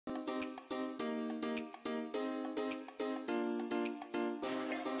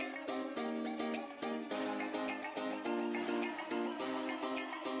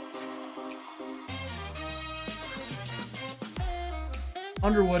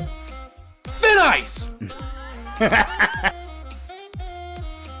Underwood. Thin ice!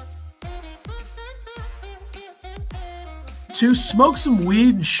 To smoke some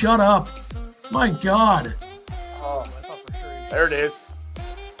weed and shut up. My God. Oh, I thought for sure there it is.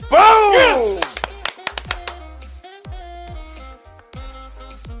 Boom! Yes!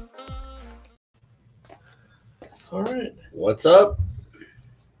 All right. What's up?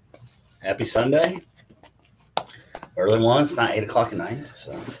 Happy Sunday. Early one. It's not 8 o'clock at night,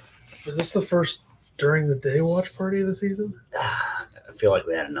 so Is this the first during the day watch party of the season? I feel like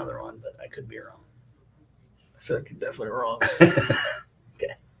we had another one, but I could be wrong. I feel like you're definitely wrong.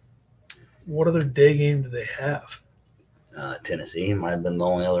 Okay. What other day game do they have? Tennessee might have been the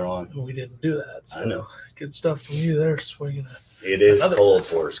only other one. We didn't do that. So I know. Good stuff from you there, swinging it. It is Another cold, one.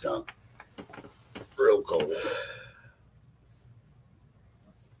 Forrest Gump. Real cold.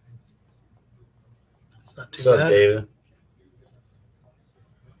 It's not too What's up, bad. David?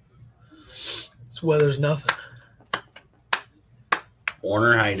 This weather's nothing.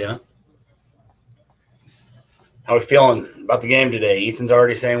 Warner, how you doing? How we feeling about the game today? Ethan's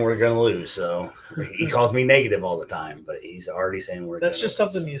already saying we're going to lose, so he calls me negative all the time, but he's already saying we're going to lose. That's just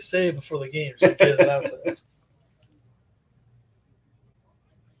something you say before the game. Just to get it out there.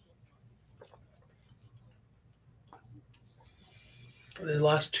 The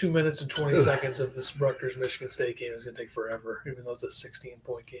last 2 minutes and 20 seconds of this Rutgers-Michigan State game is going to take forever, even though it's a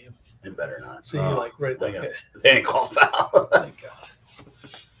 16-point game. It better not. So you like right there. They Okay. didn't call foul. Thank God.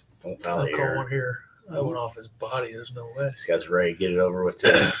 Don't foul I'll here. call one here. That went off his body. There's no way. This guy's ready to get it over with,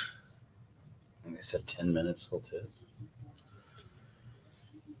 too. Like I said, 10 minutes till 2.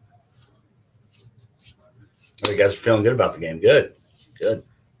 You guys are feeling good about the game. Good. Good.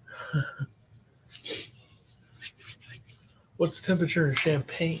 What's the temperature in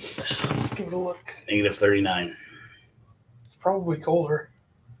Champaign? Let's give it a look. Negative 39. It's probably colder.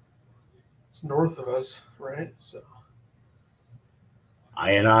 It's north of us, right? So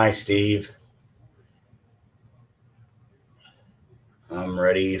I, Steve. I'm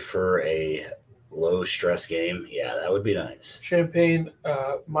ready for a low-stress game. Yeah, that would be nice. Champaign,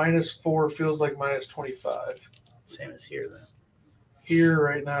 -4 feels like -25. Same as here, then. Here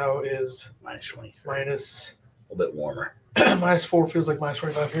right now is Minus 23. minus A little bit warmer. -4 feels like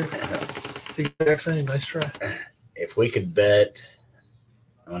 -25 here. See, Jackson, nice try. If we could bet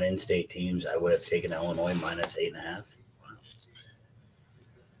on in-state teams, I would have taken Illinois minus 8.5.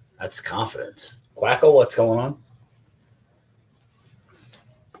 That's confidence. Quackle, what's going on?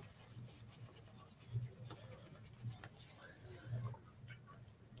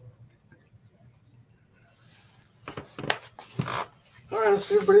 All right, I'll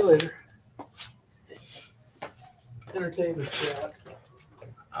see everybody later. Entertainment chat.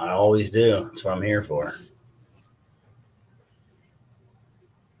 I always do. That's what I'm here for.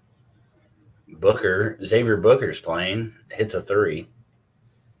 Xavier Booker's playing. Hits a 3.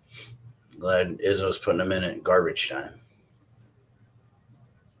 Glad Izzo's putting him in at garbage time.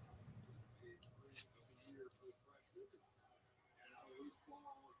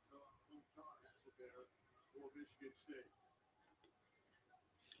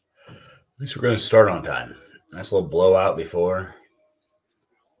 At least we're going to start on time. Nice little blowout before.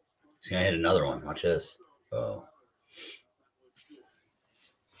 He's going to hit another one. Watch this. Oh.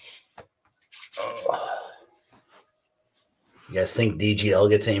 You guys think DGL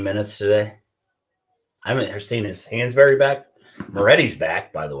gets any minutes today? I haven't seen his Hansberry back. Moretti's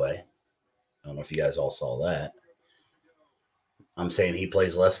back, by the way. I don't know if you guys all saw that. I'm saying he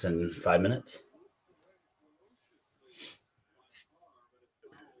plays less than 5 minutes.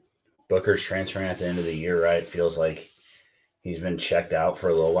 Booker's transferring at the end of the year, right? Feels like he's been checked out for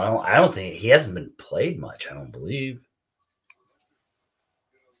a little while. I don't think he hasn't been played much, I don't believe.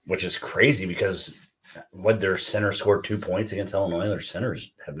 Which is crazy because what their center scored 2 points against Illinois. Their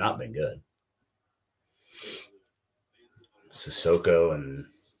centers have not been good. Sissoko and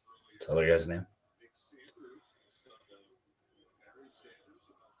what's the other guy's name?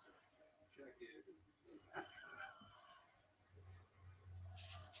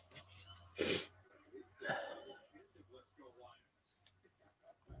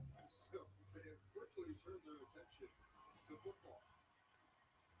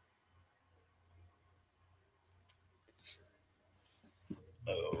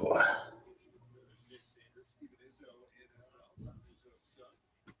 Oh.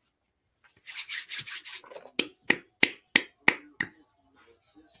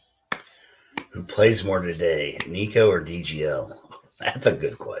 Who plays more today, Nico or DGL? That's a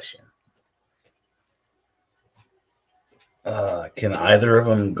good question. Can either of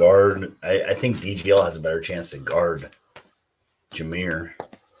them guard? I think DGL has a better chance to guard Jameer.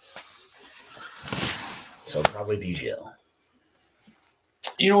 So probably DGL.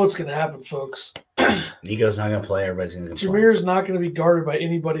 You know what's going to happen, folks? Nico's not going to play. Everybody's going to Jameer is not going to be guarded by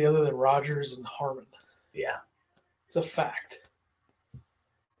anybody other than Rogers and Harmon. Yeah. It's a fact.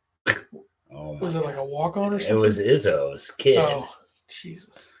 Oh, was it like a walk-on or something? It was Izzo's kid. Oh,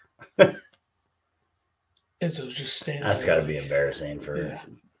 Jesus. Izzo's just standing That's there. got to be embarrassing for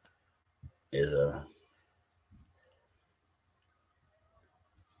Izzo.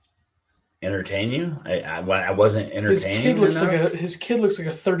 Entertain you? I wasn't entertaining. His kid looks like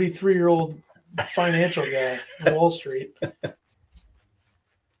a 33-year-old financial guy on Wall Street.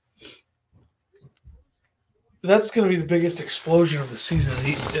 That's going to be the biggest explosion of the season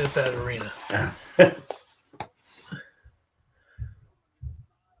at that arena.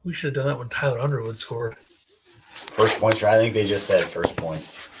 We should have done that when Tyler Underwood scored. First points, I think they just said first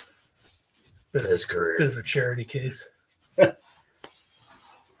points for his career. Bit of a charity case. It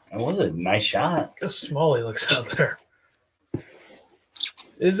was a nice shot. Look how small he looks out there.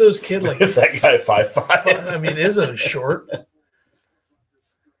 Izzo's kid like is that guy 5'5"? I mean, Izzo's short.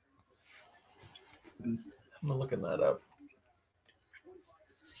 I'm looking that up.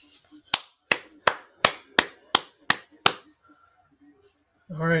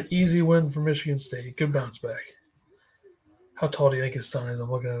 All right, easy win for Michigan State. Good bounce back. How tall do you think his son is? I'm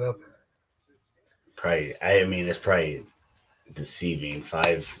looking it up. Probably. I mean, it's probably deceiving.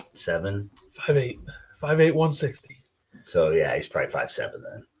 5'7", 5'8", 160. So yeah, he's probably 5'7"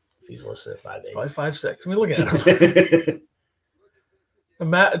 then. If he's listed at 5'8", probably 5'6". I mean, look at him.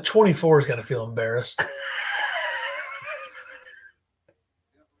 Matt 24's got to feel embarrassed.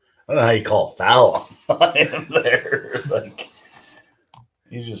 I don't know how you call a foul on him there. Like,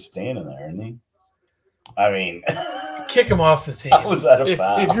 he's just standing there, isn't he? I mean, kick him off the team. How was that a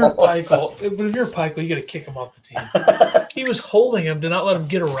foul? If you're Peichel, you got to kick him off the team. He was holding him to not let him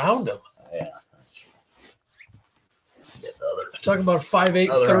get around him. Yeah. I'm talking about a 5'8",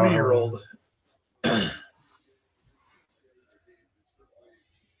 30-year-old.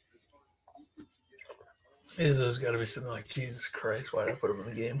 Izzo's got to be sitting like, Jesus Christ, why did I put him in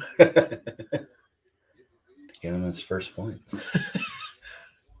the game? Give him his first points.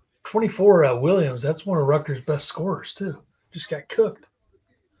 24, Williams, that's one of Rutgers' best scorers, too. Just got cooked.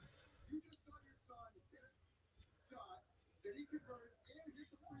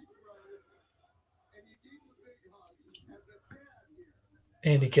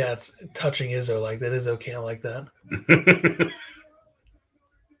 Andy Katz touching Izzo like that. Izzo can't like that.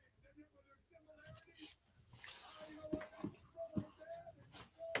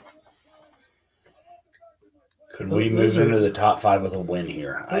 Could we move into the top 5 with a win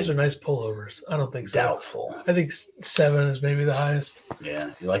here? Those are nice pullovers. I don't think so. Doubtful. I think 7 is maybe the highest.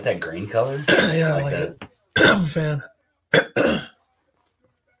 Yeah. You like that green color? Yeah, I like it. I'm a fan.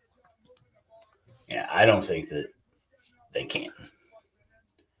 Yeah, I don't think that they can.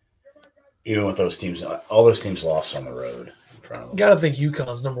 Even with those teams, all those teams lost on the road. Got to think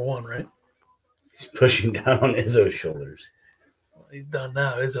UConn's number 1, right? He's pushing down on Izzo's shoulders. Well, he's done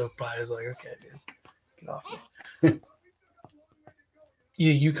now. Izzo probably is like, okay, dude, get off me.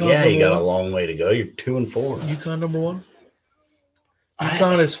 Yeah, UConn's yeah, you got 1. a long way to go. You're 2-4. UConn number 1.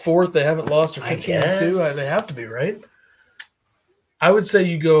 UConn is 4th. They haven't lost. Or 15-2. They have to be, right? I would say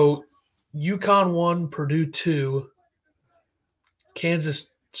you go UConn 1, Purdue 2, Kansas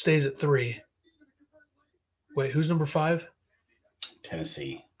stays at 3. Wait, who's number 5?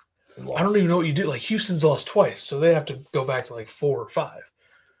 Tennessee. I don't even know what you do. Like, Houston's lost twice, so they have to go back to like 4 or 5.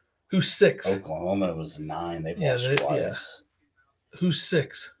 Who's 6? Oklahoma was 9. They've lost twice. Yeah. Who's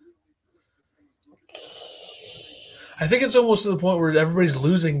 6? I think it's almost to the point where everybody's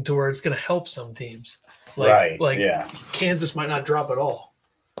losing to where it's going to help some teams. Like Kansas might not drop at all.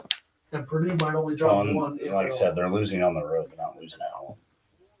 And Purdue might only drop 1. Like I said, they're losing on the road. They're not losing at home.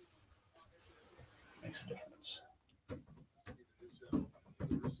 Makes a difference.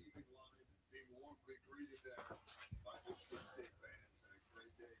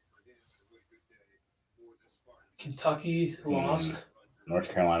 Kentucky lost.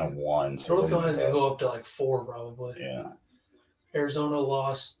 North Carolina won. So North Carolina's going to go up to like 4 probably. Yeah. Arizona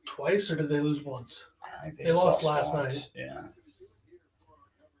lost twice, or did they lose once? I think they lost last night. Yeah.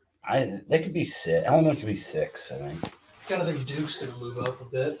 They could be 6. Illinois could be 6, I think. Gotta think Duke's going to move up a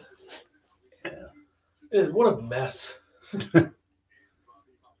bit. Yeah. What a mess.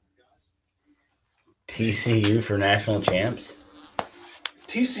 TCU for national champs.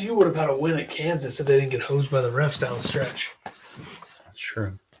 TCU would have had a win at Kansas if they didn't get hosed by the refs down the stretch. That's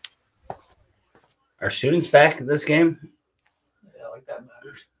true. Are students back this game? Yeah, like that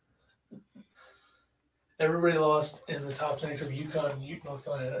matters. Everybody lost in the top 10 except UConn, North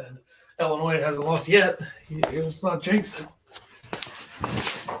Carolina, and Illinois hasn't lost yet. It's not jinxed it.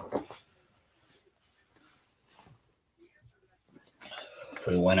 If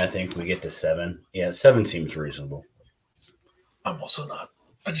we win, I think we get to 7. Yeah, 7 seems reasonable. I'm also not.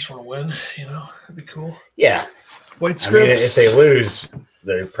 I just want to win, That'd be cool. Yeah. White scripts. I mean, if they lose,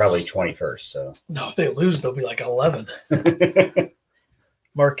 they're probably 21st. So no, if they lose, they'll be like 11.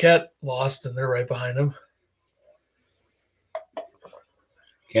 Marquette lost, and they're right behind them.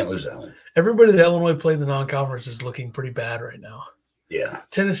 Can't lose at home. Everybody that Illinois played in the non-conference is looking pretty bad right now. Yeah.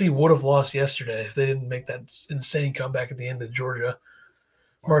 Tennessee would have lost yesterday if they didn't make that insane comeback at the end of Georgia.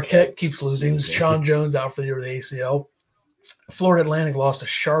 Marquette keeps losing. Sean Jones out for the year with the ACL. Florida Atlantic lost to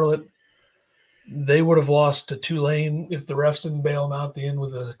Charlotte. They would have lost to Tulane if the refs didn't bail them out at the end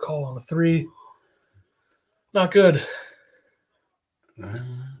with a call on a 3. Not good.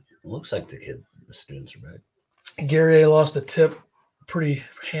 Looks like the students are back. Gary lost the tip pretty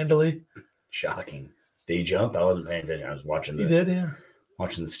handily. Shocking. Did he jump? I wasn't paying attention. I was watching He did, yeah.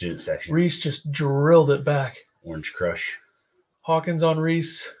 Watching the student section. Reese just drilled it back. Orange Crush. Hawkins on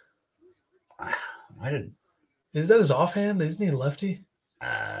Reese. Is that his offhand? Isn't he lefty?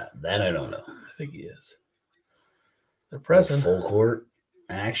 That I don't know. I think he is. They're pressing. Full court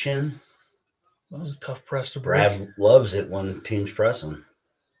action. That was a tough press to break. Brad loves it when teams press him.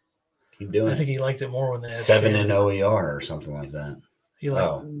 Keep doing it. I think he liked it more when they had 7 Shannon. in OER or something like that. He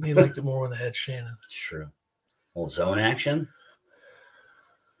liked it more when they had Shannon. It's true. Well, zone action.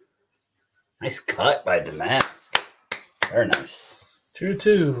 Nice cut by Damask. Very nice.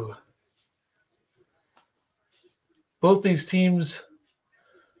 2-2. Both these teams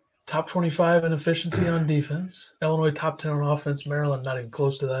top 25 in efficiency on defense. Illinois top 10 on offense. Maryland not even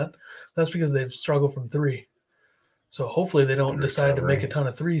close to that. That's because they've struggled from 3. So hopefully they don't decide to make a ton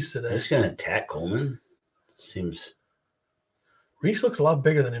of 3s today. They're just going to attack Coleman. Seems. Reese looks a lot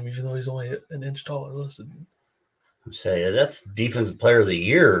bigger than him, even though he's only an inch taller listed. I'm saying that's defensive player of the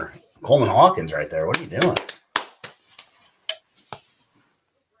year. Coleman Hawkins right there. What are you doing?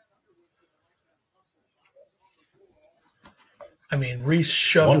 I mean, Reese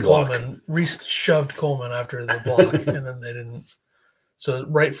shoved Coleman after the block, and then they didn't. So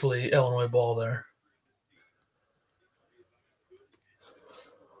rightfully Illinois ball there.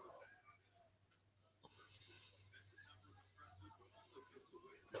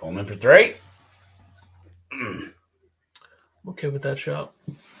 Coleman for 3. I'm okay with that shot.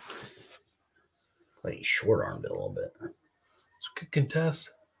 Like he short armed it a little bit. It's a good contest.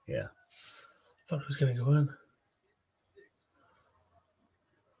 Yeah. Thought it was going to go in.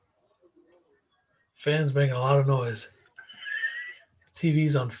 Fans making a lot of noise.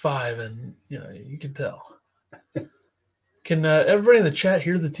 TV's on 5, and you can tell. Can everybody in the chat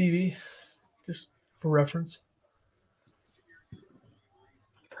hear the TV? Just for reference.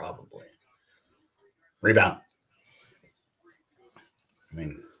 Probably. Rebound. I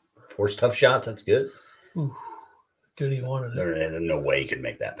mean, force tough shots. That's good. Ooh, good. He wanted it. There's no way he could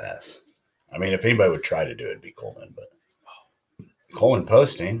make that pass. I mean, if anybody would try to do it, it'd be Coleman. But Coleman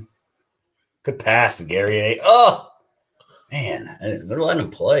posting. Good pass to Gary A. Oh, man. They're letting him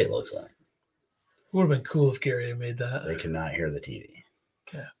play, it looks like. It would have been cool if Gary had made that. They cannot hear the TV.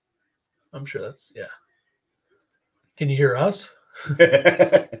 Yeah. I'm sure that's, yeah. Can you hear us?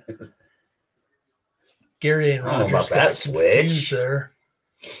 Gary and Rogers about got that switch there.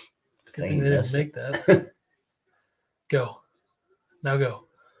 Good thing they didn't make that. Go. Now go.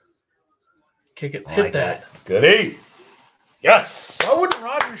 Kick it. Hit that. Goodie. Yes. Why wouldn't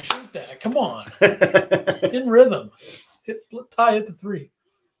Rogers shoot that? Come on. In rhythm. Ty hit the 3.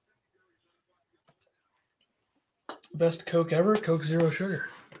 Best Coke ever. Coke Zero Sugar.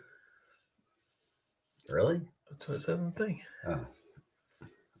 Really? That's what it said in the thing.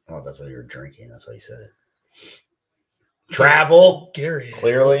 Oh, that's what you were drinking. That's why you said it. Travel. Gary.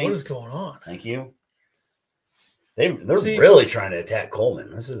 Clearly. What is going on? Thank you. They're really trying to attack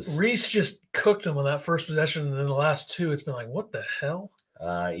Coleman. Reese just cooked him on that first possession, and then the last 2, it's been like, what the hell?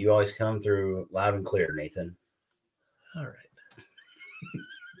 You always come through loud and clear, Nathan. All right.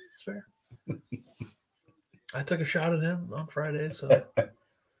 It's fair. I took a shot at him on Friday, so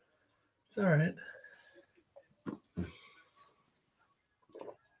it's all right.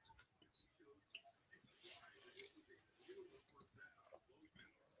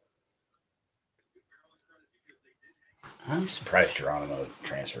 I'm surprised Geronimo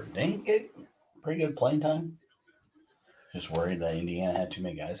transferred. Didn't he get pretty good playing time? Just worried that Indiana had too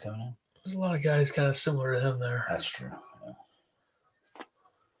many guys coming in. There's a lot of guys kind of similar to him there. That's true. Yeah.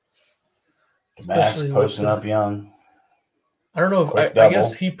 Damask posting up young. I don't know if I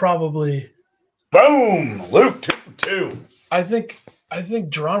guess he probably Boom! Luke 2 for 2. I think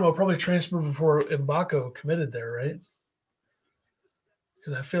Geronimo probably transferred before Mbako committed there, right?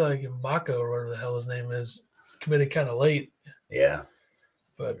 Because I feel like Mbako, or whatever the hell his name is, committed kind of late. Yeah.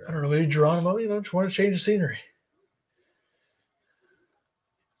 But I don't know, maybe Geronimo, just want to change the scenery.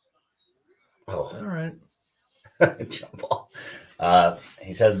 Oh. All right. Jump ball.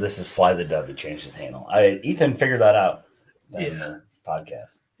 He said this is Fly the Dove to change his handle. Ethan figured that out in the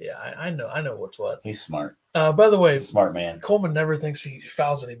podcast. Yeah, I know what's what. He's smart. By the way, smart man. Coleman never thinks he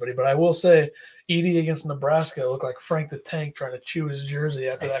fouls anybody, but I will say Edie against Nebraska looked like Frank the Tank trying to chew his jersey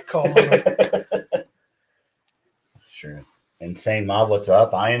after that call. That's true. Insane Mob, what's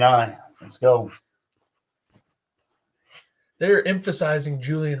up? I. Let's go. They're emphasizing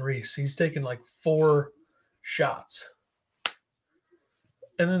Julian Reese. He's taken like 4 shots.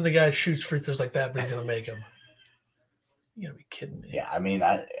 And then the guy shoots free throws like that, but he's going to make them. You got to be kidding me. Yeah, I mean,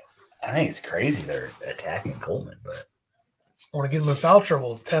 I think it's crazy they're attacking Coleman, but I want to get him in foul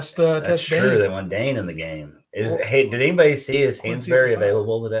trouble. Test that's true. Dane. They want Dane in the game. Hey, did anybody see is Hansberry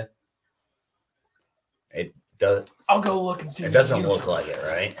available today? It does. I'll go look and see. It doesn't look like it,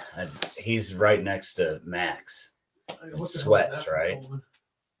 right? He's right next to Max. Sweats, right?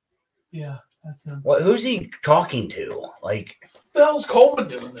 Yeah, that's him. What? Who's he talking to? Like, what the hell's Coleman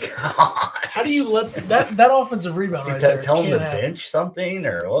doing there? God. How do you let that offensive rebound right there? Tell him to bench something,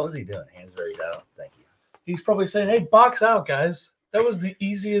 or what was he doing? Hansberry down. Thank you. He's probably saying, "Hey, box out, guys. That was the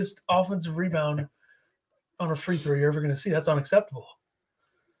easiest offensive rebound on a free throw you're ever going to see. That's unacceptable."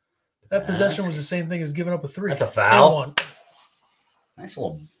 That possession was the same thing as giving up a 3. That's a foul. Nice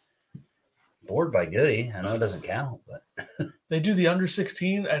little board by Goody. I know it doesn't count, but they do the under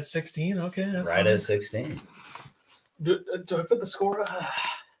 16 at 16. Okay, that's right at 16. Do I put the score?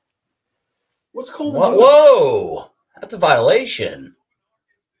 What's Coleman doing? Whoa, that's a violation.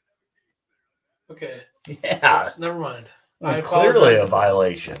 Okay. Yeah. Never mind. Clearly a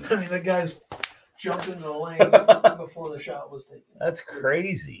violation. I mean, that guy's jumped into the lane before the shot was taken. That's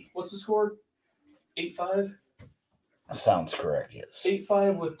crazy. What's the score? 8-5? That sounds correct, yes.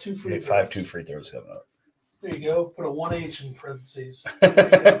 8-5 with 2 free throws. 8-5, 2 free throws coming up. There you go. Put a 1H in parentheses.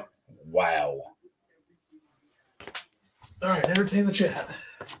 Wow. All right, entertain the chat.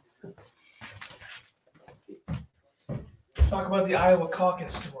 Talk about the Iowa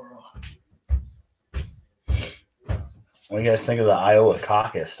caucus tomorrow. What do you guys think of the Iowa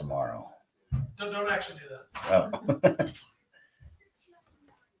caucus tomorrow? Don't actually do that. Oh.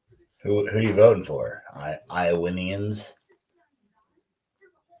 Who are you voting for? Iowanians?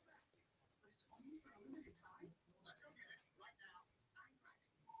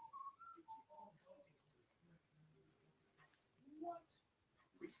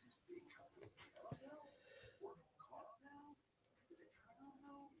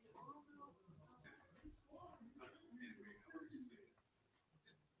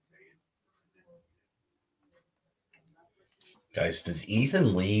 Guys, does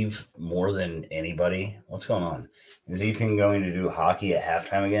Ethan leave more than anybody? What's going on? Is Ethan going to do hockey at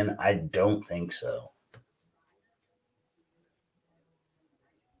halftime again? I don't think so.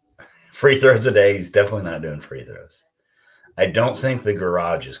 Free throws a day. He's definitely not doing free throws. I don't think the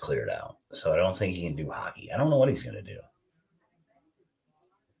garage is cleared out, so I don't think he can do hockey. I don't know what he's going to do.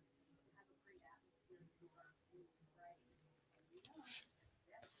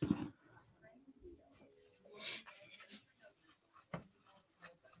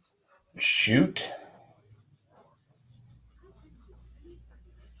 Shoot.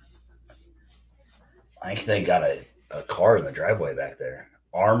 I think they got a car in the driveway back there.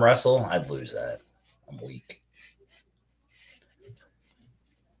 Arm wrestle? I'd lose that. I'm weak.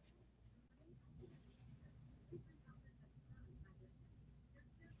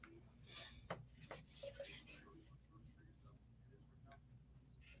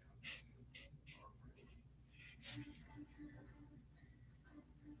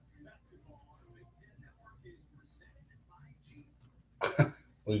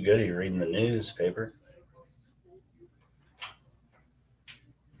 Lou Goody reading the newspaper.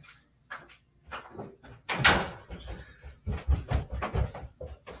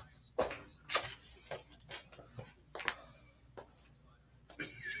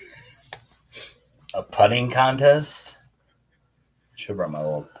 A putting contest? Should have brought my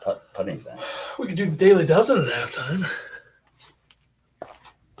little putting thing. We could do the Daily Dozen at halftime.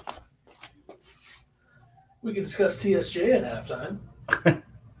 We could discuss TSJ at halftime.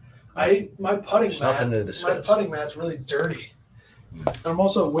 My putting mat's really dirty. And I'm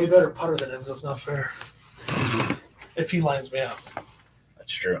also a way better putter than him, so it's not fair. If he lines me up.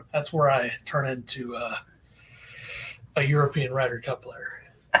 That's true. That's where I turn into a European Ryder Cup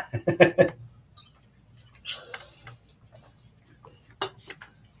player.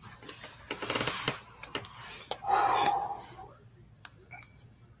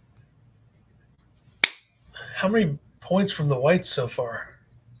 How many points from the Whites so far?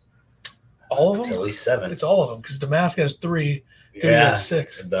 All of them? It's at least 7. It's all of them because Damask has 3. Goody Yeah. has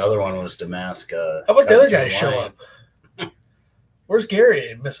 6. The other one was Damask. How about the other guys show up? Where's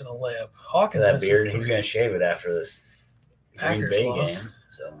Gary missing a layup? Hawkins that missing beard. 3. He's going to shave it after this Green Packers Bay loss. game.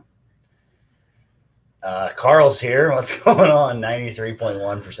 So, Carl's here. What's going on?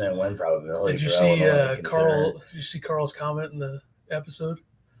 93.1% win probability. Did you for see Illinois, Carl? Did you see Carl's comment in the episode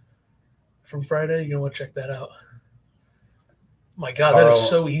from Friday? You're gonna want to check that out. My God, Carl, that is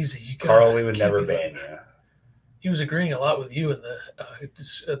so easy. Carl, we would never ban you. He was agreeing a lot with you in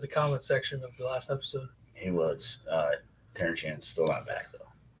the comment section of the last episode. He was. Terrence Shannon's still not back though,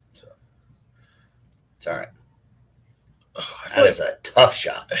 so it's all right. That is a tough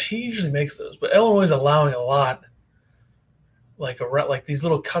shot. He usually makes those, but Illinois is allowing a lot, like these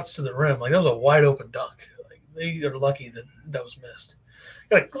little cuts to the rim. Like that was a wide open dunk. Like they are lucky that was missed.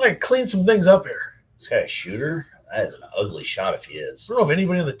 Gotta clean some things up here. This guy a shooter. That is an ugly shot if he is. I don't know if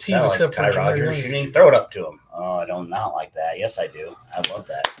anybody on the team except Ty for Rogers shooting. Throw it up to him. Oh, I don't not like that. Yes, I do. I love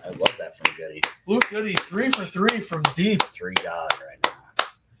that. I love that from Goody. Luke Goody, 3 for 3 from deep. 3 God right now.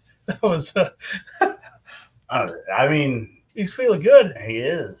 That was. I mean, he's feeling good. He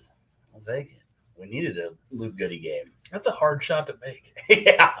is. I'll take it. We needed a Luke Goody game. That's a hard shot to make.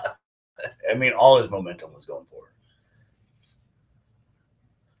 Yeah. I mean, all his momentum was going forward.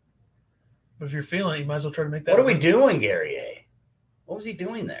 But if you're feeling it, you might as well try to make that. What are we doing, Gary A? What was he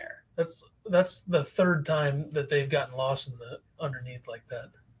doing there? That's the 3rd time that they've gotten lost in the underneath like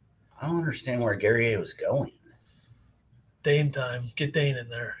that. I don't understand where Gary A was going. Dane time. Get Dane in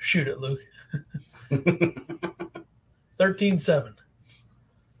there. Shoot it, Luke. 13-7.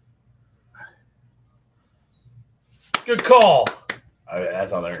 Good call. I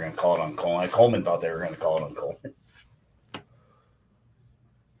thought they were going to call it on Coleman. Coleman thought they were going to call it on Coleman.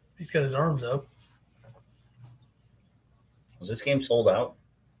 He's got his arms up. Was this game sold out?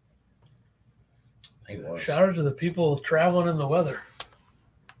 I think it was. Shout out to the people traveling in the weather.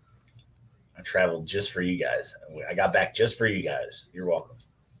 I traveled just for you guys. I got back just for you guys. You're welcome.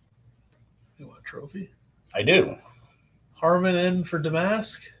 You want a trophy? I do. Harmon in for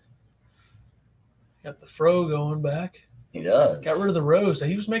Damask. Got the fro going back. He does. Got rid of the rose.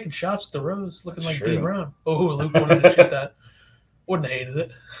 He was making shots with the rose, looking That's like true. D. Brown. Oh, Luke wanted to shoot that. Wouldn't have hated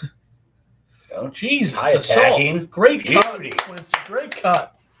it. Oh, Jesus. high attacking. Great cut. Beauty. Quincy. Great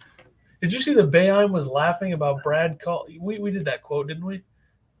cut. Did you see the Bayheim was laughing about Brad call? We did that quote, didn't we?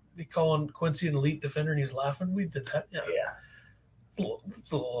 He calling Quincy an elite defender and he was laughing. We did that. Yeah.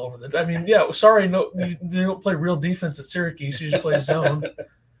 It's a little over the. I mean, yeah. Sorry, no, you don't play real defense at Syracuse. You just play zone.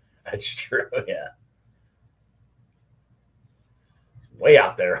 That's true. Yeah. Way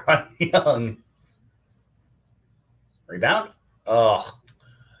out there on Young. Rebound. Oh.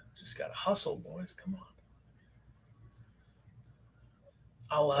 Just got to hustle, boys. Come on.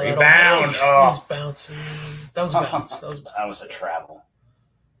 I'll allow Rebound. That He's bouncing. That was a bounce. That was a travel.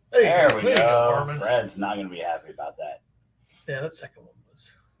 There we go. Harmon. Brad's not going to be happy about that. Yeah, that second one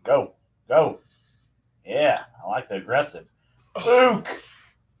was. Go. Yeah, I like the aggressive. Luke.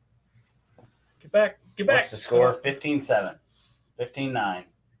 Get back. What's the score? 15-7. 15-9.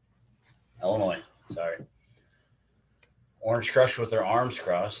 Illinois. Sorry. Orange Crush with their arms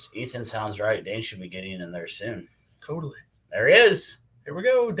crossed. Ethan sounds right. Dane should be getting in there soon. Totally. There he is. Here we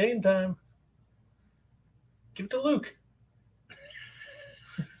go. Dane time. Give it to Luke.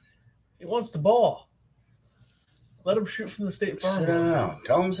 He wants the ball. Let him shoot from the State Farm. Sit down.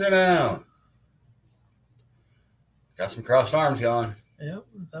 Tell him sit down. Got some crossed arms going. Yep,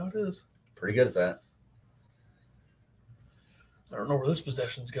 that's how it is. Pretty good at that. I don't know where this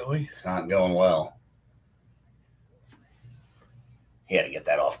possession's going. It's not going well. He had to get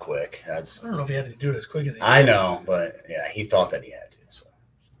that off quick. I don't know if he had to do it as quick as he did. I know, but yeah, he thought that he had to. So.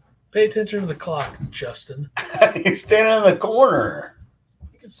 Pay attention to the clock, Justin. He's standing in the corner.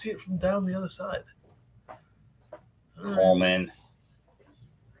 You can see it from down the other side. Coleman.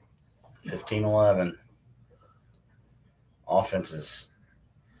 15-11. Offense is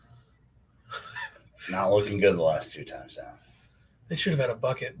not looking good the last 2 times down. They should have had a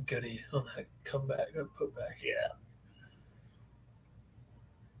bucket Goody on that comeback, put back. Yeah.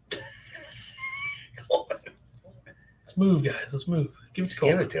 Let's move, guys. Let's move. Give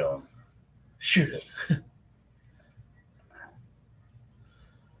it to him. Shoot it.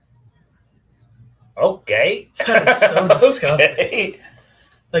 Okay. That is so disgusting. Okay.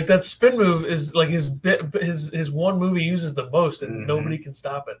 Like that spin move is like his one move he uses the most, and nobody can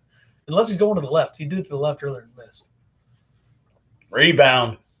stop it unless he's going to the left. He did it to the left earlier and missed.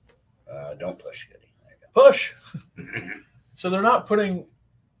 Rebound. Don't push, Goody. Push. So they're not putting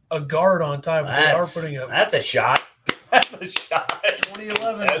a guard on time. But they are putting up. That's a shot. That's a shot.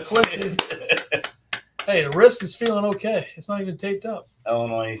 2011. Hey, the wrist is feeling okay. It's not even taped up.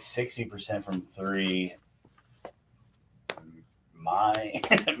 Illinois 60% from 3.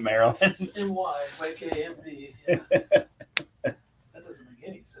 Maryland. NY, YKMD. Yeah. That doesn't make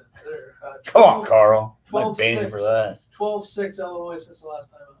any sense there. Come on, Carl. 12-6 for that. 12-6 Illinois since the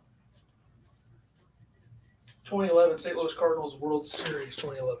last time out. 2011 St. Louis Cardinals World Series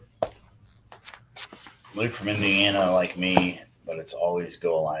 2011. Luke from Indiana like me, but it's always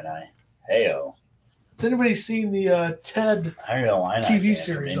go Illini. Heyo. Has anybody seen the Ted TV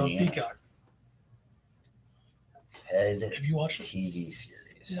series on Peacock? Ted Have you watched it? TV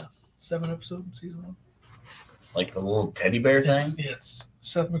series. Yeah. 7 episodes, season 1. Like the little teddy bear thing? It's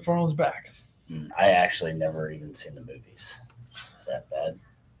Seth MacFarlane's back. I actually never even seen the movies. Is that bad?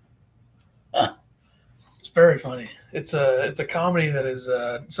 Huh. It's very funny. It's a comedy that is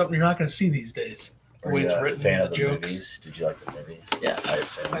something you're not going to see these days. The way it's written, fan of the jokes. Movies? Did you like the movies? Yeah, I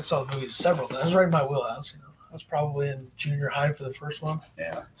assume. I saw the movies several times. I was right in my wheelhouse. I was probably in junior high for the first one.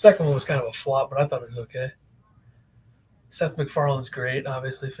 Yeah. Second one was kind of a flop, but I thought it was okay. Seth MacFarlane's great,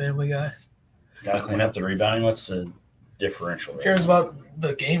 obviously, Family Guy. Got to clean up the rebounding. What's the differential? Who cares about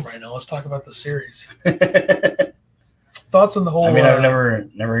the game right now? Let's talk about the series. Thoughts on the whole? I mean, I've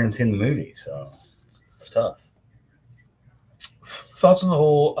never even seen the movie, so it's tough. Thoughts on the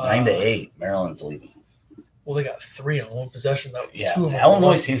whole? 9-8, Maryland's leading. Well, they got 3 on one possession. That was Yeah, 2 of them.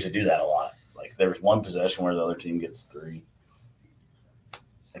 Illinois seems to do that a lot. Like there's one possession where the other team gets 3.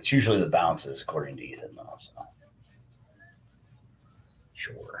 It's usually the bounces, according to Ethan, though. So.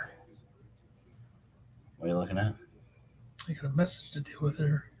 Sure. What are you looking at? I got a message to deal with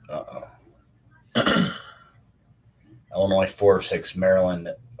here. Uh-oh. Illinois 4 of 6, Maryland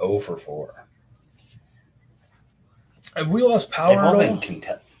 0 for 4. Have we lost power They've all at all? been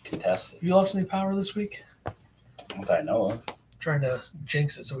contested. Have you lost any power this week? Not that I know of. Trying to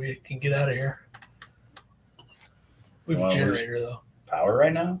jinx it so we can get out of here. We have a generator, though. Power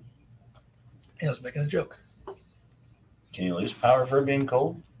right now? Yeah, I was making a joke. Can you lose power for it being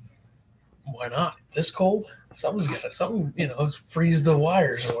cold? Why not? This cold? Something's got to, freeze the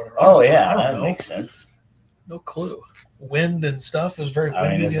wires or whatever. Oh, yeah, I that don't know. makes sense. No clue. Wind and stuff. It was very windy.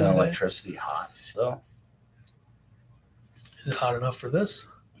 I mean, isn't the other day. electricity hot, though? Is it hot enough for this?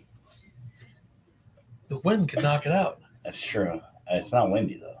 The wind could knock it out. That's true. It's not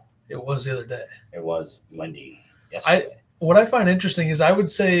windy, though. It was the other day. It was windy yesterday. What I find interesting is I would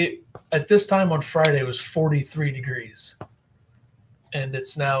say at this time on Friday it was 43 degrees. And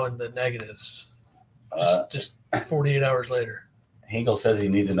it's now in the negatives. Just 48 hours later. Hegel says he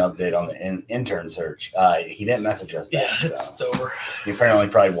needs an update on the intern search. He didn't message us back. Yeah, it's over. He apparently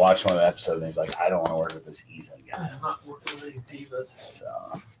probably watched one of the episodes and he's like, I don't want to work with this Ethan guy. I'm not working with any divas.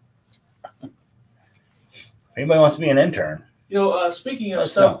 So, if anybody wants to be an intern. Speaking of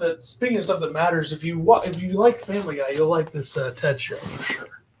stuff that matters, if you like Family Guy, you'll like this TED show for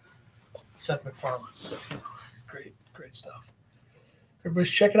sure. Seth MacFarlane, so great stuff. Everybody,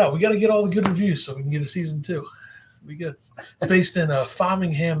 check it out. We got to get all the good reviews so we can get a season 2. Be good. It's based in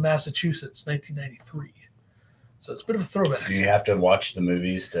Framingham, Massachusetts, 1993. So it's a bit of a throwback. Do you have to watch the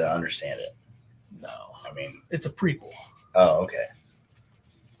movies to understand it? No, I mean, it's a prequel. Oh, okay.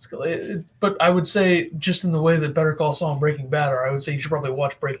 But I would say, just in the way that Better Call Saul and Breaking Bad are, I would say you should probably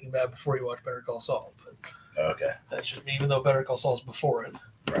watch Breaking Bad before you watch Better Call Saul. But okay. That's just me, even though Better Call Saul is before it.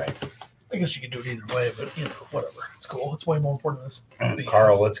 Right. I guess you could do it either way, but, whatever. It's cool. It's way more important than this.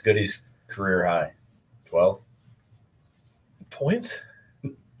 Carl, what's Goody's career high? 12? Points?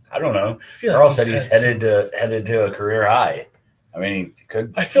 I don't know. Carl said he's headed to a career high. I mean, he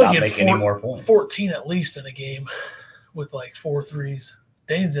could not make any more points. 14 at least in a game with like 4 threes.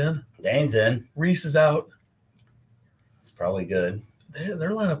 Dane's in. Reese is out. It's probably good.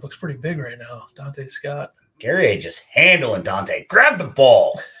 Their lineup looks pretty big right now. Dante Scott. Gary just handling Dante. Grab the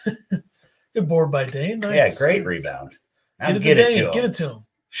ball. Good board by Dane. Nice. Yeah, great rebound. Now get it to him.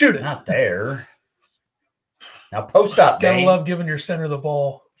 Shoot it. Not there. Now post up, Dane. Gotta love giving your center the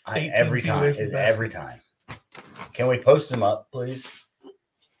ball. Every time. Can we post him up, please?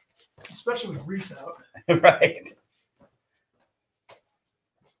 Especially with Reese out. Right.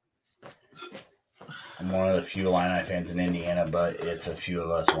 I'm one of the few Illini fans in Indiana, but it's a few of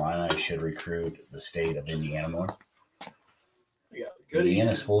us Illini should recruit the state of Indiana more.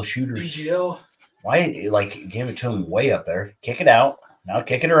 Indiana's full of shooters. DGL. Why, give it to him way up there. Kick it out. Now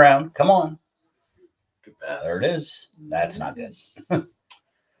kick it around. Come on. Good pass. There it is. That's not good.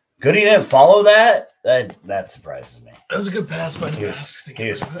 Goody didn't follow that? That surprises me. That was a good pass by He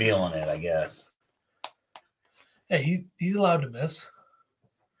was feeling it, I guess. Hey, he's allowed to miss.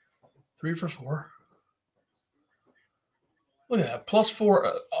 3 for 4. Look at that.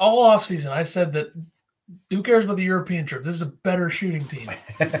 +4. All offseason, I said that who cares about the European trip? This is a better shooting team.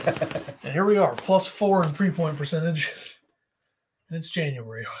 And here we are, +4 in 3-point percentage. And it's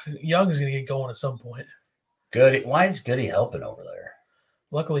January. Young's going to get going at some point. Goody. Why is Goody helping over there?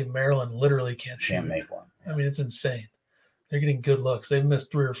 Luckily, Maryland literally can't shoot. Can't make one. I mean, it's insane. They're getting good looks. They've missed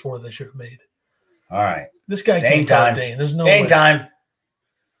 3 or 4 they should have made. All right. This guy Dane can't guard time. Dane. There's no Dane way. time.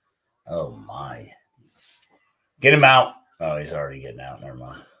 Oh, my. Get him out. Oh, he's already getting out. Never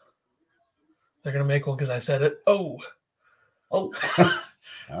mind. They're going to make one because I said it. Oh. All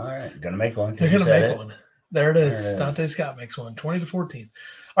right. Going to make one. They're going to make one. There it is. There it is. Dante Scott makes one. 20-14.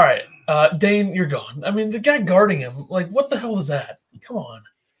 All right. Dane, you're gone. I mean, the guy guarding him, like, what the hell was that? Come on.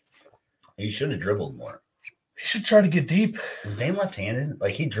 He should have dribbled more. He should try to get deep. Is Dane left-handed?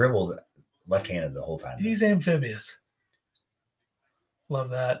 Like, he dribbled left-handed the whole time. He's amphibious. Love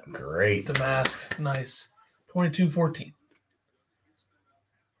that. Great. Damask. Nice. 22-14.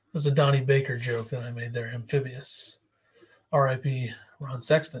 There's a Donnie Baker joke that I made there. Amphibious. R.I.P. Ron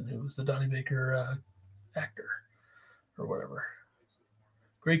Sexton, who was the Donnie Baker actor or whatever.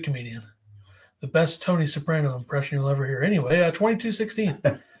 Great comedian. The best Tony Soprano impression you'll ever hear. Anyway,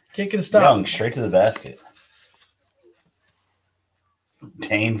 22-16. Can't get a stop. Young, straight to the basket.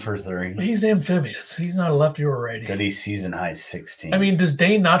 Dane for 3. He's amphibious. He's not a lefty or a righty. Goody season high 16. I mean, does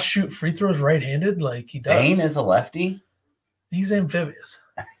Dane not shoot free throws right-handed like he does? Dane is a lefty? He's amphibious.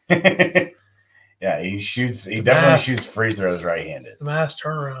 Yeah, he shoots. He definitely shoots free throws right-handed. The mass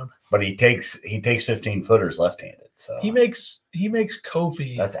turnaround. But he takes 15-footers left-handed. So He makes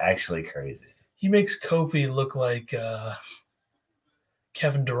Kofi. that's actually crazy. He makes Kofi look like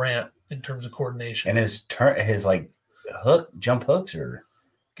Kevin Durant in terms of coordination. And his like jump hooks are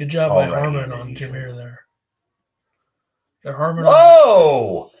Good job all by right-handed Harmon on usually. Jameer there. Got Harmon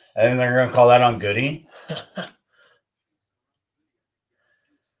Whoa! And then they're gonna call that on Goody.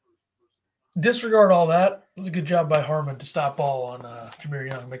 Disregard all that. It was a good job by Harmon to stop ball on Jameer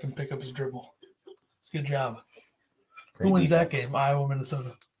Young, make him pick up his dribble. It's a good job. Great Who wins that defense. game? Iowa,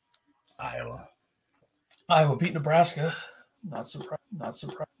 Minnesota. Iowa. Iowa beat Nebraska. Not surprised. Not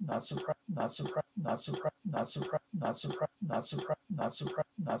surprised. Not surprised. Not surprised. Not surprised. Not surprised. Not surprised. Not surprised. Not surprised.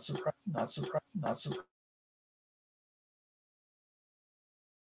 Not surprised. Not surprised. Not surprised.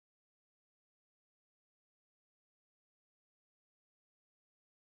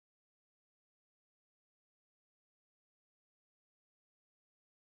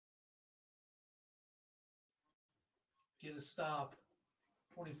 Get a stop.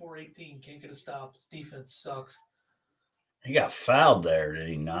 24-18. Can't get a stop. This defense sucks. He got fouled there, did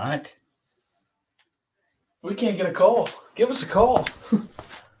he not? We can't get a call. Give us a call.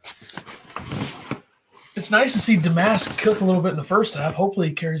 It's nice to see Damask cook a little bit in the first half. Hopefully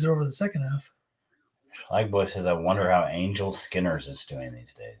he carries it over the second half. Boy says, I wonder how Angel Skinners is doing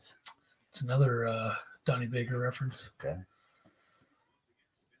these days. It's another Donnie Baker reference. Okay.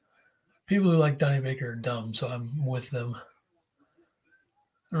 People who like Donnie Baker are dumb, so I'm with them.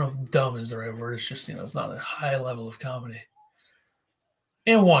 I don't know if dumb is the right word. It's just, it's not a high level of comedy.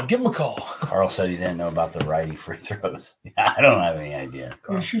 And one, give him a call. Carl said he didn't know about the righty free throws. Yeah, I don't have any idea.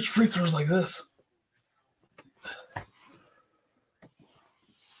 He shoots free throws like this.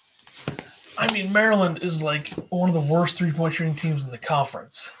 I mean, Maryland is like one of the worst three-point shooting teams in the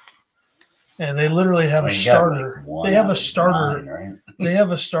conference. And they literally have a starter. Like they have a starter. 9, right? They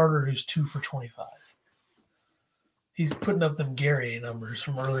have a starter who's 2 for 25. He's putting up them Gary numbers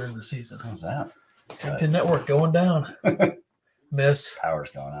from earlier in the season. How's that? The network going down. Miss. Power's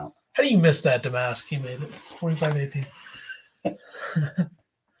going out. How do you miss that, Damask? He made it. 25-18.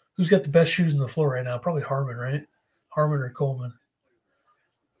 Who's got the best shoes on the floor right now? Probably Harmon, right? Harmon or Coleman.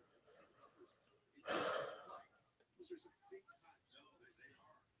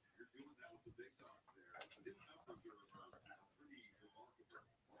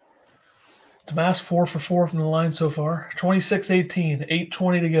 Damask 4 for 4 from the line so far. 26-18.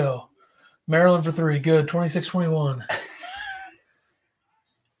 8:20 to go. Maryland for 3. Good. 26-21.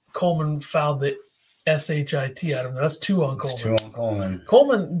 Coleman fouled the SHIT out of him. That's 2 on Coleman. It's 2 on Coleman.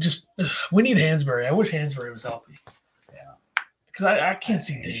 Coleman just – we need Hansberry. I wish Hansberry was healthy. Yeah. Because I can't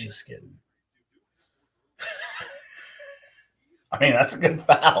see He's Dave. just kidding. I mean, that's a good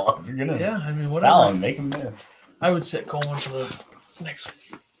foul. If you're going to foul him, make him miss. I would sit Coleman for the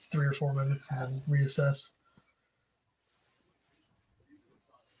next 3 or 4 minutes and then reassess.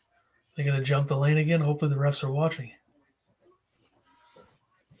 They're going to jump the lane again. Hopefully the refs are watching.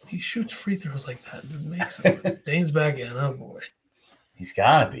 He shoots free throws like that. It makes it. Dane's back in. Oh, boy. He's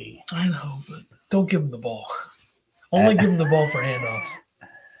got to be. I know, but don't give him the ball. Only give him the ball for handoffs.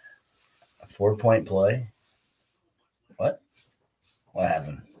 4-point play. What? What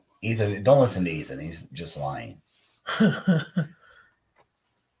happened? Ethan, don't listen to Ethan. He's just lying.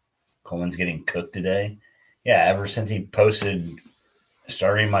 Coleman's getting cooked today. Yeah, ever since he posted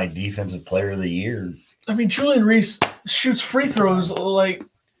starting my defensive player of the year. I mean, Julian Reese shoots free throws like.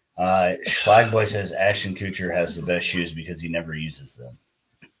 Flagboy says Ashton Kutcher has the best shoes because he never uses them.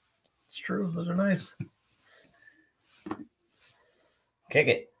 It's true. Those are nice. Kick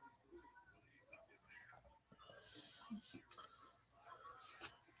it.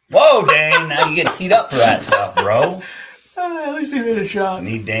 Whoa, Dane. Now you get teed up for that stuff, bro. At least he made a shot. I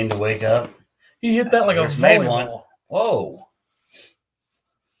need Dane to wake up. He hit that like a volleyball. Whoa.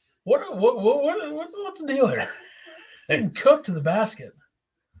 What's the deal here? Getting cooked to the basket.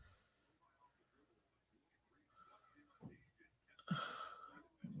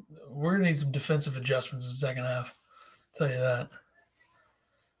 We're going to need some defensive adjustments in the second half. I'll tell you that.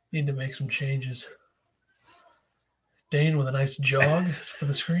 Need to make some changes. Dane with a nice jog for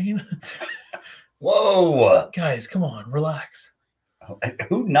the screen. Whoa. Guys, come on. Relax.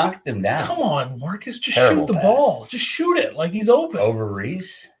 Who knocked him down? Come on, Marcus. Just Terrible shoot the pass. ball. Just shoot it like he's open. Over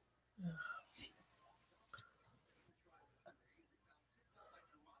Reese?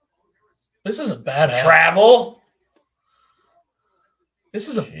 This is a bad half. Travel? This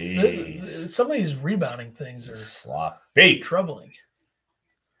is some of these rebounding things are sloppy, troubling.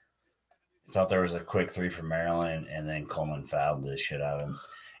 Thought there was a quick three from Maryland, and then Coleman fouled the shit out of him.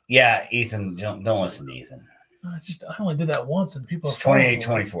 Yeah, Ethan, don't listen to Ethan. I only did that once, and people are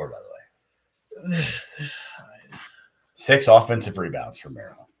 28-24, by the way. 6 offensive rebounds for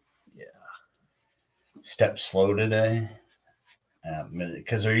Maryland. Yeah. Step slow today,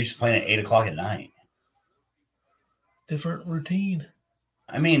 because they're used to playing at 8 o'clock at night. Different routine.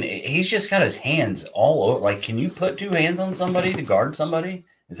 I mean, he's just got his hands all over. Like, can you put 2 hands on somebody to guard somebody?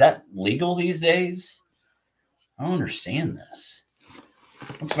 Is that legal these days? I don't understand this.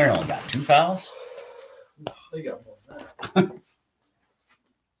 What's Maryland got? 2 fouls? No, they got more than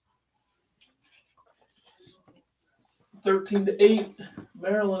that. 13-8,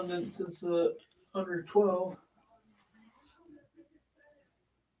 Maryland, and since under 12.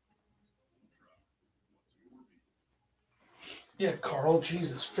 Yeah, Carl,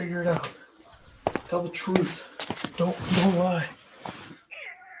 Jesus, figure it out. Tell the truth. Don't lie.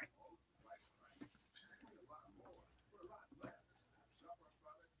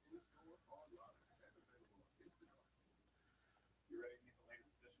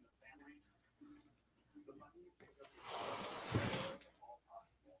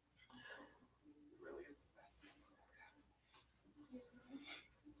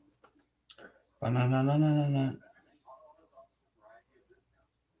 No.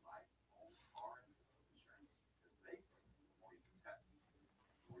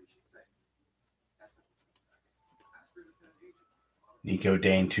 Nico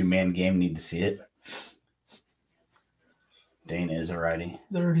Dane 2-man game. Need to see it. Dane is a righty.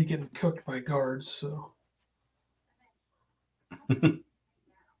 They're already getting cooked by guards, so.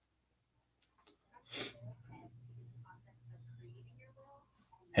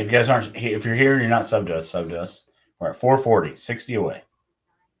 Hey, if you guys aren't, if you're here and you're not subbed to us. We're at 440, 60 away.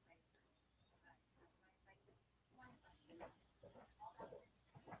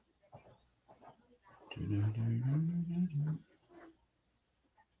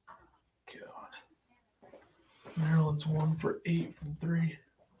 God. Maryland's 1 for 8 from 3.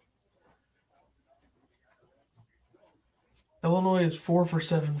 Illinois is 4 for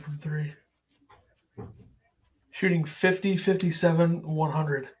 7 from 3. Shooting 50, 57,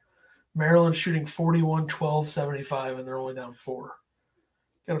 100. Maryland shooting 41, 12, 75, and they're only down 4.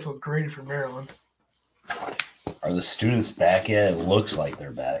 Got to feel great for Maryland. Are the students back yet? It looks like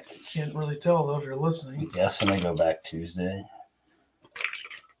they're back. Can't really tell, though, if you're listening. I'm guessing they go back Tuesday.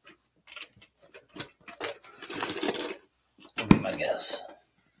 Would be my guess.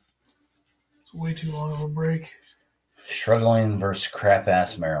 It's way too long of a break. Struggling versus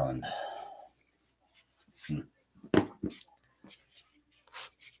crap-ass Maryland.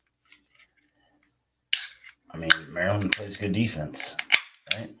 I mean, Maryland plays good defense,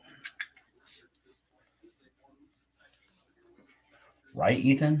 right? Right,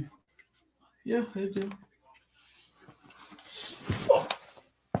 Ethan? Yeah, they do.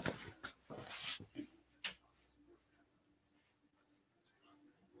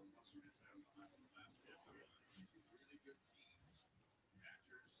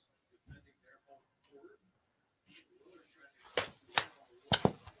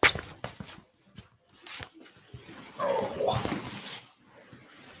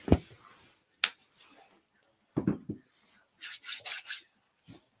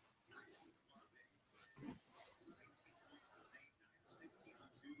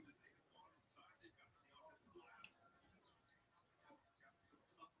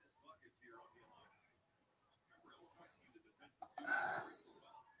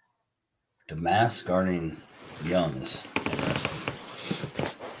 Damask guarding Young is interesting.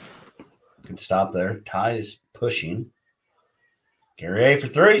 Good stop there. Ty is pushing. Gary A for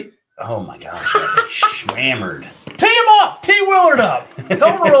 3. Oh my God. Hammered. Tee him up. Tee Willard up.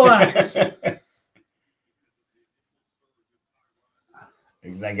 Tell him to relax.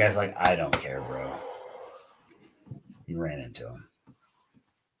 That guy's like, I don't care, bro. He ran into him.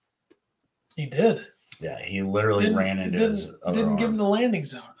 He did. Yeah, he literally ran into his other Didn't arm. give him the landing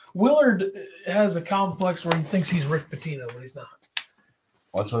zone. Willard has a complex where he thinks he's Rick Pitino, but he's not.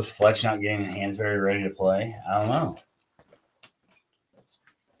 What's with Fletch not getting Hansberry ready to play? I don't know.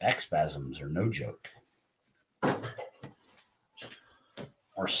 Back spasms are no joke.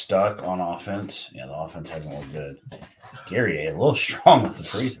 We're stuck on offense. Yeah, the offense hasn't looked good. Gary A, a little strong with the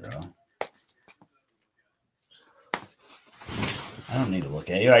free throw. I don't need to look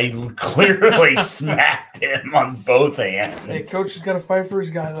at you. I clearly smacked him on both hands. Hey, coach has got to fight for his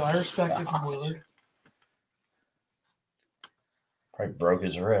guy, though. I respect it from Willard. Probably broke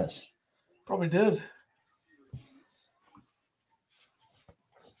his wrist. Probably did.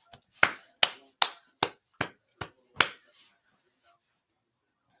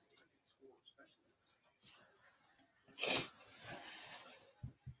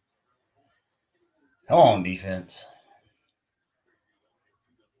 Come on, defense.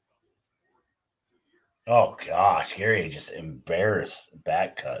 Oh, gosh. Gary just embarrassed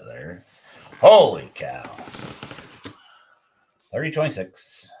back cut there. Holy cow.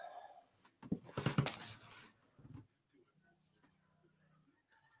 30-26.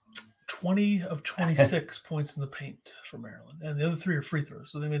 $20 of 26 points in the paint for Maryland. And the other 3 are free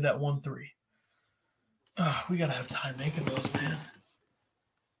throws, so they made that 1-3. We got to have time making those, man.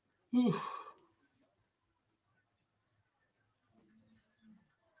 Ooh.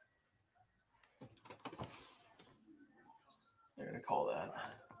 They're going to call that.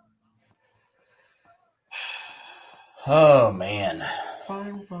 Oh, man.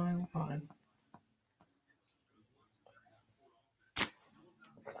 Fine.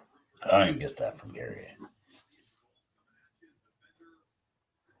 I don't even get that from Gary.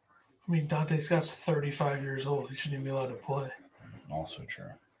 I mean, Dante Scott's 35 years old. He shouldn't even be allowed to play. Also true.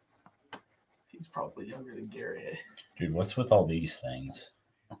 He's probably younger than Gary. Dude, what's with all these things?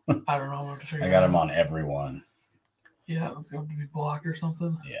 I don't know. I'm going to figure I it got out. him on every one. Yeah, it's going to be blocked or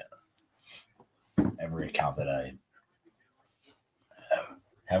something. Yeah. Every account that I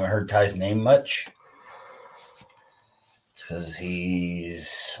haven't heard Ty's name much. It's because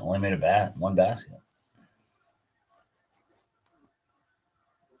he's only made one basket.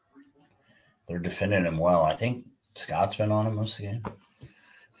 They're defending him well. I think Scott's been on him most of the game.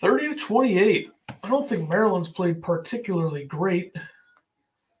 30-28. I don't think Maryland's played particularly great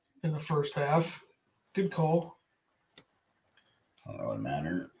in the first half. Good call. I don't know what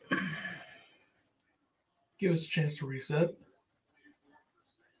mattered. Give us a chance to reset.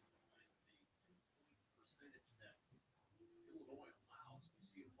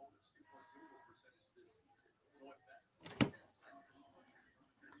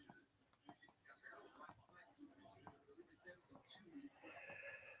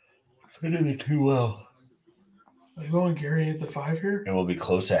 Fitting it too well. Are you going Gary at the 5 here? It will be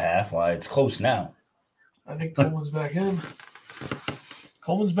close to half. Why? It's close now. I think Coleman's back in.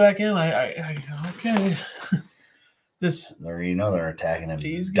 Coleman's back in. Okay. They're attacking him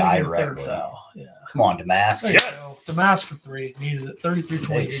He's gonna directly. get a third foul. Yeah. Come on, Damask. There you go. Damask for 3. Needed it. 33-28.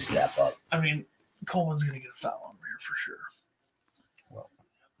 Big step up. I mean, Coleman's going to get a foul on here for sure. Well,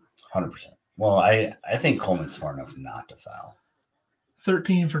 100%. Well, I think Coleman's smart enough not to foul.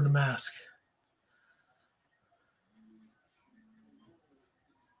 13 for Damask.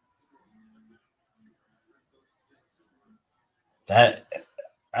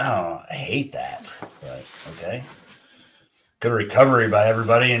 I hate that. But okay. Good recovery by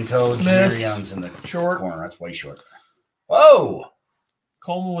everybody until Junior Young's in the corner. That's way short. Whoa!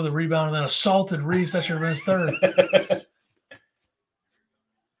 Coleman with a rebound and then assaulted Reese. That should have been his third.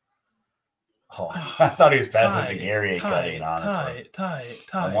 I thought he was passing it to Gary cutting, honestly. Ty.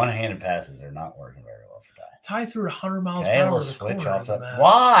 The one-handed passes are not working very well for Ty. Ty threw 100 miles per hour to the switch corner off that.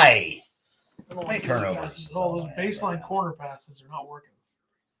 Why? How many turnovers? All those baseline corner passes are not working.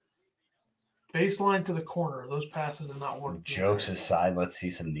 Baseline to the corner. Those passes are not working. Jokes aside, let's see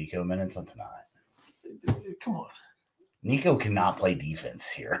some Nico minutes. Let's not. Come on. Nico cannot play defense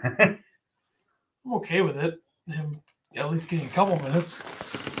here. I'm okay with it. Him at least getting a couple minutes.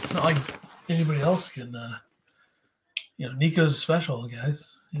 It's not like anybody else can. Nico's special,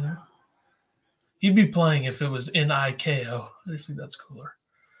 guys. He'd be playing if it was in IKO. I think that's cooler.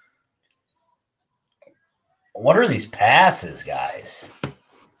 What are these passes, guys?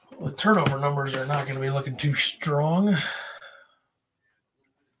 The turnover numbers are not going to be looking too strong.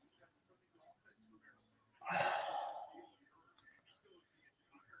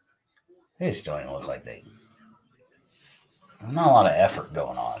 They just don't even look like they. There's not a lot of effort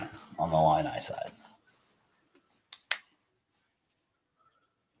going on the Illini side.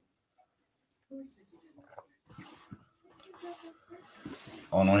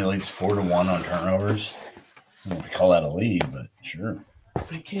 Illinois leads 4-1 on turnovers. I don't know if you call that a lead, but sure.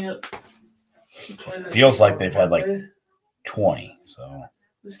 They can't. Feels like they've had like 20. So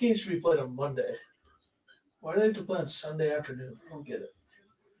this game should be played on Monday. Why do they have to play on Sunday afternoon? I don't get it.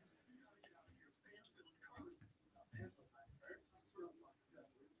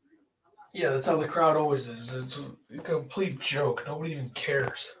 Yeah, that's how the crowd always is. It's a complete joke. Nobody even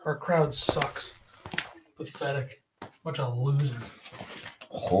cares. Our crowd sucks. Pathetic. Bunch of losers.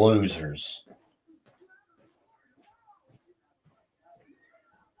 Losers.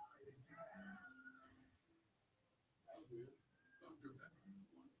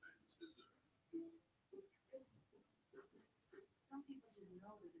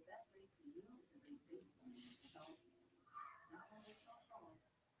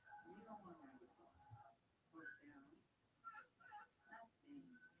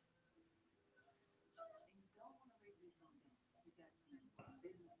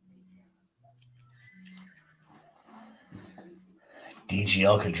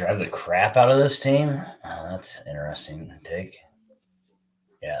 DGL could drive the crap out of this team. That's interesting take.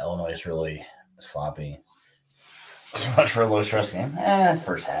 Yeah, Illinois is really sloppy. So much for a low stress game.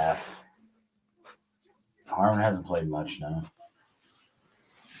 First half. Harmon hasn't played much now.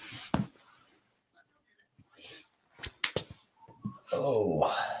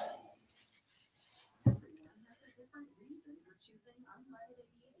 Oh.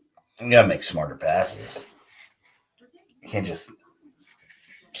 You gotta make smarter passes. You can't just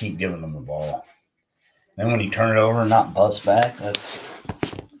keep giving them the ball. Then when you turn it over and not bust back, that's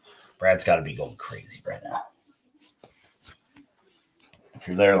Brad's got to be going crazy right now. If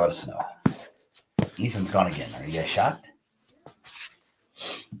you're there, let us know. Ethan's gone again. Are you guys shocked?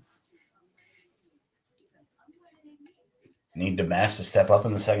 Need Damask to step up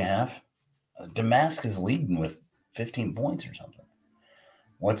in the second half? Damask is leading with 15 points or something.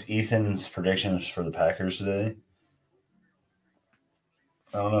 What's Ethan's predictions for the Packers today?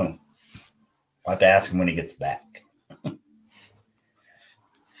 I don't know. I'll have to ask him when he gets back.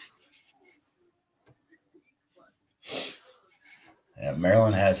 Yeah,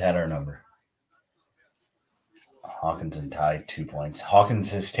 Maryland has had our number. Hawkins and Ty 2 points. Hawkins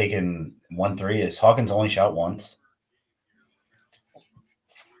has taken 1-3. Hawkins only shot once.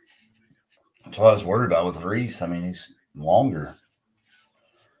 That's what I was worried about with Reese. I mean, he's longer.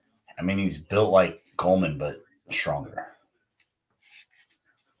 I mean, he's built like Coleman, but stronger.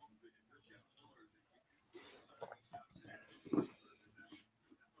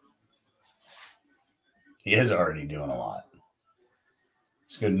 He is already doing a lot.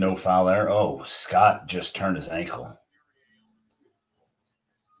 It's good, no foul there. Oh, Scott just turned his ankle.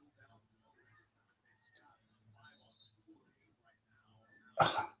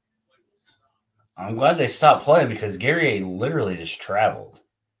 I'm glad they stopped playing because Guerrier literally just traveled.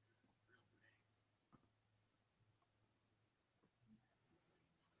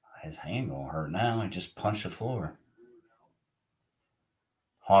 His hand gonna hurt now. He just punched the floor.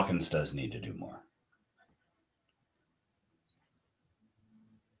 Hawkins does need to do more.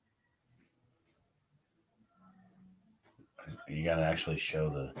 You got to actually show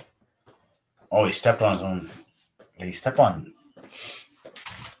the. Oh, he stepped on his own. Did he step on?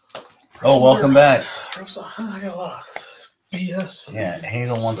 Oh, welcome back. I got a lot of BS. Yeah,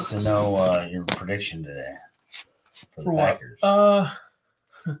 Hazel wants to know your prediction today for the Packers. I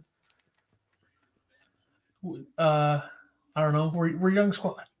don't know. We're young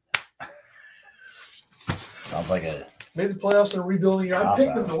squad. Sounds like a. Made the playoffs in a rebuilding year. I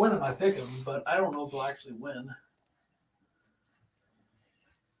picked them to win if I pick them, but I don't know if they'll actually win.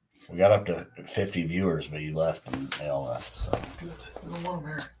 We got up to 50 viewers, but you left and they all left. So good. We don't want them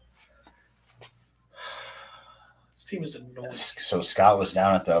here. This team is annoying. So Scott was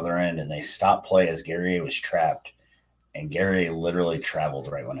down at the other end, and they stopped play as Guerrier was trapped, and Guerrier literally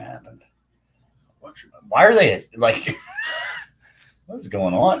traveled right when it happened. Why are they like? What is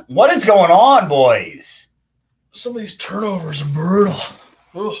going on? What is going on, boys? Some of these turnovers are brutal.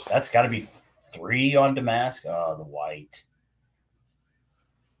 Ugh. That's got to be 3 on Damask. Oh, the white.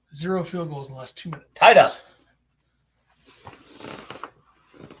 0 field goals in the last 2 minutes. Tied up.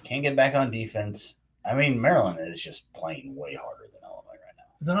 Can't get back on defense. I mean, Maryland is just playing way harder than Illinois right now.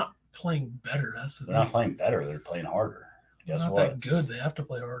 They're not playing better. They're not playing better. They're playing harder. They're not that good. They have to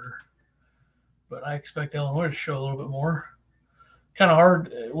play harder. But I expect Illinois to show a little bit more. Kind of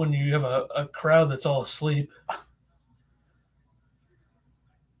hard when you have a crowd that's all asleep.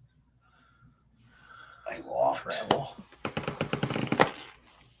 I walked. Travel.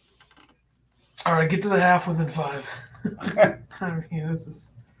 All right, get to the half within 5. I mean, this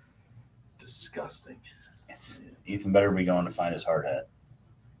is disgusting. Ethan better be going to find his hard hat.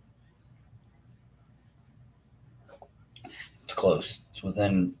 It's close. It's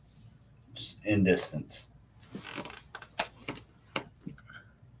in distance.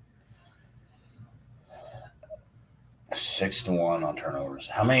 Six to 1 on turnovers.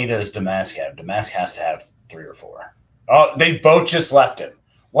 How many does Damask have? Damask has to have 3 or 4. Oh, they both just left him.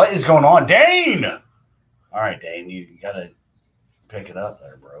 What is going on? Dane! All right, Dane, you got to pick it up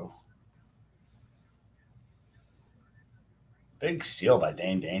there, bro. Big steal by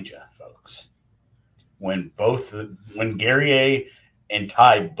Dane Danger, folks. When Guerrier and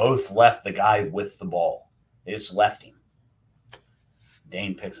Ty both left the guy with the ball. They just left him.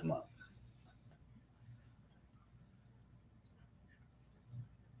 Dane picks him up.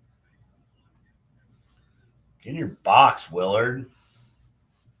 Get in your box, Willard.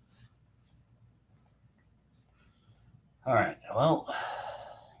 All right, well.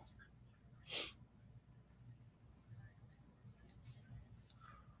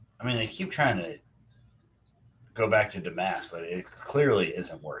 I mean, they keep trying to go back to Damask, but it clearly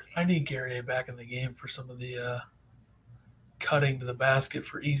isn't working. I need Guerrier back in the game for some of the cutting to the basket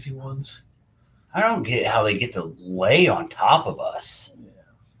for easy ones. I don't get how they get to lay on top of us. Yeah.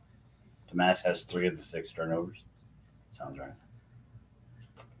 Damask has 3 of the 6 turnovers. Sounds right.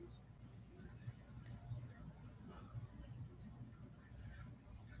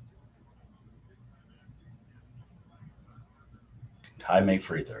 Can Ty make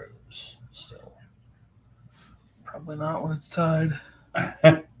free throws still? Probably not when it's tied.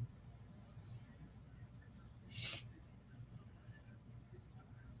 They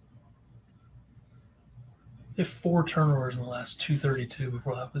have 4 turnovers in the last 2:32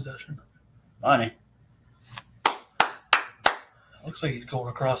 before that possession. Money. Looks like he's going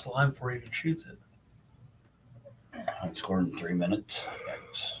across the line before he even shoots it. I scored in 3 minutes.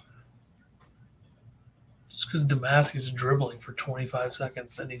 It's because Damask is dribbling for 25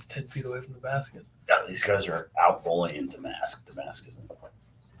 seconds and he's 10 feet away from the basket. Yeah, these guys are out bullying Damask. Damask isn't.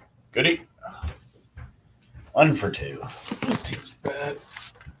 Goody. 1 for 2. This team's bad.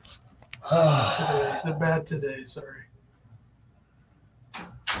 They're bad today, sorry.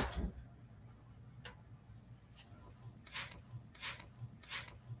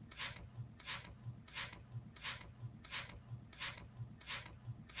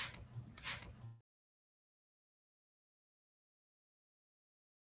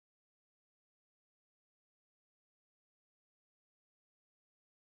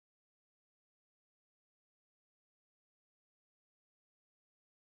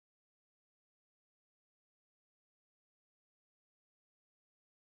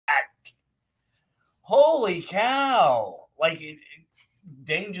 Holy cow. Like,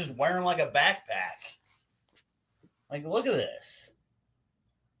 Dane just wearing like a backpack. Like, look at this.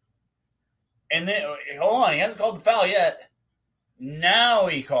 And then, hold on, he hasn't called the foul yet. Now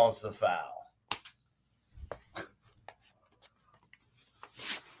he calls the foul.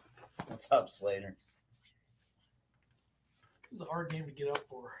 What's up, Slater? This is a hard game to get up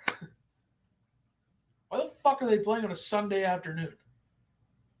for. Why the fuck are they playing on a Sunday afternoon?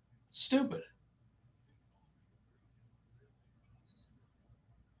 Stupid.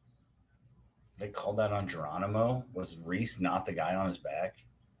 They called that on Geronimo? Was Reese not the guy on his back?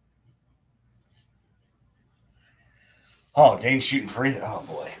 Oh, Dane's shooting free. Oh,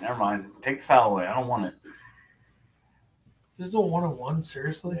 boy. Never mind. Take the foul away. I don't want it. This is a 1-on-1?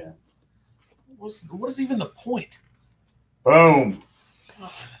 Seriously? Yeah. What is even the point? Boom.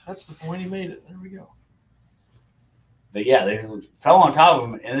 Oh, that's the point. He made it. There we go. They fell on top of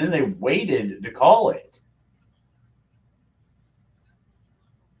him, and then they waited to call it.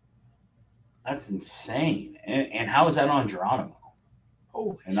 That's insane. And how is that on Geronimo?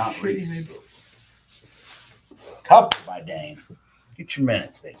 Oh, and not shit, Reese. he made both. Couple by Dane. Get your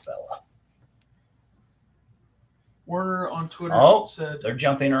minutes, big fella. Werner on Twitter said they're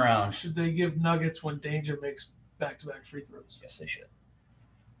jumping around. Should they give Nuggets when Danger makes back-to-back free throws? Yes, they should.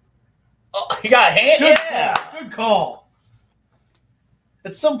 Oh, he got a hand. Yeah. Good call.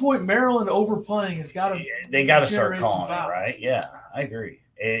 At some point, Maryland overplaying has got to. Yeah, they got to start calling it, right? Yeah, I agree.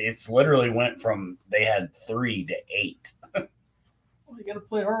 It's literally went from they had 3 to 8. Well, you got to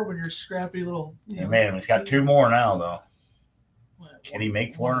play hard when you're a scrappy little. Man, he's got 2 more now, though. Well, can he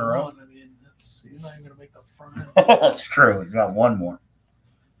make 4 in a row? I mean, minutes. He's not even going to make the front end. That's true. He's got one more.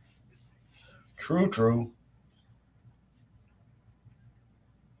 True.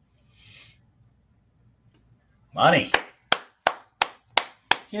 Money.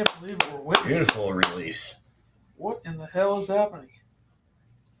 Can't believe it. We're winning. Beautiful release. What in the hell is happening?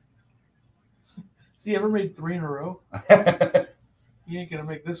 Has he ever made 3 in a row? He ain't going to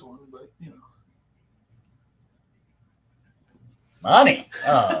make this one, but, you know. Money.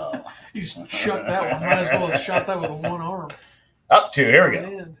 Oh. He's shot that one. Might as well have shot that with one arm. Up 2. Here we go.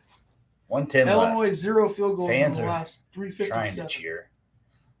 Man. 110 Illinois left. 0 field goals Fans in the are last 357. Trying to cheer.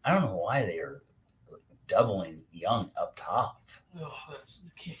 I don't know why they are doubling Young up top. Oh,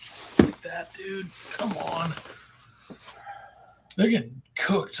 you can't like that, dude. Come on. They're getting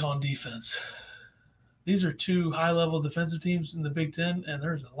cooked on defense. These are 2 high-level defensive teams in the Big Ten, and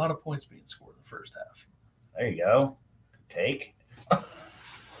there's a lot of points being scored in the first half. There you go. Take. I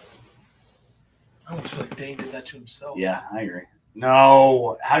almost feel like Dane did that to himself. Yeah, I agree.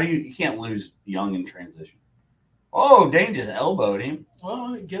 No, you can't lose Young in transition. Oh, Dane just elbowed him.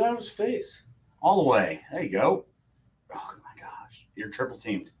 Well, get out of his face. All the way. There you go. Oh, my gosh. You're triple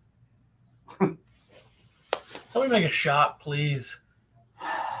teamed. Somebody make a shot, please.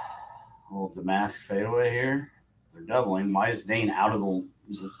 Little Damask fadeaway here. They're doubling. Why is Dane out of the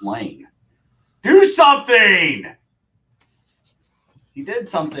lane? Do something! He did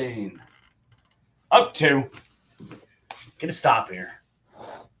something. Up 2. Get a stop here.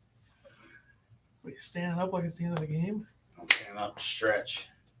 Wait, you're standing up like it's the end of the game? I'm standing up to stretch.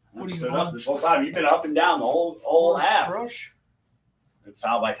 What are you stood doing? up this whole time. You've been up and down the whole half. Crush? Good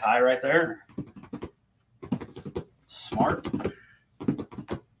foul by Ty right there. Smart.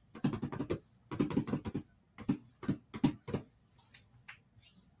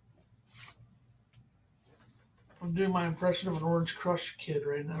 I'm doing my impression of an Orange Crush kid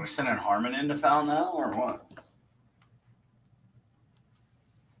right now. We're sending Harmon in to foul now, or what?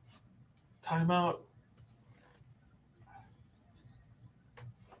 Timeout.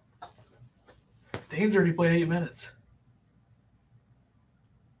 Dane's already played 8 minutes.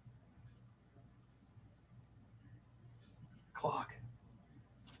 Clock.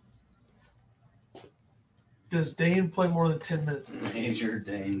 Does Dane play more than 10 minutes? Major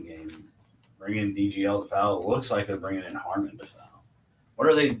Dane game. Bringing DGL to foul. It looks like they're bringing in Harmon to foul. What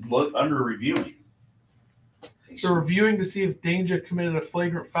are they under reviewing? They're reviewing to see if Danger committed a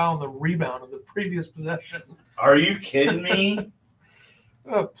flagrant foul on the rebound of the previous possession. Are you kidding me?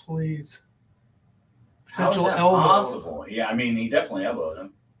 Oh, please. How is that elbow. possible? Yeah, I mean, he definitely elbowed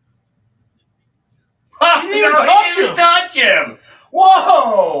him. He didn't even touch him.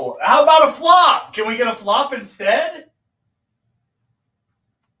 Whoa! How about a flop? Can we get a flop instead?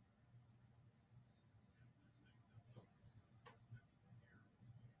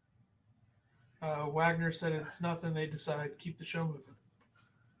 Wagner said it's nothing. They decide keep the show moving.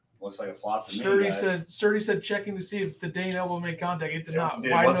 Looks like a flop to Sturdy me. Sturdy said checking to see if the Dane elbow made contact. It did not.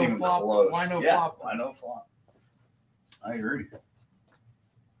 It Why wasn't no even flop? close. Why no Yeah, flop? why no flop? I agree.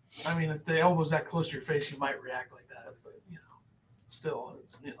 I mean, if the elbow's that close to your face, you might react like that. But still,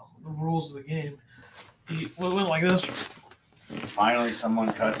 it's the rules of the game. He went like this. Finally,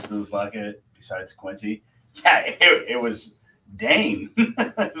 someone cuts to the bucket besides Quincy. Yeah, it was Dane.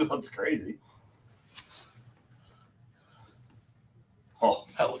 That's crazy. Oh,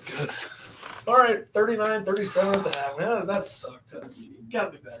 That looked good. All right, 39-37 at the half. Man, that sucked. You got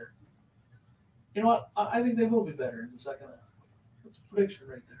to be better. You know what? I think they will be better in the second half. That's a prediction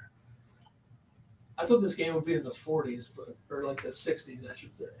right there. I thought this game would be in the 40s, or like the 60s, I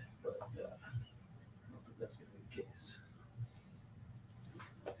should say. But I don't think that's going to be the case.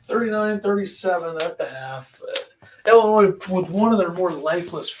 39-37 at the half. Illinois with one of their more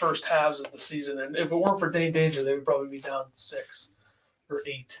lifeless first halves of the season, and if it weren't for Dane Danger, they would probably be down 6 or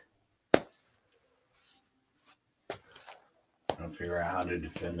 8. Trying to figure out how to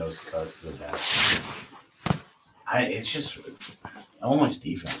defend those cuts to the basket. It's just Illinois'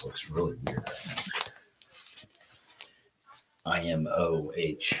 defense looks really weird right now.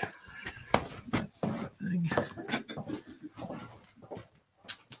 IMOH. That's not a thing.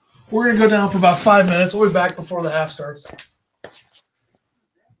 We're going to go down for about 5 minutes. We'll be back before the half starts.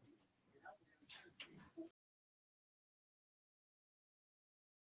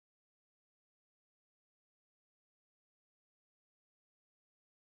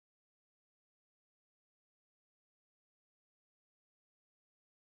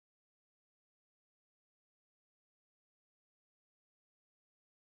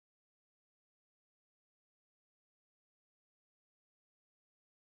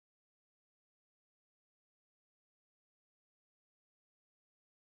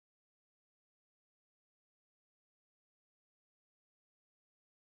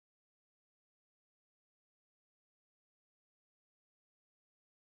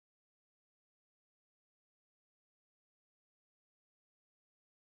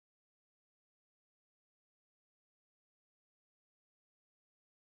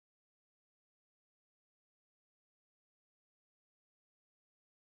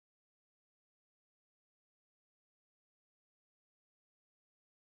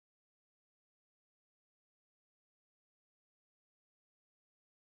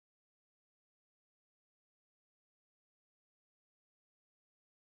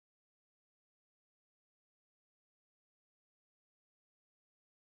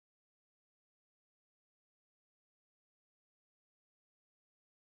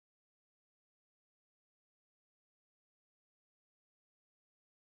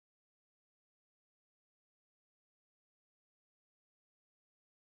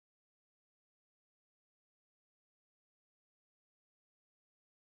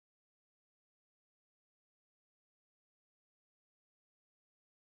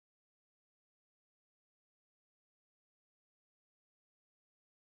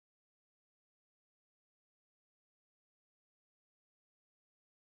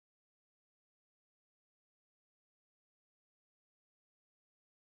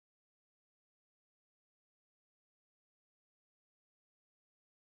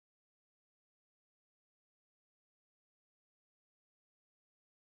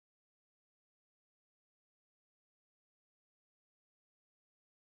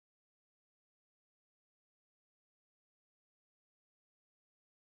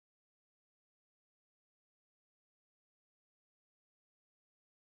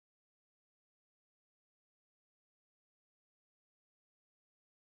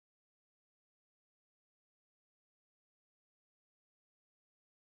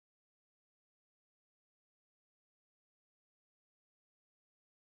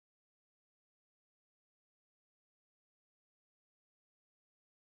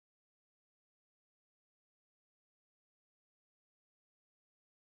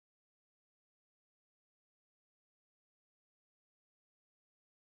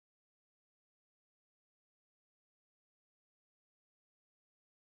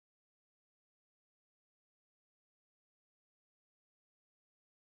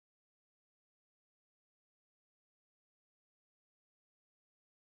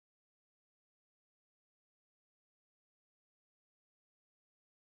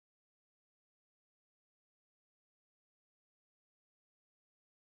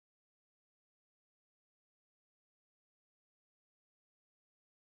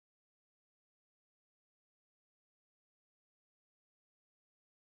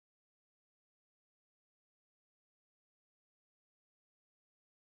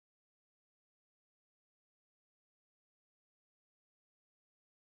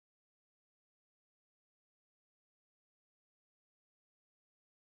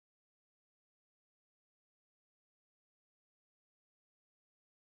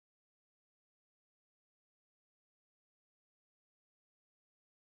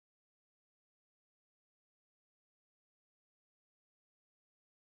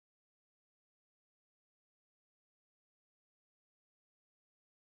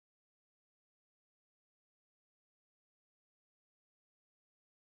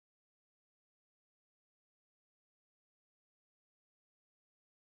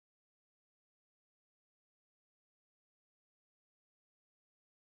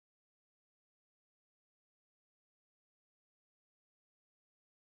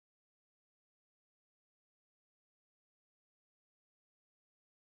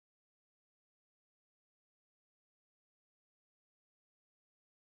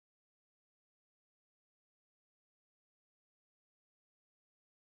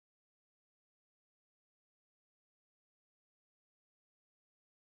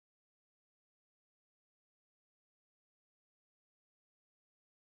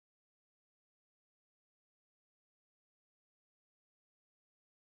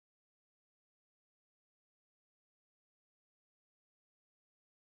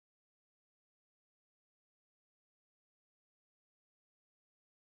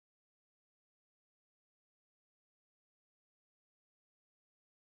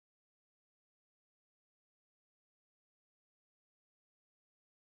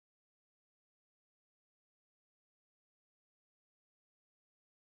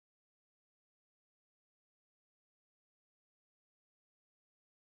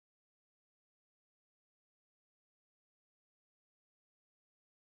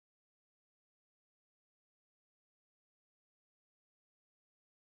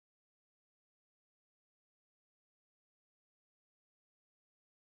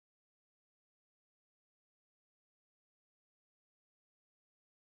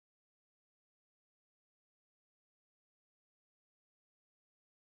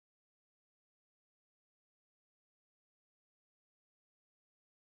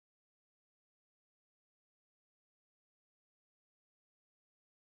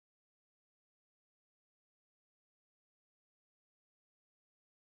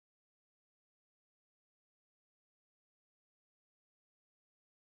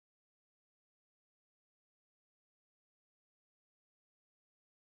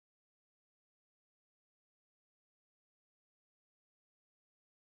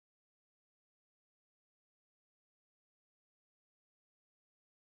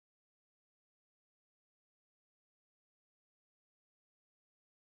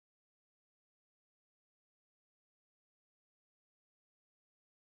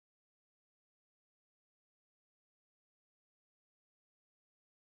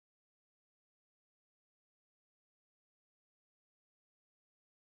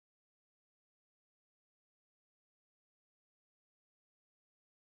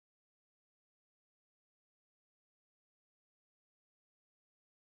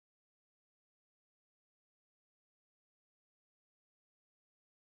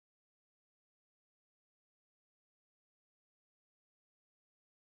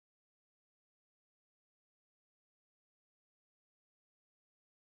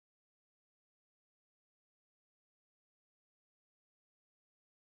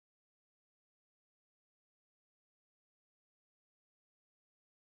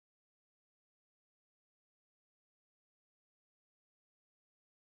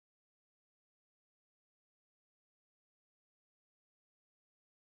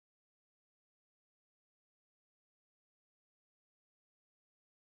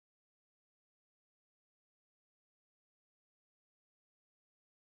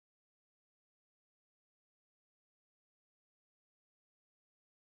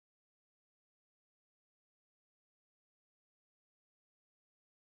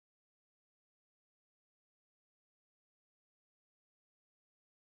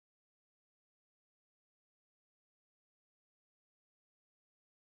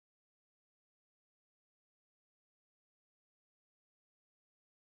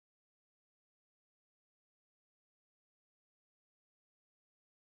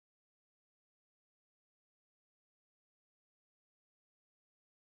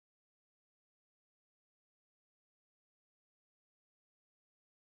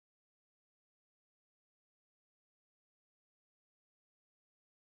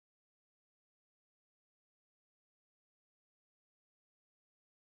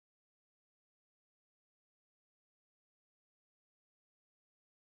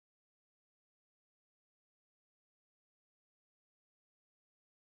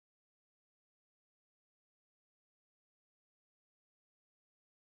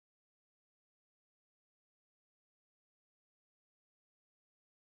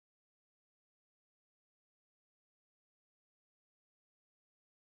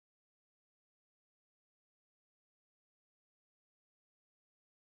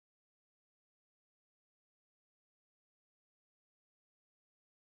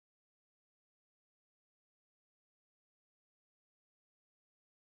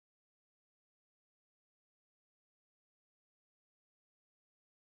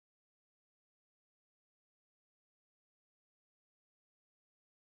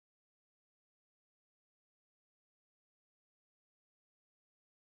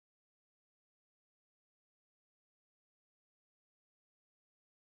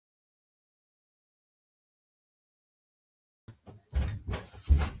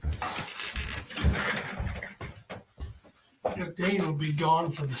 Dane will be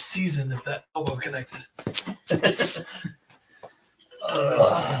gone for the season if that elbow connected.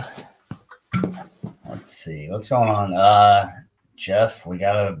 Let's see. What's going on? Jeff, we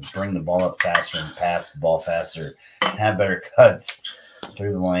got to bring the ball up faster and pass the ball faster. Have better cuts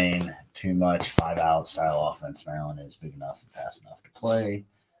through the lane. Too much 5-out style offense. Maryland is big enough and fast enough to play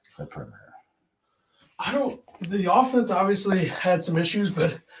the perimeter. The offense obviously had some issues,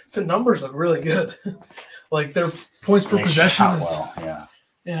 but the numbers look really good. Like their points per possession is. Well, yeah.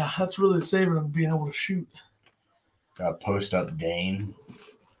 Yeah, that's really saving them being able to shoot. Got post up Dane.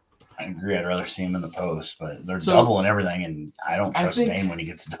 I agree. I'd rather see him in the post, but they're doubling everything, and I don't trust Dane when he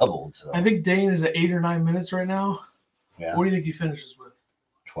gets doubled. So I think Dane is at 8 or 9 minutes right now. Yeah. What do you think he finishes with?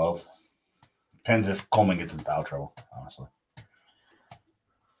 12. Depends if Coleman gets in foul trouble, honestly.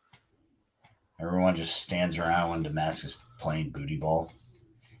 Everyone just stands around when Damascus is playing booty ball.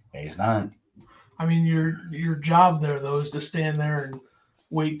 Yeah, he's not. I mean, your job there, though, is to stand there and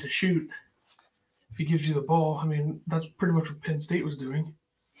wait to shoot. If he gives you the ball, I mean, that's pretty much what Penn State was doing.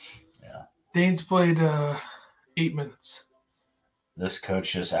 Yeah. Dane's played 8 minutes. This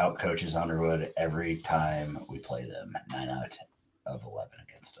coach just outcoaches Underwood every time we play them. 9 out of 11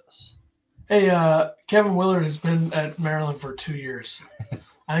 against us. Hey, Kevin Willard has been at Maryland for 2 years.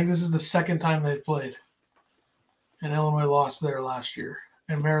 I think this is the second time they've played. And Illinois lost there last year.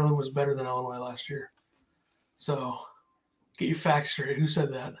 And Maryland was better than Illinois last year. So, get your facts straight. Who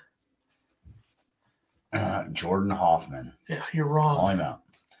said that? Jordan Hoffman. Yeah, you're wrong. Call him out.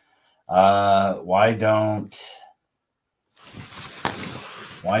 Why don't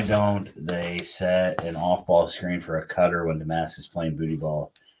they set an off-ball screen for a cutter when Damascus is playing booty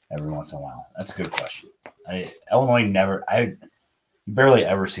ball every once in a while? That's a good question. You barely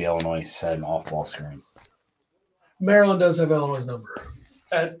ever see Illinois set an off-ball screen. Maryland does have Illinois' number.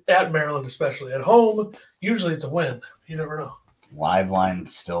 At Maryland especially. At home, usually it's a win. You never know. Live line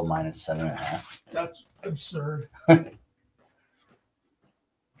still minus 7.5. That's absurd. I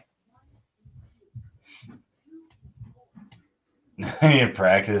need to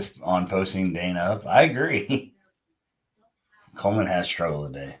practice on posting Dane up. I agree. Coleman has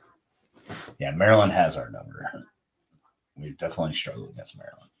struggled today. Yeah, Maryland has our number. We've definitely struggled against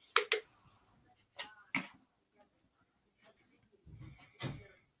Maryland.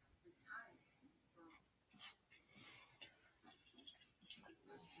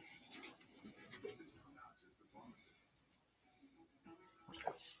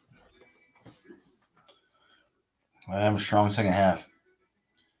 I have a strong second half.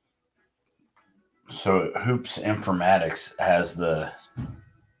 So Hoops Informatics has the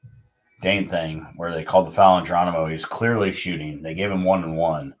Dane thing where they called the foul on Geronimo. He was clearly shooting. They gave him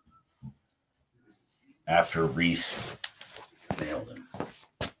 1-1 after Reese nailed him.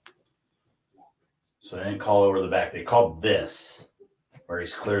 So they didn't call over the back. They called this where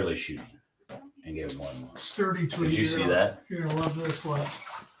he's clearly shooting and gave him 1-1. Sturdy tweet. Did you see that? You're going to love this one.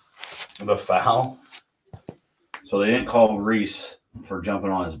 The foul? So they didn't call Reese for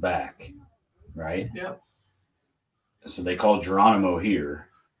jumping on his back, right? Yep. So they called Geronimo here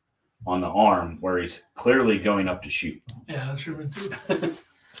on the arm where he's clearly going up to shoot. Yeah, that should have been too.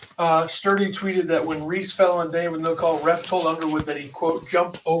 Sturdy tweeted that when Reese fell on Dane with no call, ref told Underwood that he, quote,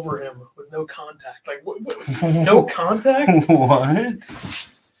 jumped over him with no contact. Like, what? No contact? What?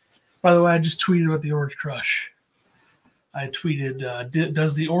 By the way, I just tweeted about the Orange Crush. I tweeted,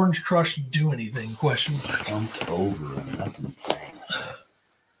 does the Orange Crush do anything? Question mark. Jumped over him. That's insane.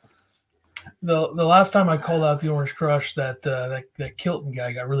 The last time I called out the Orange Crush, that Kilton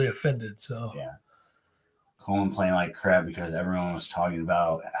guy got really offended. So yeah, Coleman playing like crap because everyone was talking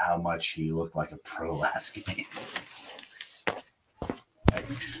about how much he looked like a pro last game.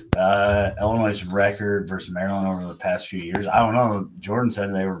 Illinois' record versus Maryland over the past few years. I don't know. Jordan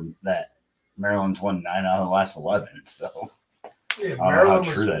said that Maryland's won 9 out of the last 11. So yeah, Maryland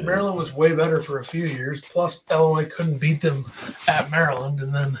was way better for a few years. Plus, Illinois couldn't beat them at Maryland,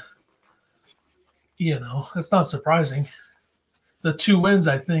 and then that's not surprising. The 2 wins,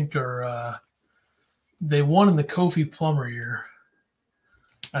 I think, are they won in the Kofi Plummer year.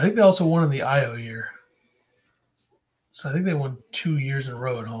 I think they also won in the Io year. So I think they won 2 years in a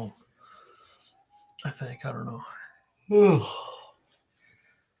row at home. I don't know.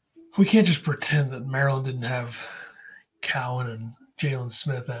 We can't just pretend that Maryland didn't have Cowan and Jalen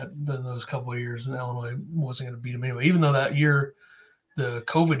Smith in those couple of years, and Illinois wasn't going to beat them anyway. Even though that year, the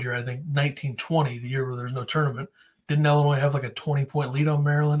COVID year, I think 1920, the year where there's no tournament, didn't Illinois have like a 20-point lead on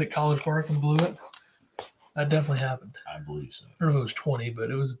Maryland at College Park and blew it? That definitely happened. I believe so. I don't know if it was 20, but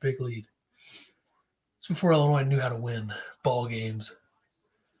it was a big lead. It's before Illinois knew how to win ball games.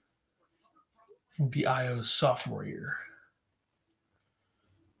 It would be Io's sophomore year.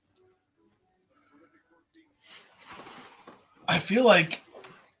 I feel like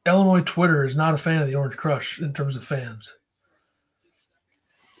Illinois Twitter is not a fan of the Orange Crush in terms of fans.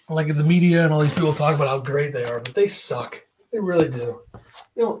 Like the media and all these people talk about how great they are, but they suck. They really do.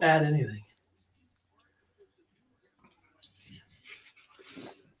 They don't add anything.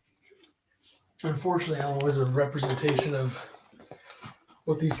 Unfortunately, Illinois is a representation of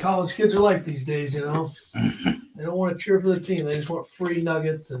what these college kids are like these days, you know? They don't want to cheer for their team. They just want free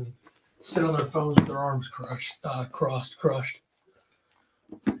nuggets and sit on their phones with their arms crushed.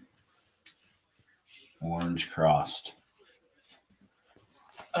 Orange crossed.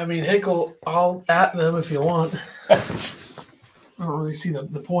 I mean, Hickle, I'll at them if you want. I don't really see the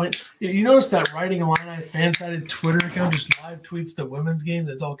point. You notice that Writing Illini fan-sided Twitter account just live tweets the women's game?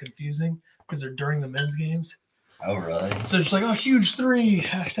 That's all confusing because they're during the men's games. Oh, really? So it's like, oh, huge 3,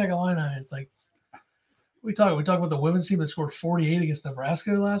 #Illini. It's like, we talking about the women's team that scored 48 against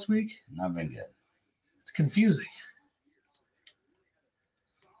Nebraska last week? Not been good. It's confusing.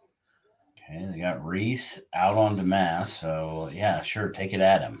 Okay, they got Reese out on DeMass, so yeah, sure, take it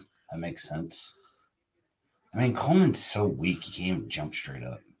at him. That makes sense. I mean, Coleman's so weak, he can't even jump straight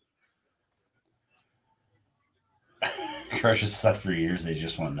up. Crush has sucked for years, they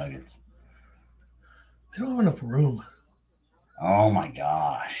just want nuggets. They don't have enough room. Oh my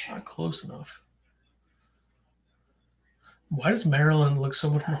gosh. Not close enough. Why does Maryland look so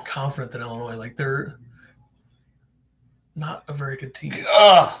much more confident than Illinois? Like they're not a very good team.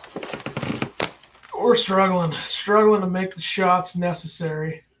 Ugh. We're struggling to make the shots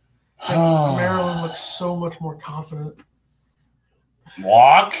necessary. Maryland looks so much more confident.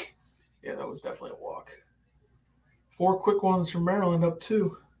 Walk? Yeah, that was definitely a walk. 4 quick ones from Maryland up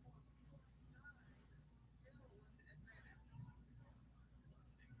 2.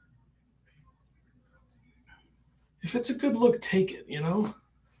 If it's a good look, take it, you know?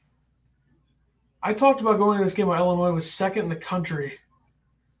 I talked about going to this game where Illinois was second in the country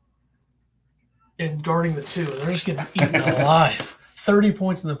in guarding the 2. They're just getting eaten alive. 30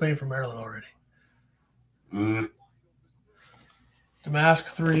 points in the paint for Maryland already. Damask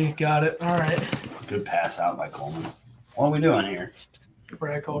 3, got it. All right. Good pass out by Coleman. What are we doing here?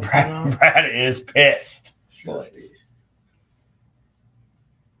 Brad called Brad is pissed. Nice.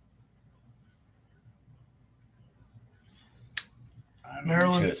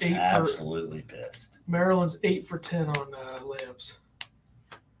 Maryland's just absolutely pissed. Maryland's 8 for 10 on layups.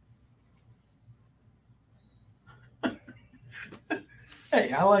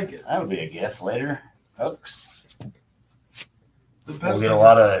 Hey, I like it. That would be a gift later, folks. We'll get a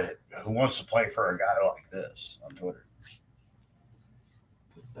lot of who wants to play for a guy like this on Twitter.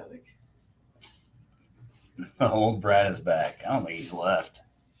 Pathetic. Old Brad is back. I don't think he's left.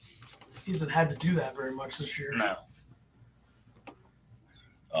 He hasn't had to do that very much this year. No.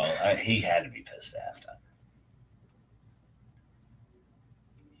 Oh, he had to be pissed at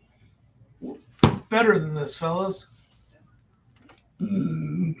halftime. Better than this, fellas.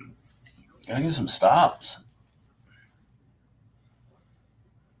 Gotta get some stops.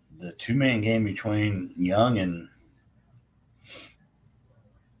 The 2-man game between Young and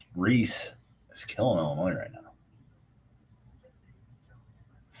Reese is killing Illinois right now.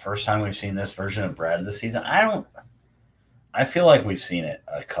 First time we've seen this version of Brad this season. I feel like we've seen it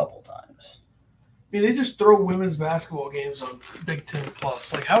a couple times. I mean, they just throw women's basketball games on Big Ten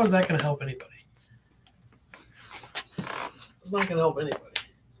Plus. Like, how is that going to help anybody? It's not going to help anybody.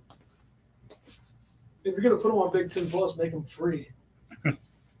 If you're going to put them on Big Ten Plus, make them free.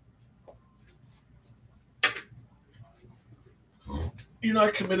 You're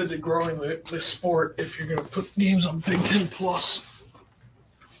not committed to growing the sport if you're going to put games on Big Ten Plus.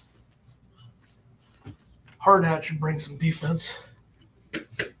 Hard Hat should bring some defense.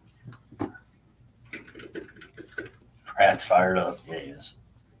 Brad's fired up. Yeah, he is.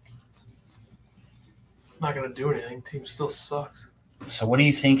 Not going to do anything. Team still sucks. So what do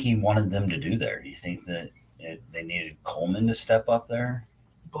you think he wanted them to do there? Do you think that they needed Coleman to step up there?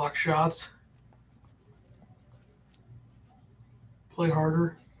 Block shots. Play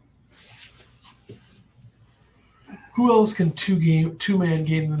harder. Who else can two-man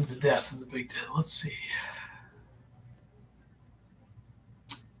game them to death in the Big Ten? Let's see.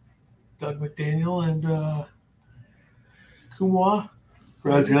 Doug McDaniel and Kumwa.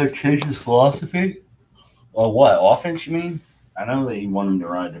 Brad's got to change his philosophy? Well, what? Offense, you mean? I know that you want him to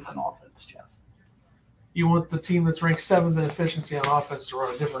run a different offense, Jeff. You want the team that's ranked 7th in efficiency on offense to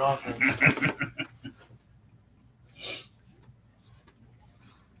run a different offense.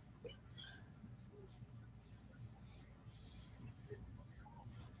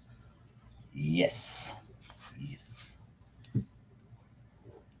 Yes. Yes.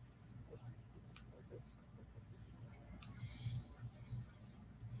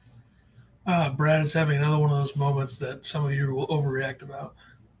 Brad is having another one of those moments that some of you will overreact about.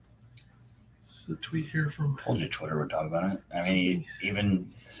 This is a tweet here from. I told you Twitter would talk about it. I mean,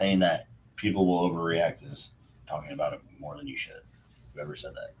 even saying that people will overreact is talking about it more than you should. Whoever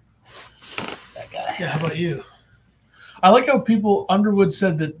said that? That guy. Yeah, how about you? I like how Underwood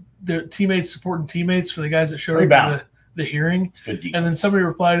said that their teammates supporting teammates for the guys that showed up for the hearing. It's good defense. And then somebody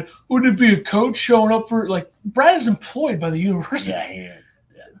replied, wouldn't it be a coach showing up for, like, Brad is employed by the university. Yeah.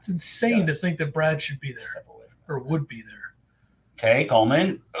 It's insane to think that Brad should be there or would be there. Okay,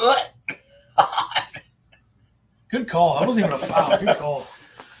 Coleman. Good call. That wasn't even a foul. Good call.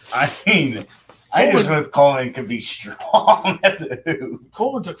 I mean, I just with Coleman could be strong at the hoop.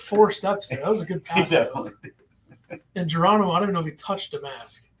 Coleman took 4 steps there. That was a good pass. And Geronimo, I don't even know if he touched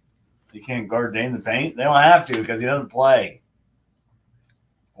Damask. You can't guard Dane in the paint? They don't have to because he doesn't play.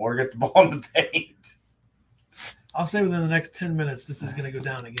 Or get the ball in the paint. I'll say within the next 10 minutes, this is going to go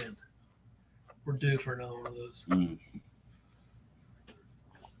down again. We're due for another one of those.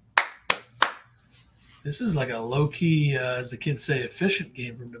 This is like a low-key, as the kids say, efficient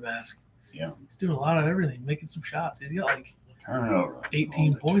game from Damask. Yeah. He's doing a lot of everything, making some shots. He's got like turnover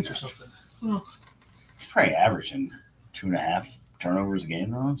 18 points or something. Well, he's probably averaging 2.5 turnovers a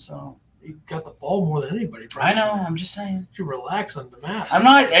game, though, so. He got the ball more than anybody. Probably. I know. I'm just saying. You should relax on Damask. I'm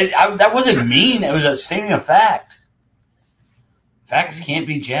not. That wasn't mean. It was a statement of fact. Facts can't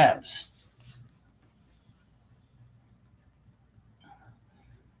be jabs.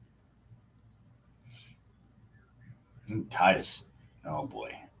 Titus. Oh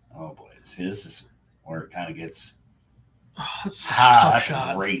boy. See, this is where it kind of gets. Oh, that's a tough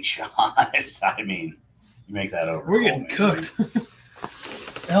shot. A great shot. I mean, you make that over. We're getting cooked.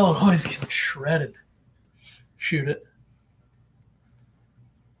 Illinois is getting shredded. Shoot it.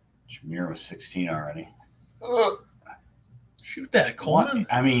 Jameer was 16 already. Shoot that, Coleman.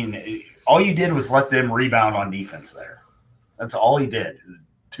 I mean, all you did was let them rebound on defense there. That's all he did.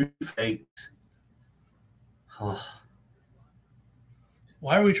 2 fakes.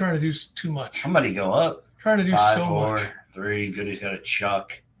 Why are we trying to do too much? Somebody go up. Trying to do 5, so 4, much. 3. Goodie's got a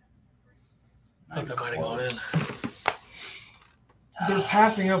chuck. I thought that might have gone in. They're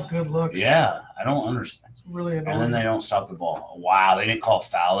passing up good looks. Yeah, I don't understand. It's really annoying. And then they don't stop the ball. Wow, they didn't call a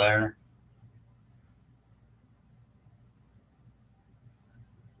foul there.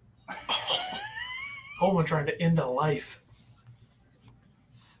 Coleman trying to end a life.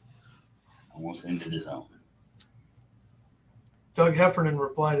 Almost ended his own. Doug Heffernan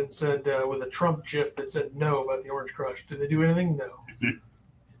replied and said with a Trump gif that said no about the Orange Crush. Did they do anything? No.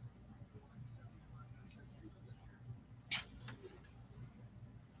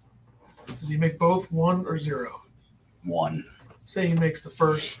 Does he make both 1 or 0? 1. Say he makes the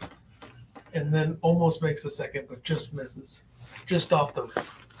first and then almost makes the second, but just misses. Just off the rim.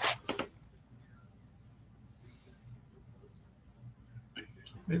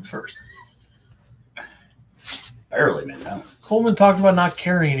 Mid first. Barely made that. Coleman talked about not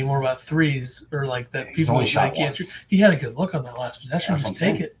caring anymore about threes or like that. He's people only shot can't once. shoot. He had a good look on that last possession. That's Just what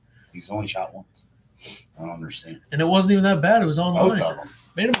I'm take saying. it. He's only shot once. I don't understand. And it wasn't even that bad. It was on the Both line. of them.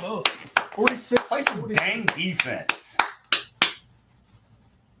 Made them both. 46. Play some dang defense.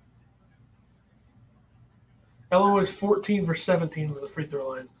 Illinois 14 for 17 with the free throw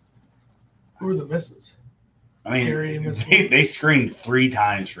line. Who are the misses? I mean, they screened 3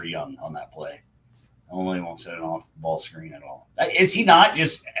 times for Young on that play. Illinois won't set an off-ball screen at all. Is he not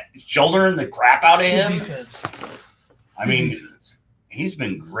just shouldering the crap out of him? Defense. I mean, he's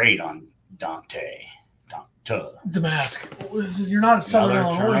been great on Dante. Damask. You're not at Southern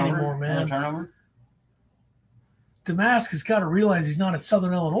Illinois anymore, man. Another turnover? Damask has got to realize he's not at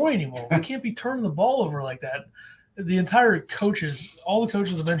Southern Illinois anymore. We can't be turning the ball over like that. The entire coaches, all the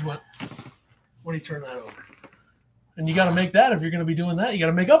coaches of the bench went, what do you turn that over? And you got to make that if you're going to be doing that. You got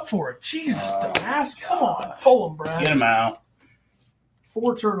to make up for it. Jesus, Damask. Come on. Pull him, Brad. Get him out.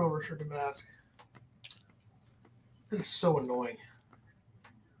 4 turnovers for Damask. That is so annoying.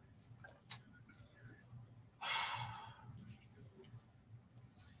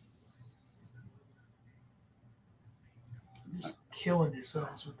 You're just killing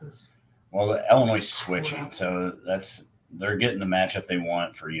yourselves with this. Well, the Illinois is switching, so they're getting the matchup they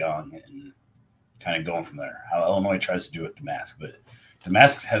want for Young and kind of going from there. How Illinois tries to do it, Damask, but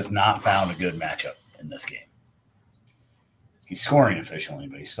Damask has not found a good matchup in this game. He's scoring efficiently,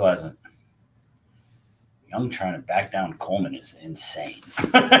 but he still hasn't. Young trying to back down Coleman is insane.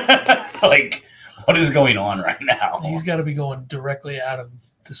 Like, what is going on right now? He's got to be going directly at him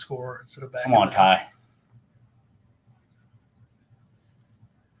to score instead of back. Come on, Ty.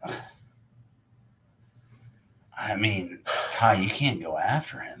 I mean, Ty, you can't go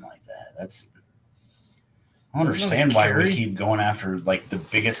after him like that. I don't understand why we keep going after like the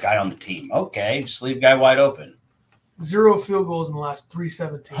biggest guy on the team. Okay, just leave the guy wide open. 0 field goals in the last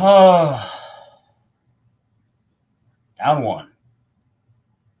 317. Down 1.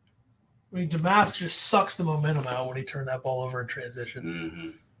 I mean, Damask just sucks the momentum out when he turned that ball over in transition. Mm-hmm.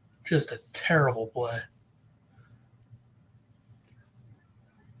 Just a terrible play.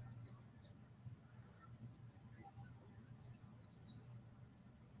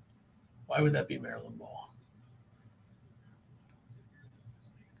 Why would that be Maryland ball?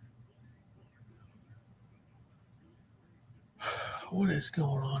 What is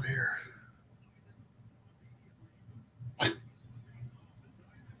going on here?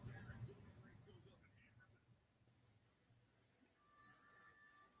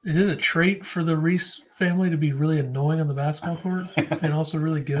 Is it a trait for the Reese family to be really annoying on the basketball court and also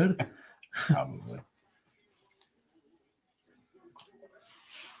really good? Probably.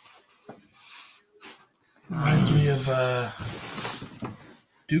 Reminds me of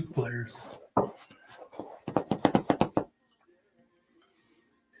Duke players.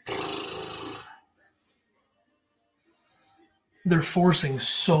 They're forcing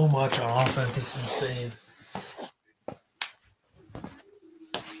so much on offense. It's insane.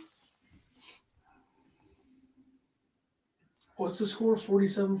 What's the score?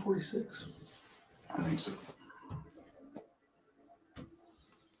 47-46? I think so.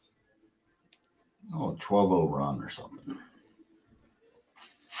 Oh, 12-0 run or something.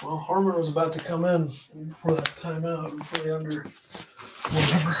 Well, Harmon was about to come in for that timeout and play under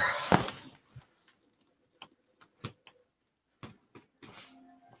whatever.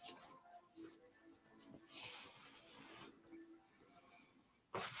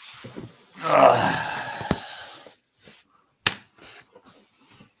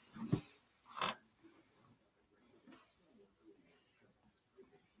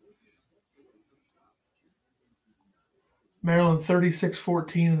 Maryland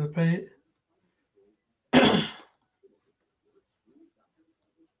 36-14 in the paint.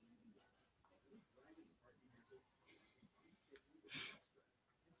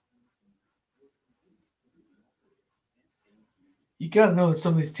 You got to know that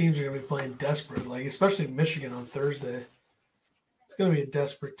some of these teams are going to be playing desperate, like especially Michigan on Thursday. It's going to be a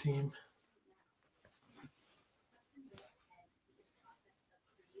desperate team.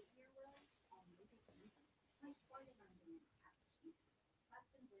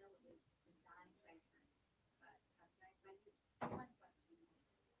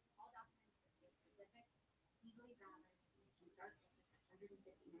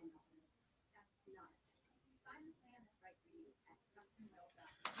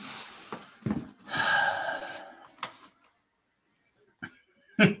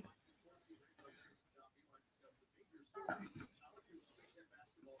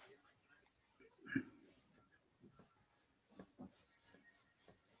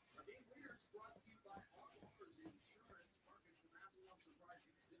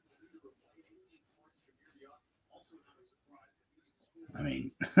 I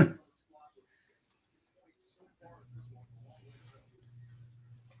mean,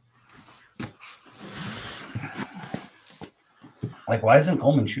 like, why isn't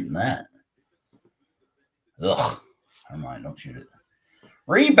Coleman shooting that? Ugh. Never mind, don't shoot it.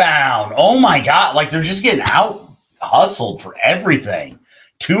 Rebound. Oh, my God. Like, they're just getting out hustled for everything.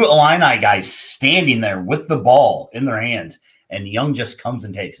 2 Illini guys standing there with the ball in their hands, and Young just comes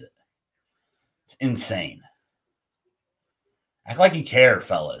and takes it. It's insane. Act like you care,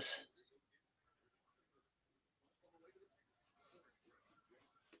 fellas.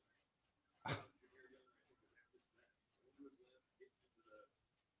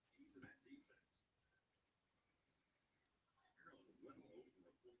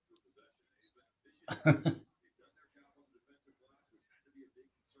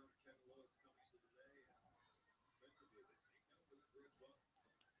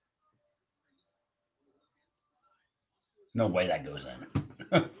 No way that goes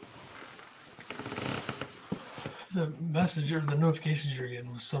in. The message or the notifications you're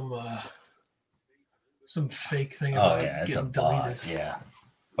getting was some fake thing about it's a getting bot. deleted. Yeah,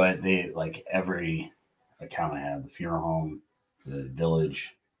 but they like every account I have, the funeral home, the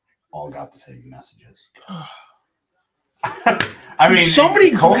village, all got the same messages. I mean,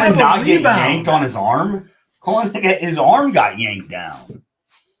 somebody Coleman not get rebound. yanked on his arm. Coleman, his arm got yanked down.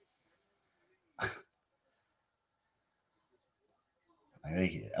 I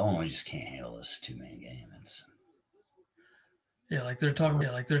think Illinois just can't handle this 2-man game. It's like they're talking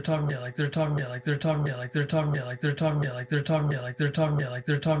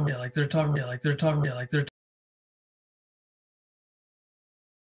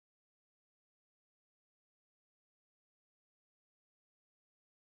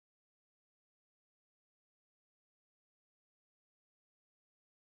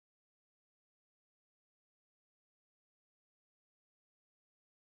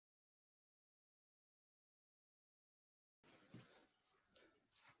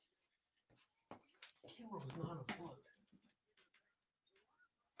camera was not unplugged.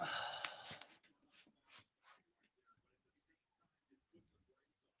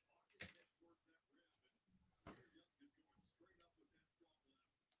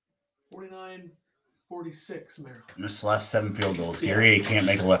 $49-46, Maryland. Missed the last 7 field goals. Gary can't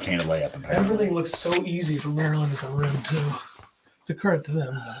make a left-handed layup. Apparently. Everything looks so easy for Maryland at the rim, too. It's a credit to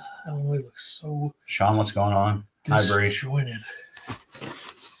them, but Illinois looks so Sean, what's going on? disjointed.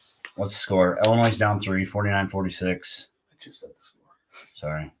 What's the score? Illinois down 3, 49-46. I just said the score.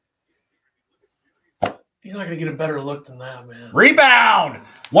 Sorry. You're not going to get a better look than that, man. Rebound!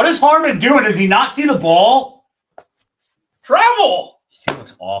 What is Harmon doing? Does he not see the ball? Travel! This team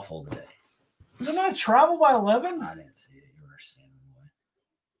looks awful today. Is it not travel by 11? I didn't see it. You were standing in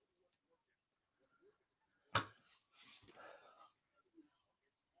the way.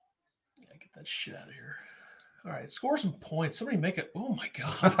 Yeah, get that shit out of here. All right, score some points. Somebody make it. Oh, my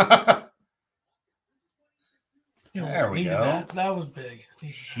God. There we go. That was big.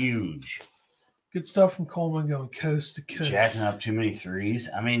 Huge. Good stuff from Coleman going coast to coast. Jacking up too many threes.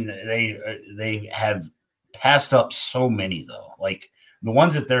 I mean, they have passed up so many, though. Like, the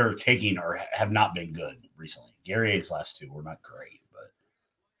ones that they're taking have not been good recently. Gary A's last 2 were not great, but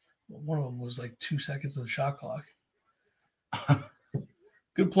one of them was like 2 seconds on the shot clock.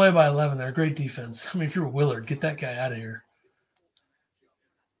 Good play by 11 there. Great defense. I mean, if you're Willard, get that guy out of here.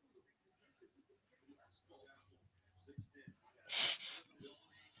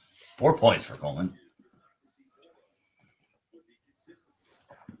 Four points for Coleman.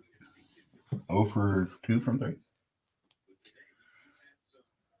 0 for 2 from 3.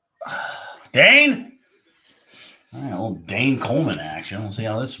 Dane! All right, old Dane Coleman action. We'll see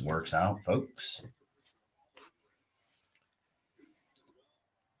how this works out, folks.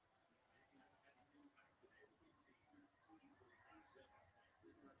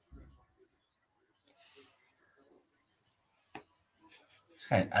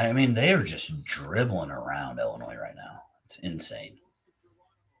 I mean, they are just dribbling around Illinois right now. It's insane.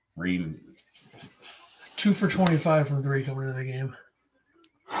 2 for 25 from 3 coming into the game.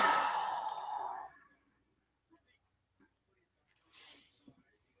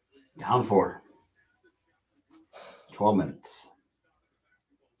 Down 4. 12 minutes.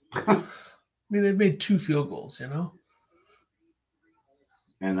 I mean, they've made 2 field goals, you know?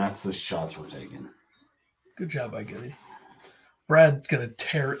 And that's the shots we're taking. Good job by Giddy. Brad's going to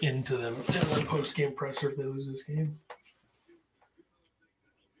tear into them in the post-game presser if they lose this game.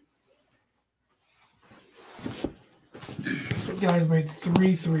 The guy's made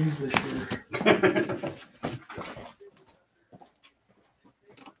 3 threes this year.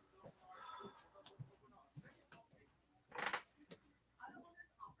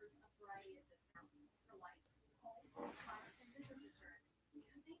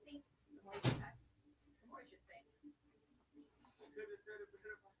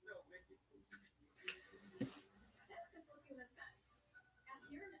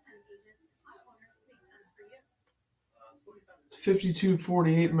 It's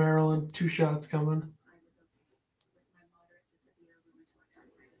 52-48 Maryland. 2 shots coming.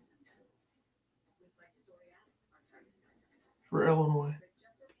 For Illinois.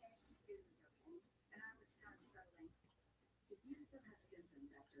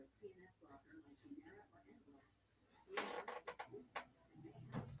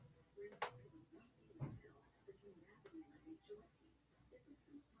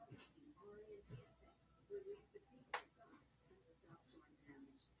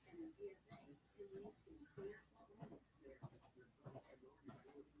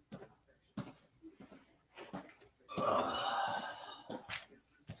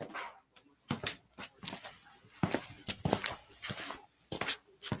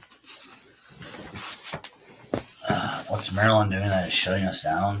 What's Maryland doing that is shutting us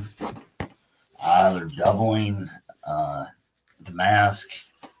down? They're doubling the mask.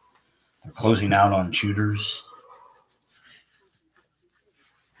 They're closing out on shooters.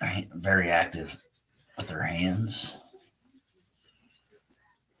 Very active with their hands.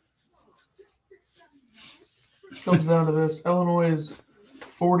 Comes down to this. Illinois is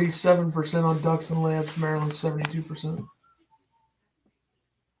 47% on ducks and layups. Maryland 72%.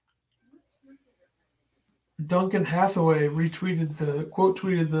 Duncan Hathaway tweeted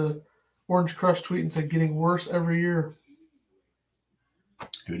the Orange Crush tweet and said, "Getting worse every year."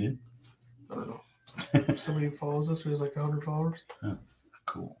 Who did? I don't know. Somebody who follows us who has like 100 followers. Oh,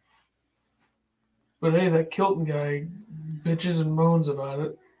 cool. But hey, that Kilton guy bitches and moans about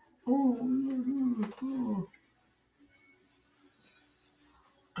it. I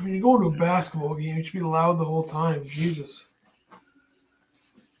mean, you go into a basketball game, you should be loud the whole time. Jesus.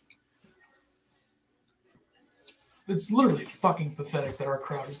 It's literally fucking pathetic that our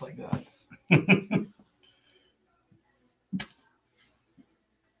crowd is like that.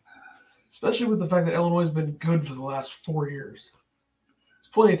 Especially with the fact that Illinois has been good for the last 4 years.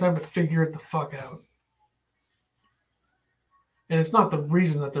 There's plenty of time to figure it the fuck out. And it's not the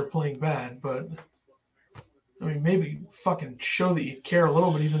reason that they're playing bad, but I mean, maybe fucking show that you care a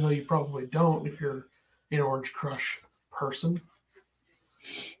little bit, even though you probably don't if you're an Orange Crush person.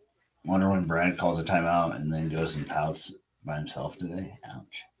 Wonder when Brad calls a timeout and then goes and pouts by himself today.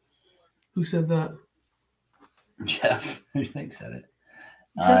 Ouch. Who said that? Jeff. Who do you think said it?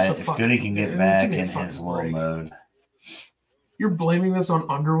 If Goody can get back in his little mode. You're blaming this on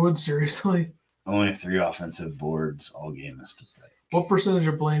Underwood? Seriously? Only 3 offensive boards all game is pathetic. What percentage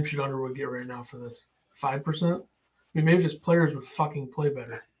of blame should Underwood get right now for this? 5%? I mean, maybe just players would fucking play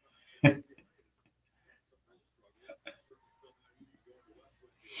better.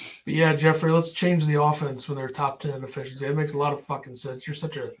 But yeah, Jeffrey, let's change the offense when they're top 10 in efficiency. It makes a lot of fucking sense. You're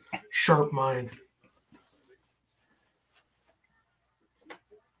such a sharp mind.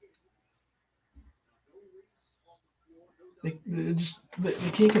 They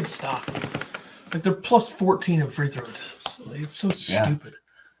can't get a stop. Like, they're plus 14 in free throw attempts. Like, it's so stupid.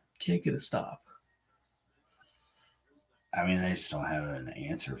 Can't get a stop. I mean, they just don't have an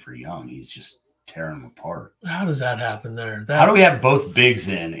answer for Young. He's just tearing them apart. How does that happen there? How do we have both bigs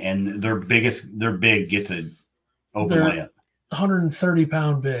in and their big gets an open layup?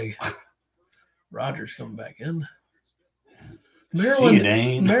 130-pound big. Rogers coming back in.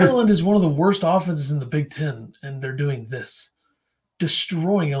 Maryland is one of the worst offenses in the Big Ten, and they're doing this.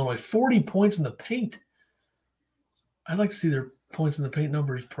 Destroying Illinois. 40 points in the paint. I'd like to see their points in the paint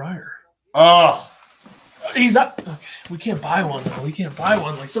numbers prior. Oh. He's up. Okay, we can't buy one, though. We can't buy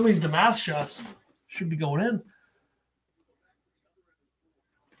one. Like, some of these Damas shots should be going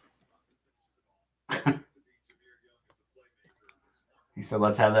in. He said,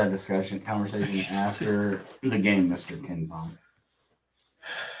 let's have that conversation after the game, Mr. Kinbaum.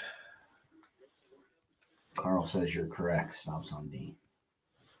 Carl says you're correct. Stops on D.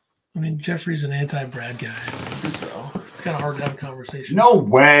 I mean, Jeffrey's an anti-Brad guy, so it's kind of hard to have a conversation. No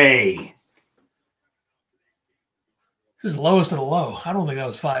way. This is lowest of the low. I don't think that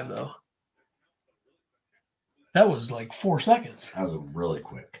was 5, though. That was like 4 seconds. That was really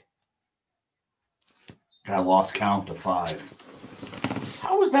quick. Got lost count to 5.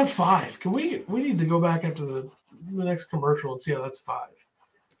 How was that 5? We need to go back after the next commercial and see how that's 5.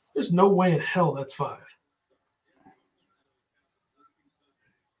 There's no way in hell that's 5.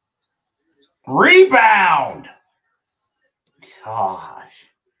 Rebound! Gosh.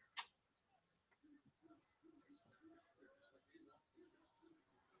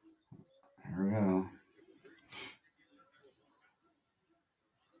 Here we go.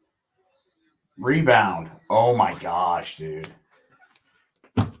 Rebound. Oh my gosh, dude.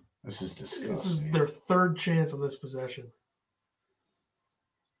 This is disgusting. This is their 3rd chance on this possession.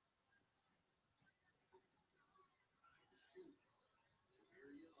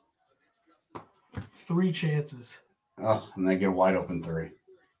 3 chances. Oh, and they get a wide open 3.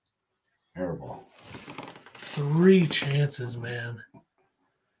 Terrible. 3 chances, man.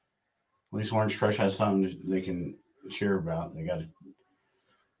 At least Orange Crush has something they can cheer about. They got to.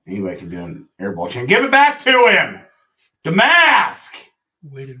 Anybody can do an airball chant. Give it back to him. Damask.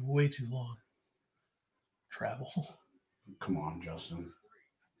 Waited way too long. Travel. Come on, Justin.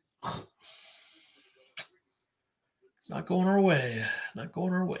 It's not going our way. Not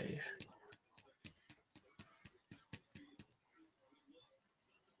going our way.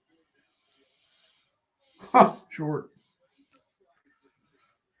 Huh. Short.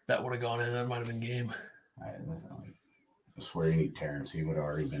 That would have gone in. That might have been game. I swear you need Terrence. He would have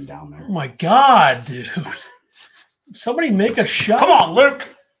already been down there. Oh, my God, dude. Somebody make a shot. Come on, Luke.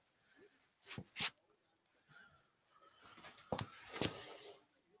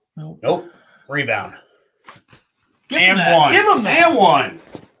 Nope. Rebound. Give him and that. one. Give him that. And one.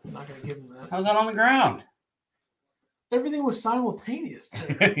 I'm not going to give him that. How's that on the ground? Everything was simultaneous.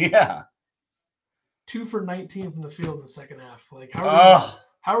 Yeah. 2 for 19 from the field in the second half. Like, how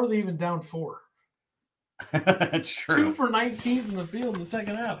are they even down 4? That's true. 2 for 19 from the field in the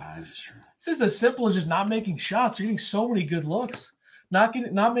second half. That's true. It's just as simple as just not making shots. You're getting so many good looks. Not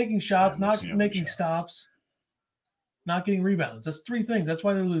making shots, not making stops, not getting rebounds. That's 3 things. That's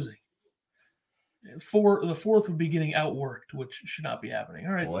why they're losing. The 4th would be getting outworked, which should not be happening.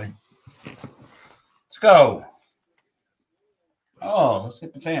 All right. Boy. Let's go. Oh, let's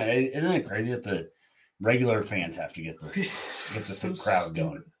get the fan. Isn't it crazy that the regular fans have to get the so crowd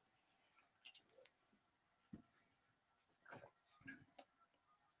going?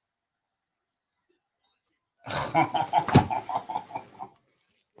 I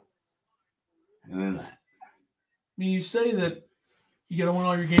mean, you say that you got to win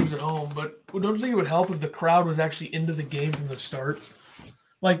all your games at home, but don't you think it would help if the crowd was actually into the game from the start?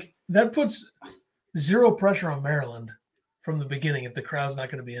 Like, that puts zero pressure on Maryland from the beginning if the crowd's not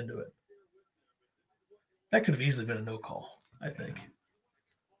going to be into it. That could have easily been a no call, I think.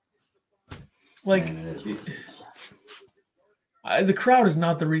 Like, the crowd is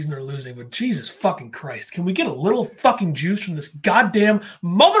not the reason they're losing, but Jesus fucking Christ, can we get a little fucking juice from this goddamn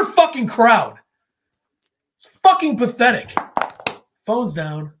motherfucking crowd? It's fucking pathetic. Phone's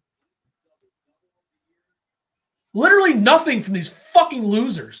down. Literally nothing from these fucking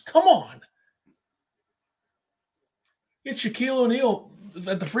losers. Come on. Get Shaquille O'Neal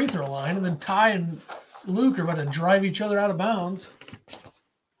at the free throw line, and then Ty and Luke are about to drive each other out of bounds.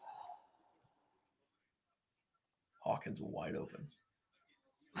 Hawkins wide open.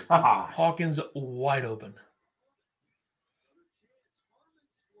 Hawkins wide open.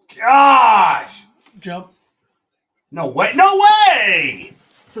 Gosh! Jump. No way! No way!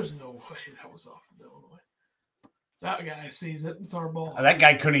 There's no way that was off of Illinois. That guy sees it. It's our ball. That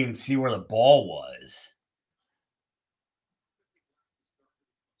guy couldn't even see where the ball was.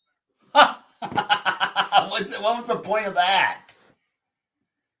 What was the point of that?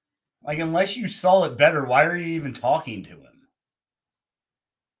 Like, unless you saw it better, why are you even talking to him?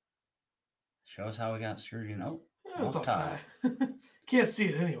 Show us how we got screwed. It's all tie. Can't see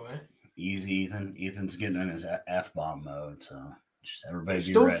it anyway. Easy, Ethan. Ethan's getting in his F-bomb mode, so just everybody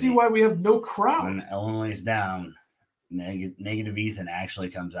be don't ready. See why we have no crowd. When Illinois is down, negative Ethan actually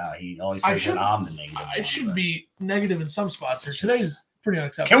comes out. He always says that I'm the negative. I should be negative in some spots here. Today's pretty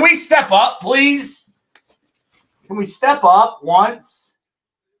unacceptable. Can we step up, please? Can we step up once?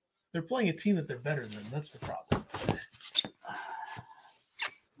 They're playing a team that they're better than. That's the problem.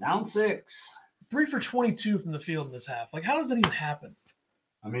 Down 6. 3 for 22 from the field in this half. Like, how does that even happen?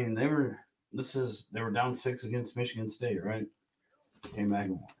 I mean, they were down 6 against Michigan State, right? Came back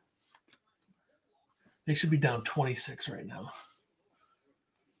and won. They should be down 26 right now.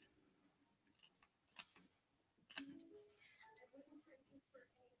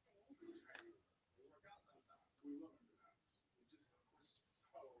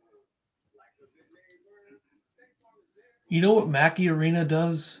 You know what Mackey Arena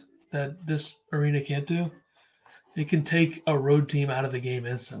does that this arena can't do? It can take a road team out of the game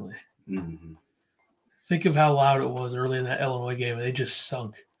instantly. Mm-hmm. Think of how loud it was early in that Illinois game, and they just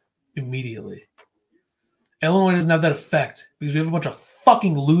sunk immediately. Illinois doesn't have that effect because we have a bunch of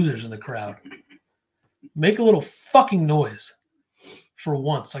fucking losers in the crowd. Make a little fucking noise for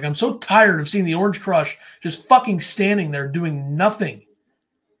once. Like, I'm so tired of seeing the Orange Crush just fucking standing there doing nothing.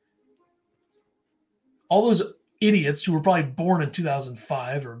 All those idiots who were probably born in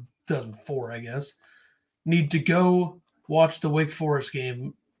 2005 or 2004, I guess, need to go watch the Wake Forest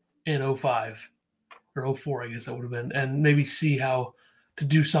game in 05 or 04, I guess that would have been, and maybe see how to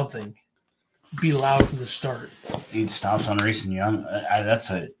do something. Be loud from the start. Need stops on Reese and Young.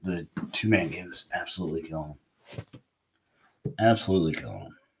 The 2-man game is absolutely killing him. Absolutely killing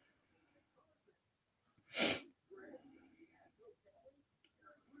him.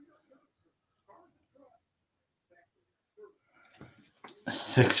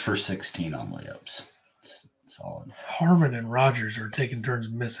 Six for 16 on layups. It's solid. Harmon and Rogers are taking turns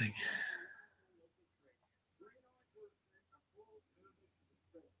missing.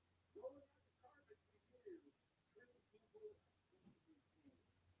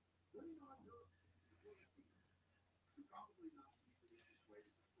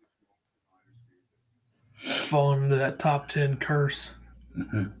 Falling into that top 10 curse.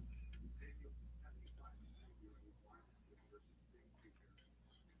 Mm-hmm.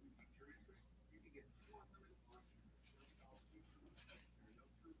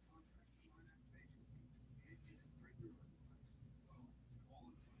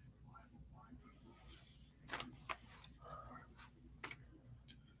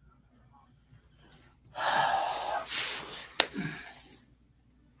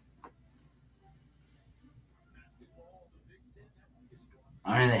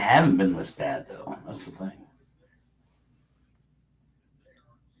 I mean, they haven't been this bad, though. That's the thing.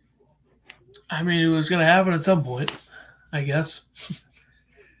 I mean, it was going to happen at some point, I guess.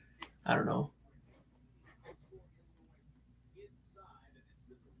 I don't know.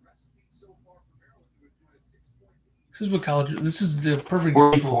 This is the perfect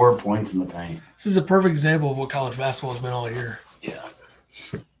 44 points in the paint. This is a perfect example of what college basketball has been all year. Yeah.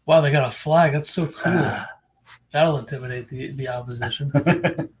 Wow, they got a flag. That's so cool. That'll intimidate the opposition. I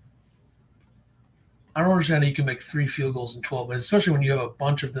don't understand how you can make 3 field goals in 12 minutes, especially when you have a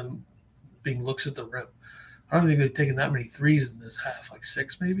bunch of them being looks at the rim. I don't think they've taken that many threes in this half, like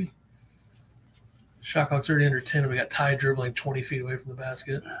 6 maybe. Shot clock's already under 10, and we got Ty dribbling 20 feet away from the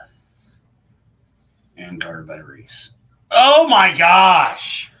basket. And guarded by Reese. Oh my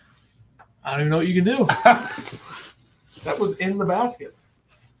gosh! I don't even know what you can do. That was in the basket.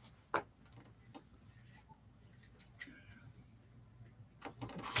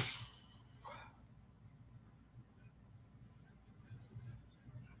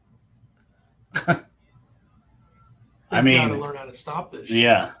 I mean, gotta learn how to stop this shit.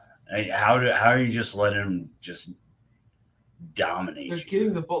 Yeah. How are you just letting them just dominate? They're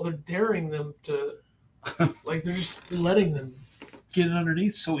getting the ball. They're daring them to, like they're just letting them get it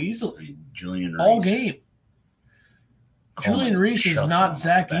underneath so easily. Julian Reese. All game. Julian Reese is not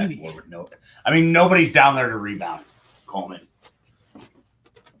Zach Edey. No, I mean, nobody's down there to rebound. Coleman.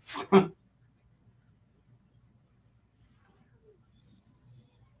 I'm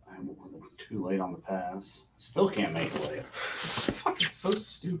too late on the pass. Still can't make a layup. Fucking so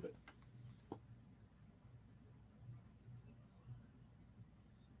stupid.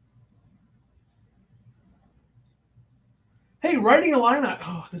 Hey, writing a line out.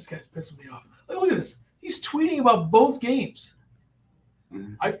 Oh, this guy's pissing me off. Look at this. He's tweeting about both games.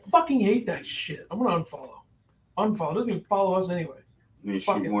 I fucking hate that shit. I'm gonna unfollow. Unfollow. Doesn't even follow us anyway. You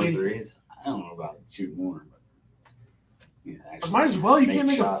shoot more threes? I don't know about shoot more, but might as well. You can't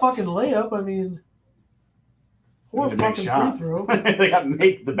make a fucking layup. I mean, or a fucking free throw. They gotta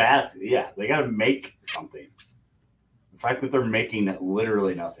make the basket. Yeah, they gotta make something. The fact that they're making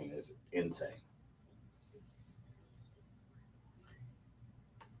literally nothing is insane.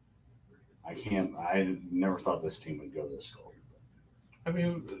 I never thought this team would go this cold. I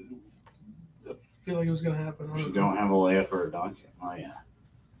mean, I feel like it was going to happen. If you don't have a layup or a dunk, oh yeah.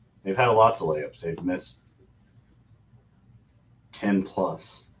 They've had lots of layups. They've missed 10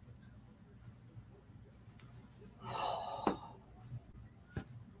 plus.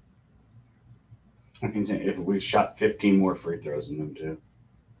 I mean, if we've shot 15 more free throws than them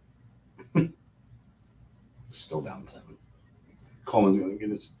too. Still down 7. Coleman's going to get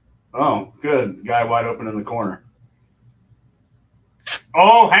his. Oh, good. Guy wide open in the corner.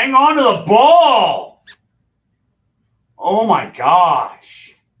 Oh, hang on to the ball. Oh, my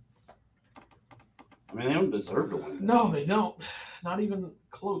gosh. I mean, they don't deserve to win. No, they don't. Not even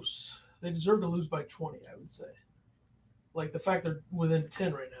close. They deserve to lose by 20, I would say. Like, the fact they're within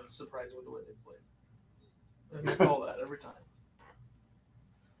 10 right now is surprising with the way they played. I mean, call that every time.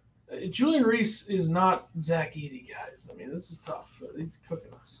 Julian Reese is not Zach Edey, guys. I mean, this is tough. He's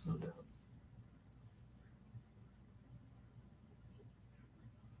cooking us, no doubt.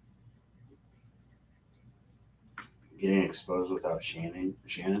 Getting exposed without Shannon?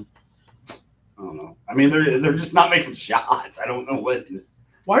 I don't know. I mean, they're just not making shots. I don't know what.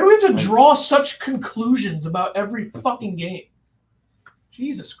 Why do we have to draw such conclusions about every fucking game?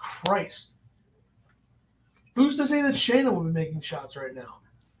 Jesus Christ. Who's to say that Shannon will be making shots right now?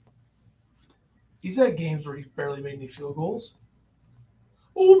 He's had games where he's barely made any field goals.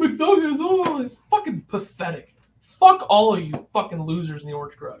 Oh, McNuggets. Oh, it's fucking pathetic. Fuck all of you fucking losers in the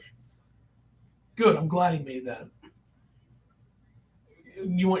Orange Crush. Good. I'm glad he made that.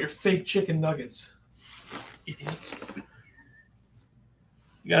 You want your fake chicken nuggets. Idiots.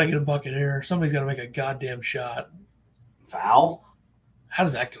 You got to get a bucket here. Somebody's got to make a goddamn shot. Foul? How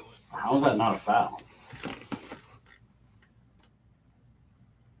does that go? How is that not a foul?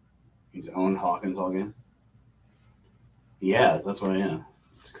 He's owned Hawkins all game. He has. That's what I am.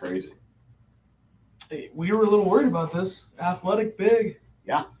 It's crazy. Hey, we were a little worried about this. Athletic, big.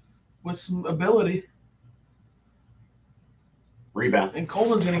 Yeah. With some ability. Rebound. And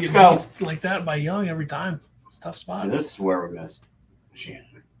Coleman's going to get beat like that by Young every time. It's a tough spot. See, this is where we missed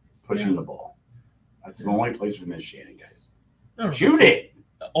Shannon. Pushing the ball. That's the only place we missed Shannon, guys. Shoot it.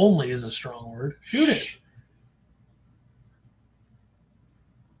 Only is a strong word. Shoot it.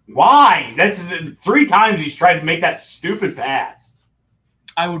 Why? That's 3 times he's tried to make that stupid pass.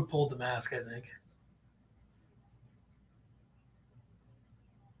 I would pull the mask, I think.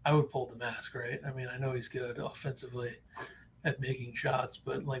 I would pull the mask, right? I mean, I know he's good offensively at making shots,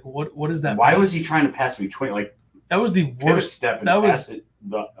 but like, what is that? Why was he trying to pass between? Like, that was the worst step and pass it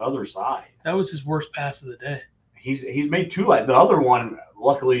the other side. That was his worst pass of the day. He's made 2. Like the other one,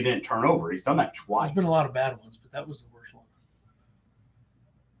 luckily he didn't turn over. He's done that twice. There's been a lot of bad ones, but that was the worst one.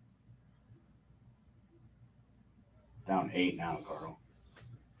 Down 8 now, Carl.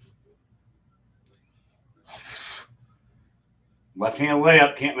 Left-hand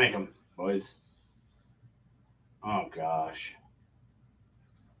layup. Can't make them, boys. Oh, gosh.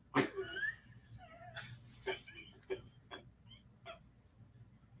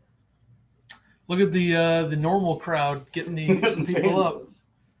 Look at the normal crowd getting the people up.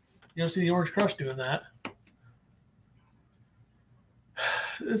 You don't see the Orange Crush doing that.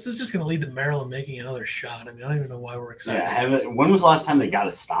 This is just going to lead to Maryland making another shot. I mean, I don't even know why we're excited. Yeah, when was the last time they got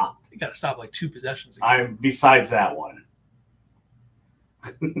to stop? They got to stop like 2 possessions ago. Besides that one.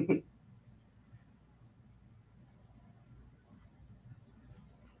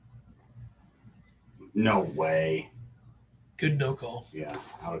 No way. Good no call. Yeah,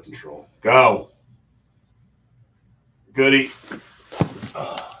 out of control. Go. Goody.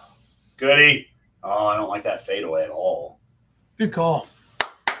 Goody. Oh, I don't like that fadeaway at all. Good call.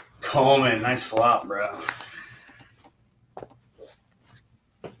 Coleman, nice flop, bro.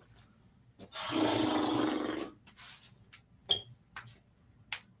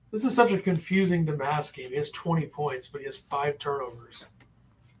 This is such a confusing Damas game. He has 20 points, but he has 5 turnovers.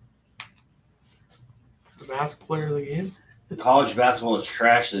 Damas player of the game? College basketball is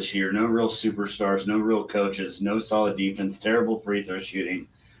trash this year. No real superstars, no real coaches, no solid defense, terrible free throw shooting.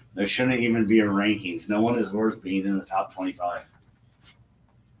 There shouldn't even be a rankings. No one is worth being in the top 25.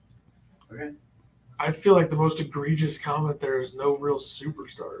 Okay. I feel like the most egregious comment there is no real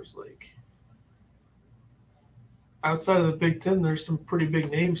superstars. Like, outside of the Big Ten, there's some pretty big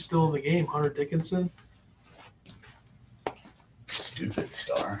names still in the game. Hunter Dickinson. Stupid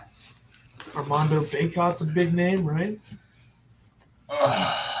star. Armando Bacot's a big name, right?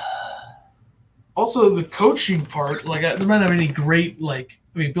 Also, the coaching part, like, there might not have any great,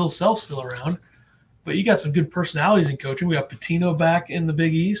 Bill Self's still around, but you got some good personalities in coaching. We got Pitino back in the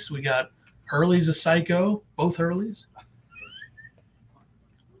Big East. We got Hurley's a psycho, both Hurleys.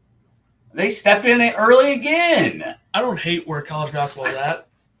 They stepped in it early again. I don't hate where college basketball is at.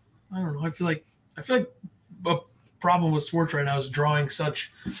 I don't know. I feel like a problem with sports right now is drawing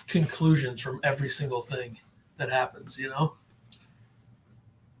such conclusions from every single thing that happens, you know?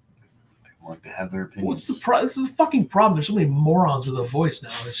 People like to have their opinions. What's the this is the fucking problem. There's so many morons with a voice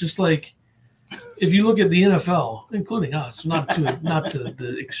now. It's just like, if you look at the NFL, including us, not to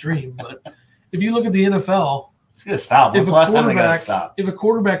the extreme, but if you look at the NFL, it's gonna stop. When's the last time they gotta stop? If a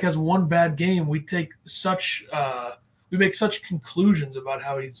quarterback has one bad game, we make such conclusions about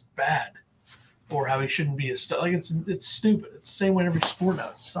how he's bad or how he shouldn't be a star. Like, it's stupid. It's the same way in every sport now.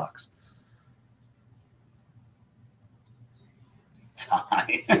 It sucks.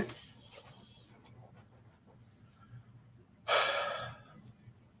 Tie.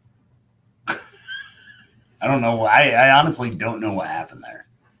 I don't know. I honestly don't know what happened there.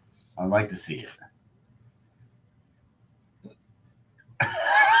 I'd like to see it.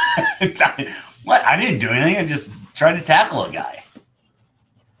 What? I didn't do anything. I just tried to tackle a guy.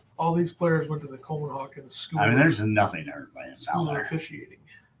 All these players went to the Coleman Hawkins school. I mean, there's nothing hurt by him. School of officiating.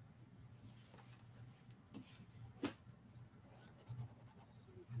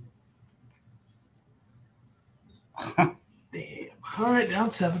 Damn. All right,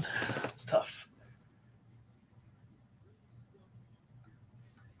 down 7. That's tough.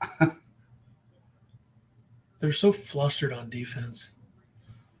 They're so flustered on defense.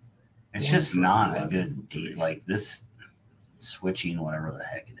 It's just not a good like this switching, whatever the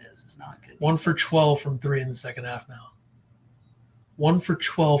heck it is not good. 1 for 12 from 3 in the second half now. 1 for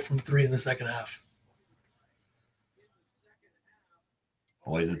 12 from 3 in the second half.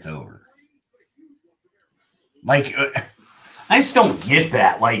 Boys, it's over. Like, I just don't get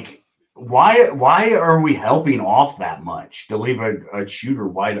that. Like, why are we helping off that much to leave a shooter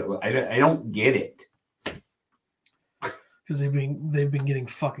wide? I don't get it. Because they've been getting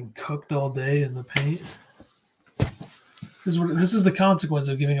fucking cooked all day in the paint. This is the consequence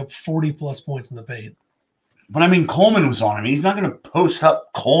of giving up 40-plus points in the paint. But, I mean, Coleman was on him. He's not going to post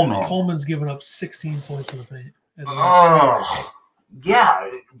up Coleman. Coleman's given up 16 points in the paint. Yeah,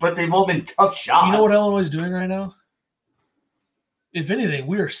 but they've all been tough shots. You know what Illinois is doing right now? If anything,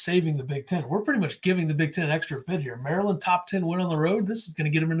 we are saving the Big Ten. We're pretty much giving the Big Ten an extra bit here. Maryland top 10 win on the road. This is going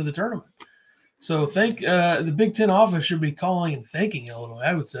to get them into the tournament. So the Big Ten office should be calling and thanking Illinois,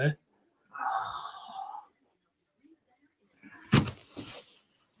 I would say.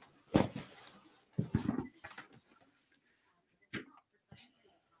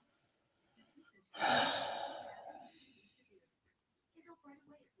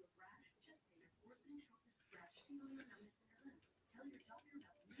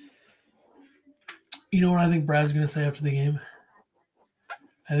 You know what I think Brad's going to say after the game?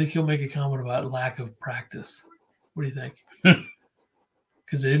 I think he'll make a comment about lack of practice. What do you think?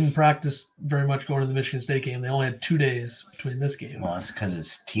 Because they didn't practice very much going to the Michigan State game. They only had 2 days between this game. Well, it's because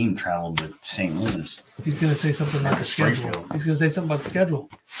his team traveled to St. Louis. He's going to say something about the schedule. He's going to say something about the schedule.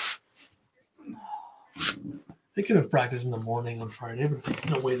 They could have practiced in the morning on Friday, but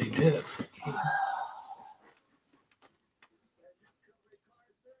no way they did.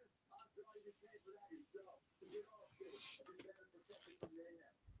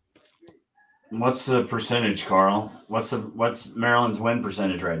 What's the percentage, Carl? What's Maryland's win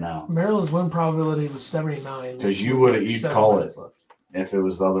percentage right now? Maryland's win probability was 79. Because you'd call it if it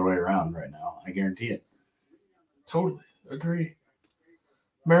was the other way around right now. I guarantee it. Totally agree.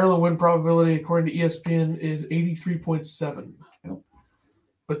 Maryland win probability, according to ESPN, is 83.7. Yep.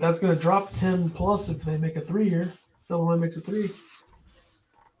 But that's going to drop 10 plus if they make a 3 here. If Illinois makes a 3. Can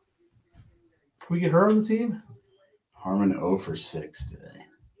we get her on the team? Harmon 0 for 6 today.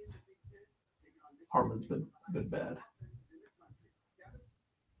 Harmon's been bad.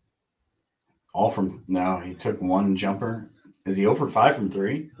 He took one jumper. Is he 0 for 5 from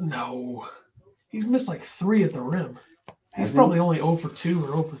 3? No. He's missed like 3 at the rim. He's Has probably he? only 0 for 2 or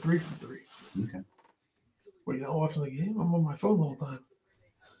 0 for 3 from 3. Okay. What, you not watching the game? I'm on my phone the whole time.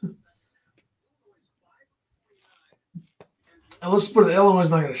 And let's put it, Illinois is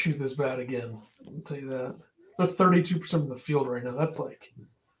not going to shoot this bad again. I'll tell you that. They're 32% from the field right now. That's like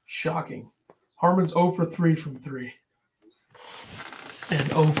shocking. Harmon's 0 for 3 from 3. And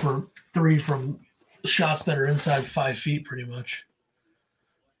 0 for 3 from shots that are inside 5 feet, pretty much.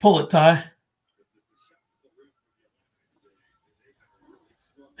 Pull it, Ty.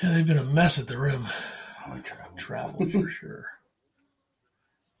 Yeah, they've been a mess at the rim. Travel for sure.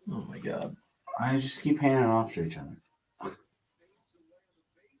 Oh, my God. I just keep handing it off to each other.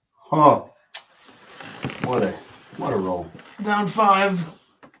 Oh. What a roll. Down 5.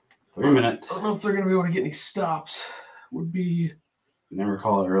 3 minutes. I don't know if they're going to be able to get any stops. Would be Never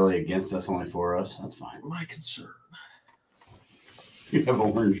call it early against us, only for us. That's fine. my concern. You have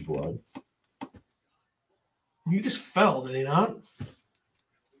orange blood. He just fell, did he not?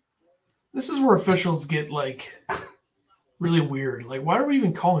 This is where officials get, like, really weird. Like, why are we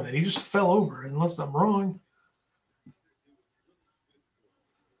even calling that? He just fell over, unless I'm wrong.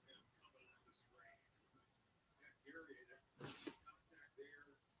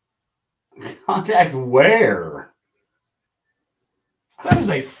 Contact where? That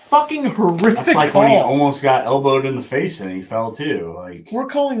is a fucking horrific That's like call. when he almost got elbowed in the face and he fell too. Like, We're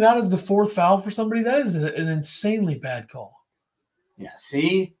calling that as the 4th foul for somebody? That is an insanely bad call. yeah,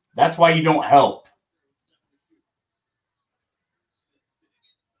 see? That's why you don't help.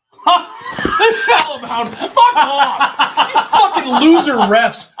 They foul him out. Fuck off. You fucking loser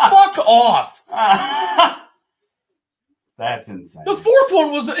refs. Fuck off. That's insane. The 4th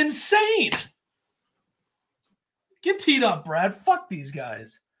one was insane. Get teed up, Brad. Fuck these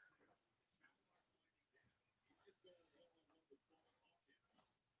guys.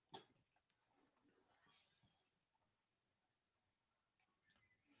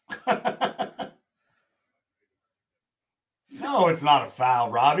 No, it's not a foul,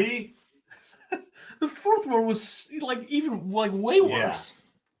 Robbie. The 4th one was way worse.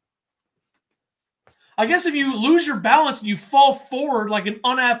 I guess if you lose your balance and you fall forward like an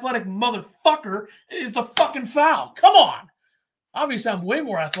unathletic motherfucker, it's a fucking foul. Come on. Obviously, I'm way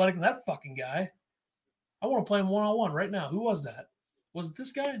more athletic than that fucking guy. I want to play him one-on-one right now. Who was that? Was it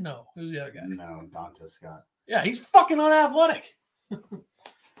this guy? No, it was the other guy. No, Dante Scott. Yeah, he's fucking unathletic.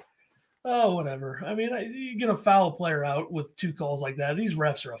 Oh, whatever. I mean, you're going to foul a player out with 2 calls like that. These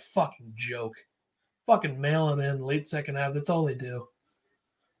refs are a fucking joke. Fucking mailing in late second half. That's all they do.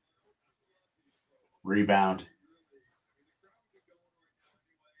 Rebound.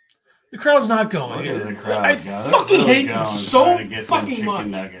 The crowd's not going. Look at the crowd. I fucking hate this so fucking much.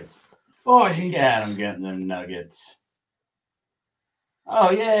 Nuggets. Oh, I hate Yeah, this. I'm getting them nuggets. Oh,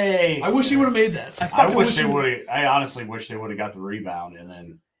 yay. I wish he would have made that. I wish they would have. I honestly wish they would have got the rebound and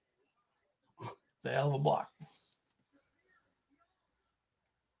then. The hell of a block.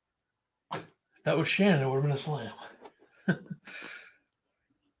 If that was Shannon, it would have been a slam.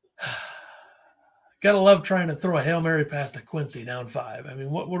 Gotta love trying to throw a Hail Mary pass to Quincy down 5. I mean,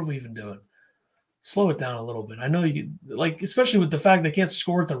 what are we even doing? Slow it down a little bit. I know you like, especially with the fact they can't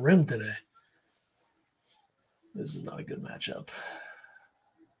score at the rim today. This is not a good matchup.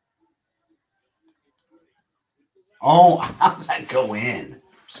 Oh, how does that go in?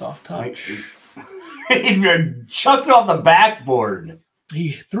 Soft touch. If you're chucked off the backboard.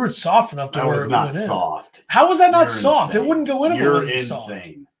 He threw it soft enough to That where was it not went in. soft. How was that not You're soft? insane. It wouldn't go in if it wasn't soft. You're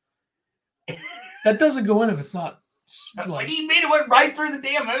insane. That doesn't go in if it's not. What do you mean it went right through the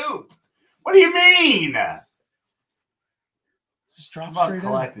damn hoop? What do you mean? Just drop How about straight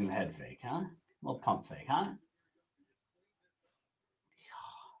collecting head fake, huh? A little pump fake, huh?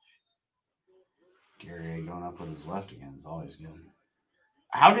 Gosh. Gary going up with his left again is always good.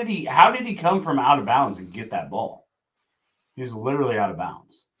 How did he come from out of bounds and get that ball? He was literally out of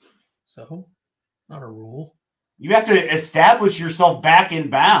bounds. So, not a rule. You have to establish yourself back in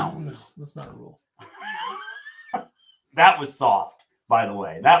bounds. No, that's not a rule. That was soft, by the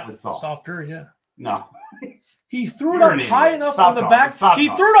way. That was soft. Softer, yeah. No. He threw it up high enough on the back. He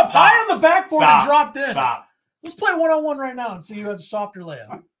threw it up high on the backboard and dropped in. Stop. Let's play one-on-one right now and see who has a softer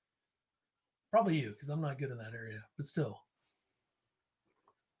layup. Probably you, because I'm not good in that area. But still.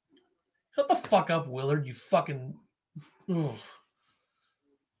 Shut the fuck up, Willard, you fucking... Oof.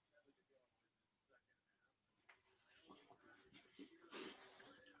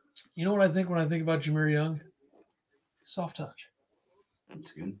 You know what I think when I think about Jameer Young? Soft touch.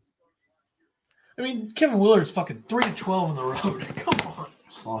 That's good. I mean, Kevin Willard's fucking 3-12 on the road. Come on.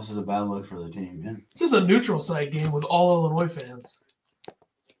 This loss is a bad look for the team, yeah. This is a neutral site game with all Illinois fans.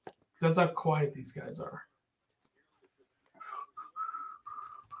 That's how quiet these guys are.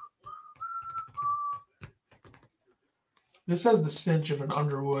 This has the stench of an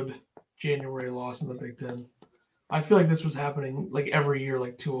Underwood January loss in the Big Ten. I feel like this was happening like every year,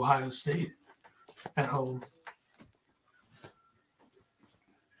 like to Ohio State at home.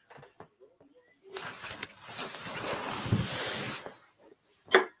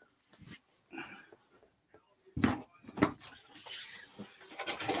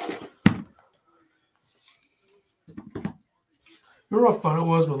 Remember how fun it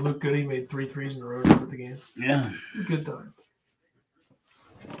was when Luke Goody made 3 threes in a row to start the game? Yeah. Good time.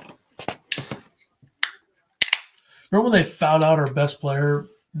 Remember when they fouled out our best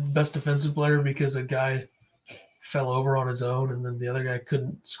defensive player because a guy fell over on his own and then the other guy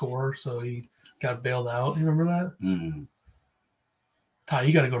couldn't score, so he got bailed out? You remember that? Mm. Ty,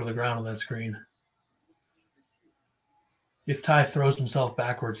 you got to go to the ground on that screen. If Ty throws himself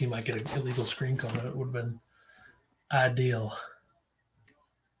backwards, he might get an illegal screen call. It would have been ideal.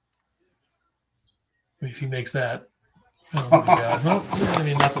 I mean, if he makes that, oh my God! Well, I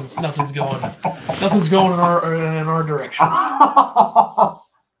mean, nothing's going in our direction.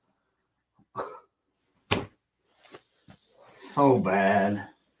 So bad.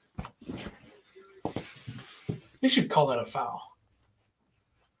 They should call that a foul.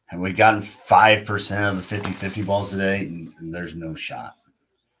 Have we gotten 5% of the 50-50 balls today? And there's no shot.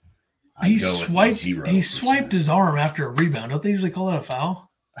 He swiped his arm after a rebound. Don't they usually call that a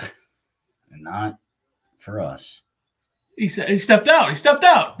foul? Not for us. He stepped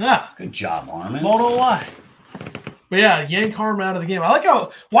out. Yeah. Good job, Harmon. Ball don't lie. But yeah, yank Harmon out of the game. I like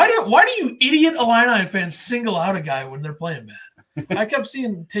how why do you idiot Illini fans single out a guy when they're playing bad? I kept seeing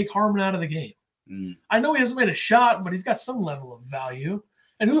him take Harmon out of the game. Mm. I know he hasn't made a shot, but he's got some level of value.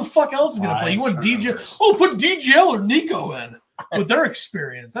 And who the fuck else is going to play? You want DJ? Oh, put DJL or Nico in with their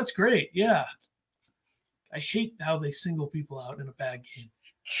experience. That's great. Yeah. I hate how they single people out in a bad game.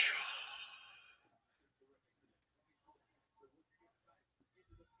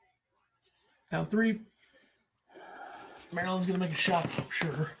 Down 3. Maryland's going to make a shot, I'm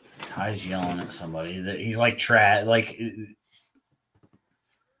sure. Ty's yelling at somebody. He's like trash. Like,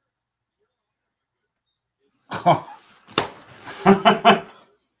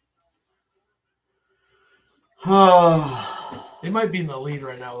 They might be in the lead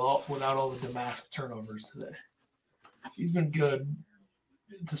right now without all the Damask turnovers today. He's been good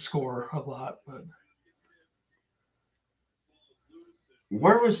to score a lot, but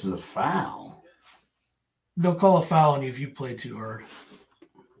where was the foul? they'll call a foul on you if you play too hard.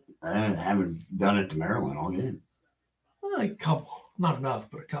 I haven't done it to Maryland all game. A couple. Not enough,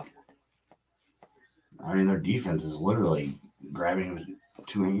 but a couple. I mean, their defense is literally grabbing him with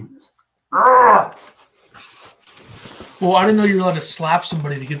 2 hands. Well, I didn't know you were allowed to slap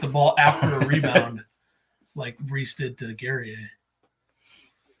somebody to get the ball after a rebound, like Reese did to Guerrier.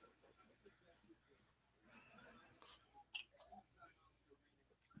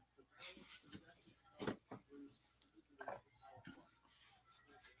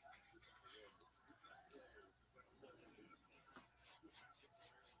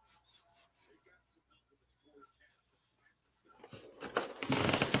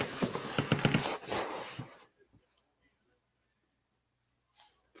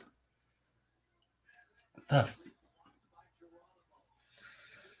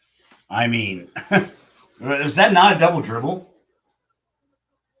 I mean, is that not a double dribble?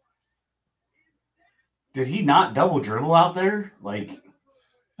 Did he not double dribble out there? Like,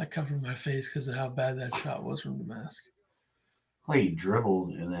 I covered my face because of how bad that shot was from Damask. He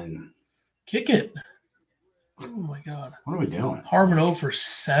dribbled and then kick it. Oh my God! What are we doing? Harmon 0 for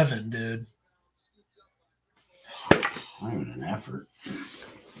 7, dude. Not even an effort.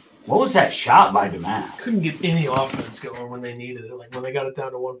 What was that shot by DeMatt? Couldn't get any offense going when they needed it. Like when they got it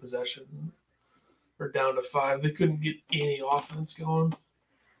down to 1 possession or down to 5, they couldn't get any offense going.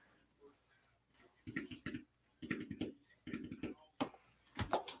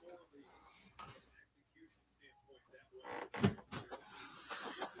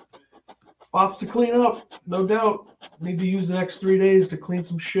 Lots to clean up, no doubt. Need to use the next 3 days to clean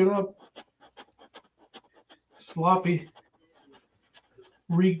some shit up. Sloppy.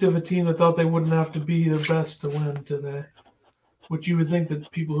 Reeked of a team that thought they wouldn't have to be their best to win today. Which you would think that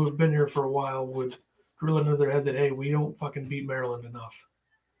people who have been here for a while would drill into their head that, hey, we don't fucking beat Maryland enough.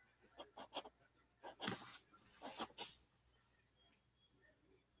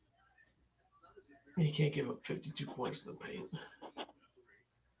 You can't give up 52 points in the paint.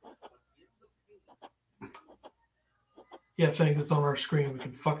 Yeah, thanks. It's on our screen. We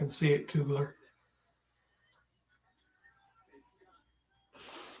can fucking see it, Kugler.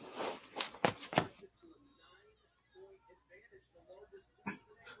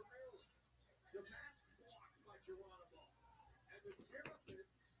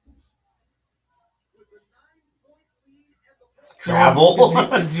 Travel.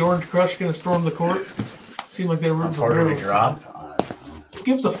 Is the Orange Crush going to storm the court? Seemed like they were rooting Before for we Maryland. drop. Who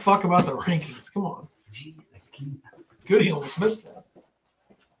gives a fuck about the rankings? Come on. Good, he almost missed that.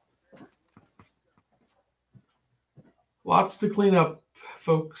 Lots to clean up,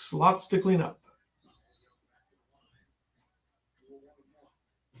 folks. Lots to clean up.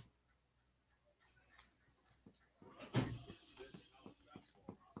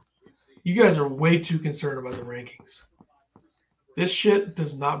 You guys are way too concerned about the rankings. This shit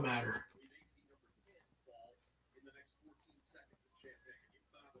does not matter.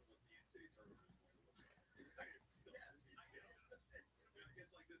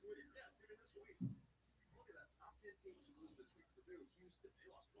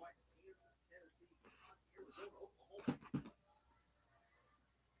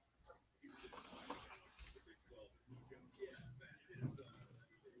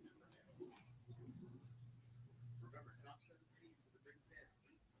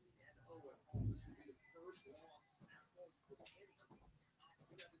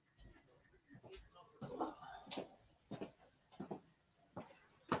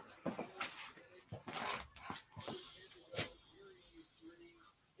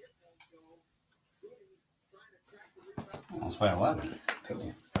 That's by 11.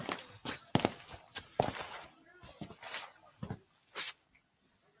 Cool.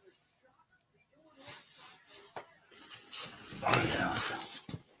 Oh, yeah.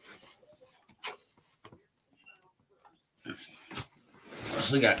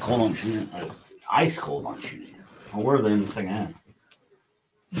 So we got cold on shooting. Ice cold on shooting. How were they in the second half?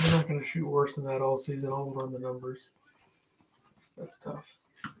 You're not going to shoot worse than that all season. I'll run the numbers. That's tough.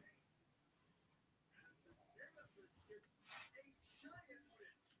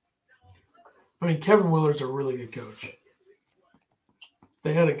 I mean, Kevin Willard's a really good coach.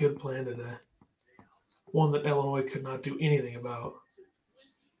 They had a good plan today. One that Illinois could not do anything about.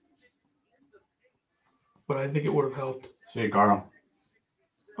 But I think it would have helped. See you, Carl.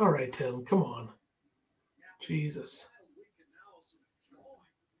 All right, Tim, come on. Jesus.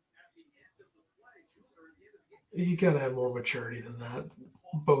 You got to have more maturity than that,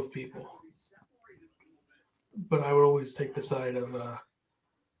 both people. But I would always take the side of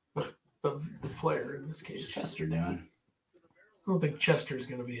the player in this case. What's Chester doing? I don't think Chester's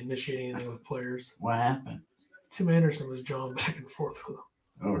going to be initiating anything with players. What happened? Tim Anderson was jawing back and forth with him.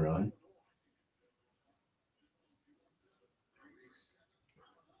 Oh, really?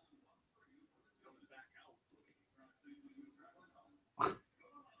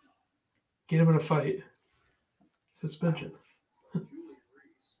 Get him in a fight. Suspension.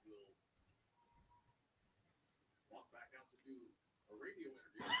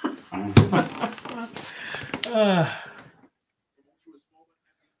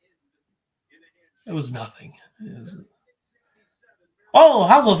 It was nothing. Oh,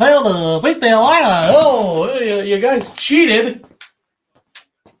 how's it feel to beat the Illini? Oh, you guys cheated.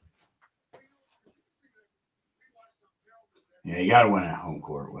 Yeah, you got to win at home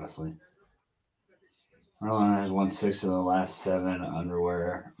court, Wesley. Maryland has won 6 of the last 7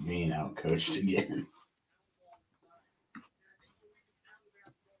 underwear, being outcoached again.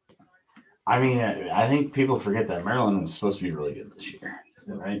 I mean, I think people forget that Maryland was supposed to be really good this year,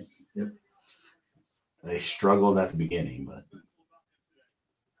 right? Yep. They struggled at the beginning, but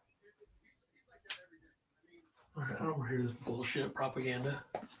I don't want to hear this bullshit propaganda.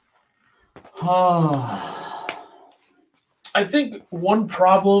 I think one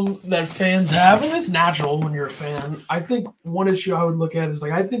problem that fans have, and it's natural when you're a fan, I think one issue I would look at is,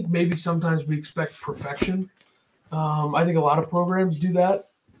 like, I think maybe sometimes we expect perfection. I think a lot of programs do that.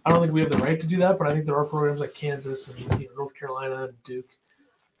 I don't think we have the right to do that, but I think there are programs like Kansas and North Carolina and Duke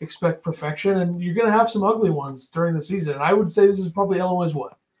expect perfection, and you're going to have some ugly ones during the season. And I would say this is probably Illinois'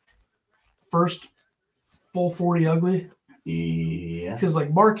 what? First full 40 ugly? Yeah. Because,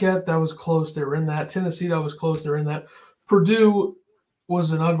 like, Marquette, that was close. They were in that. Tennessee, that was close. They were in that. Purdue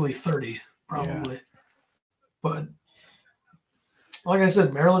was an ugly 30, probably. Yeah. But like I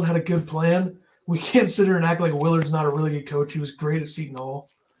said, Maryland had a good plan. We can't sit here and act like Willard's not a really good coach. He was great at Seton Hall.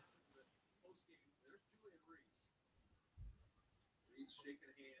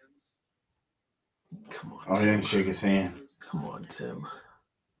 Come on. Oh, he didn't shake his hand. Come on, Tim.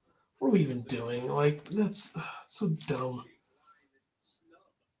 What are we even doing? Like, that's so dumb.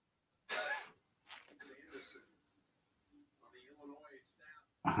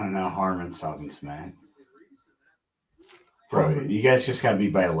 I don't know. Harmon's talking smack. Bro, you guys just got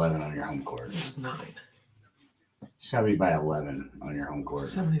beat by 11 on your home court. It was 9. Just got beat by 11 on your home court.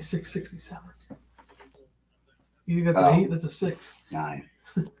 76-67. You think that's an 8? That's a 6. 9.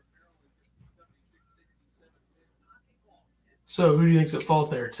 So who do you think's at fault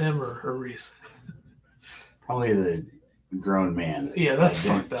there, Tim or Reese? Probably the grown man. Yeah, that's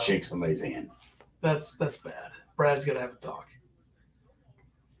fucked up. Shake somebody's hand. That's bad. Brad's got to have a talk.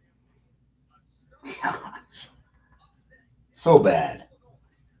 Gosh. So bad.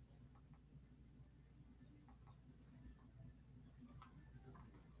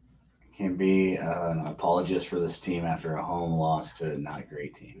 Can be an apologist for this team after a home loss to a not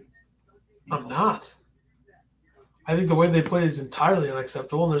great team. I'm not. I think the way they play is entirely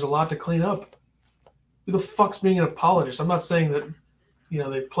unacceptable, and there's a lot to clean up. Who the fuck's being an apologist? I'm not saying that,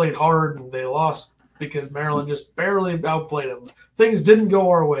 they played hard and they lost because Maryland just barely outplayed them. Things didn't go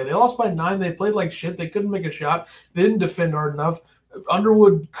our way. They lost by 9. They played like shit. They couldn't make a shot. They didn't defend hard enough.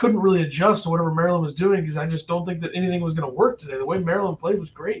 Underwood couldn't really adjust to whatever Maryland was doing because I just don't think that anything was going to work today. The way Maryland played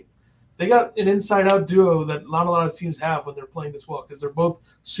was great. They got an inside-out duo that not a lot of teams have when they're playing this well because they're both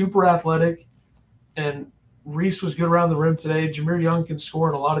super athletic, and Reese was good around the rim today. Jameer Young can score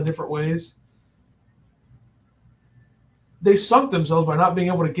in a lot of different ways. They sunk themselves by not being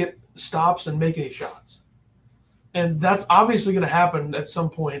able to get stops and make any shots. And that's obviously going to happen at some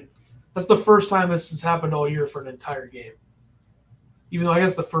point. That's the first time this has happened all year for an entire game. Even though I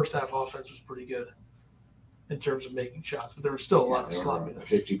guess the first half offense was pretty good in terms of making shots, but there was still a lot of sloppiness.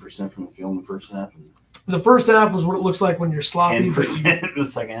 50% from the field in the first half. The first half was what it looks like when you're sloppy. 10% in the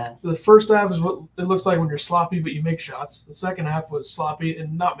second half. The first half is what it looks like when you're sloppy, but you make shots. The second half was sloppy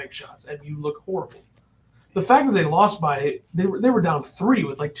and not make shots, and you look horrible. The fact that they lost by they were down 3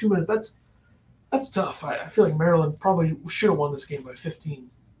 with like 2 minutes. That's tough. I feel like Maryland probably should have won this game by 15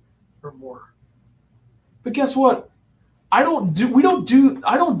 or more. But guess what? I don't do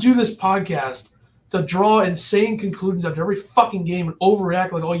this podcast to draw insane conclusions after every fucking game and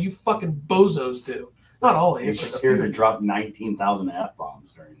overreact like all you fucking bozos do. Not all of you. He's just here to drop 19,000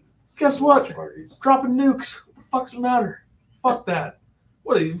 F-bombs during. Guess what? Dropping nukes. What the fuck's the matter? Fuck that.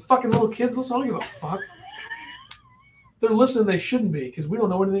 What are you, fucking little kids? Listen, I don't give a fuck. They're listening, they shouldn't be, because we don't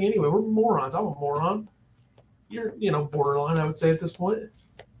know anything anyway. We're morons. I'm a moron. You're, borderline, I would say, at this point.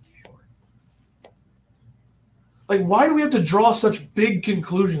 Like, why do we have to draw such big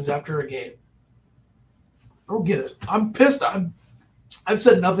conclusions after a game? I don't get it. I'm pissed. I've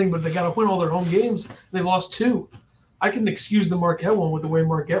said nothing, but they got to win all their home games. They lost 2. I can excuse the Marquette one with the way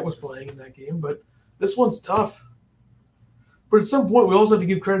Marquette was playing in that game, but this one's tough. But at some point, we also have to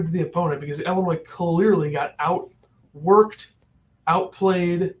give credit to the opponent because Illinois clearly got outworked,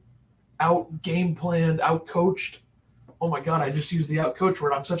 outplayed, out-game planned, out-coached. Oh, my God, I just used the out-coach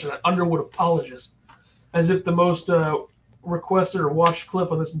word. I'm such an Underwood apologist. As if the most requested or watched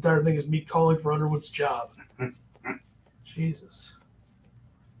clip on this entire thing is me calling for Underwood's job. Jesus.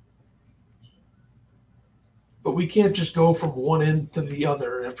 But we can't just go from one end to the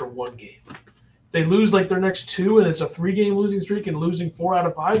other after one game. They lose like their next 2 and it's a 3-game losing streak and losing 4 out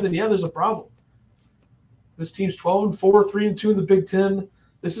of 5, then yeah, there's a problem. This team's 12-4, 3-2 in the Big Ten.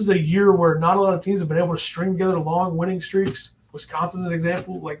 This is a year where not a lot of teams have been able to string together long winning streaks. Wisconsin's an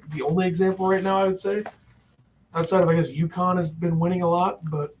example, like the only example right now, I would say. Outside of, I guess, UConn has been winning a lot,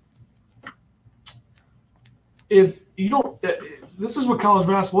 but if you don't, this is what college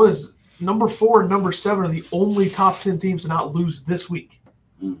basketball is. Number 4 and number 7 are the only top 10 teams to not lose this week.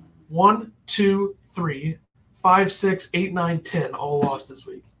 1, 2, 3, 5, 6, 8, 9, 10 all lost this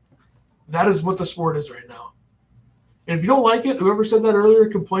week. That is what the sport is right now. And if you don't like it, whoever said that earlier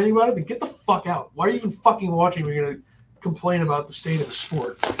complaining about it, then get the fuck out. Why are you even fucking watching if you're going to complain about the state of the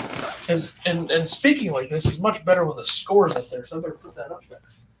sport. And speaking like this is much better when the score's up there, so I better put that up there.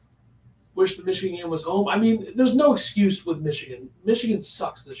 Wish the Michigan game was home. I mean, there's no excuse with Michigan. Michigan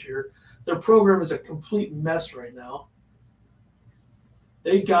sucks this year. Their program is a complete mess right now.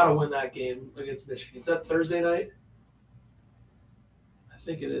 They got to win that game against Michigan. Is that Thursday night? I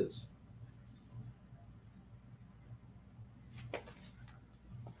think it is.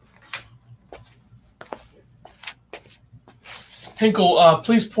 Hinkle,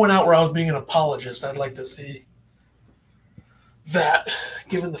 please point out where I was being an apologist. I'd like to see that,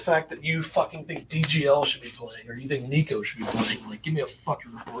 given the fact that you fucking think DGL should be playing or you think Nico should be playing. Like, give me a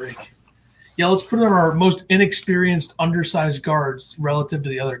fucking break. Yeah, let's put on our most inexperienced, undersized guards relative to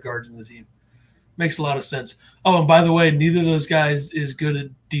the other guards in the team. Makes a lot of sense. Oh, and by the way, neither of those guys is good at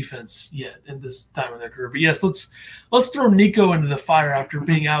defense yet in this time of their career. But yes, let's throw Nico into the fire after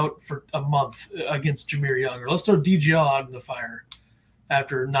being out for a month against Jameer Young. Or let's throw DGL out in the fire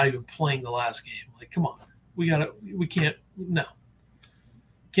after not even playing the last game. Like, come on. We can't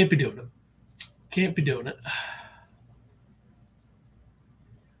be doing it. Can't be doing it.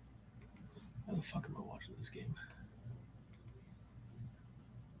 How the fuck am I watching this game?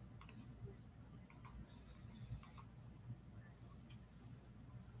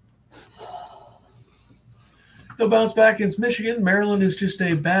 They'll bounce back against Michigan. Maryland is just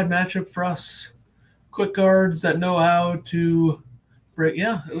a bad matchup for us. Quick guards that know how to break.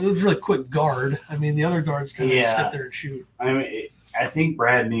 Yeah, it was really quick guard. I mean, the other guards kind of sit there and shoot. I mean, I think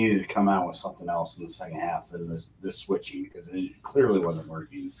Brad needed to come out with something else in the second half than the switching because it clearly wasn't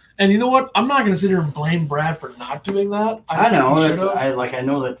working. And you know what? I'm not going to sit here and blame Brad for not doing that. I know. I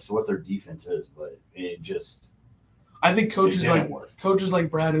know that's what their defense is, but it just. I think coaches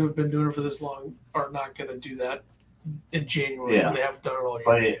like Brad who have been doing it for this long are not going to do that in January when they haven't done it all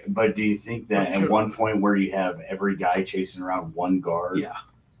year. But do you think that at one point where you have every guy chasing around one guard,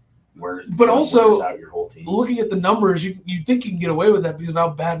 but also out your whole team? Looking at the numbers, you think you can get away with that because of how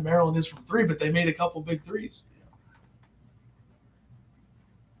bad Maryland is from three, but they made a couple big threes.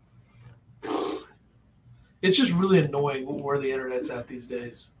 It's just really annoying where the internet's at these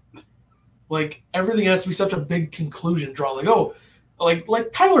days. Like, everything has to be such a big conclusion draw.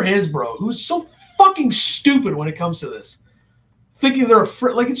 Like Tyler Hansbrough, who's so fucking stupid when it comes to this. Thinking they're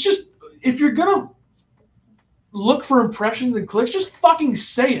afraid. Like, it's just, if you're going to look for impressions and clicks, just fucking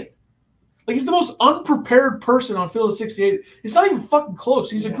say it. Like, he's the most unprepared person on Field of 68. It's not even fucking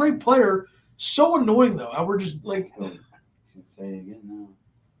close. He's a great player. So annoying, though. How we're just, like... Say it again now.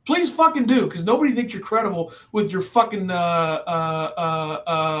 Please fucking do, because nobody thinks you're credible with your fucking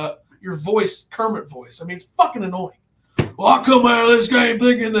your voice, Kermit voice. I mean, it's fucking annoying. Well, I come out of this game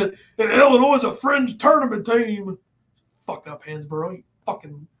thinking that Illinois is a fringe tournament team. Fuck up, Hansborough. You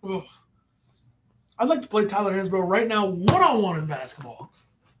fucking. Ugh. I'd like to play Tyler Hansborough right now, one-on-one in basketball.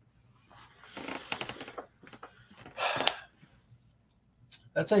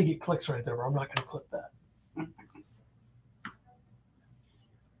 That's how you get clicks right there, but I'm not going to clip that.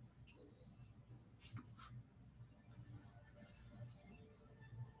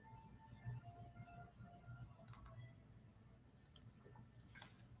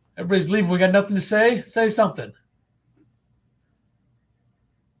 Everybody's leaving. We got nothing to say? Say something.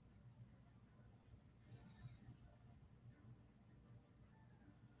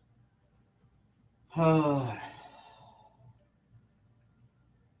 You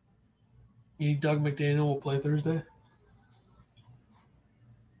think Doug McDaniel will play Thursday?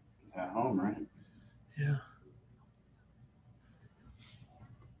 At home, right? Yeah.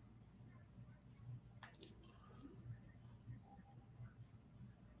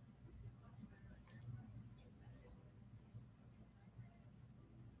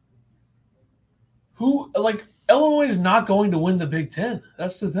 Illinois is not going to win the Big Ten.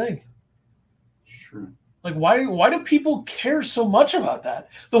 That's the thing. Sure. Like, why do people care so much about that?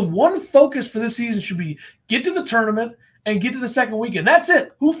 The one focus for this season should be get to the tournament and get to the second weekend. That's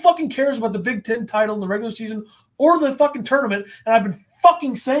it. Who fucking cares about the Big Ten title in the regular season or the fucking tournament? And I've been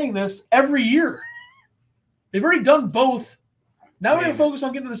fucking saying this every year. They've already done both. Now we're going to focus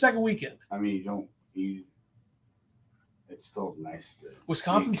on getting to the second weekend. I mean, it's still nice to.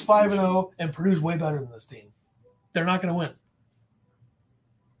 Wisconsin's 5-0, and Purdue's way better than this team. They're not going to win.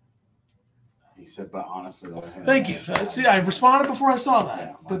 He said, but honestly, thank you. See, I responded before I saw that,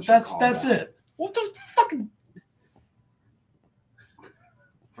 yeah, but that's it. What the fucking?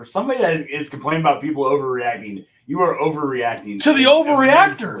 For somebody that is complaining about people overreacting, you are overreacting to the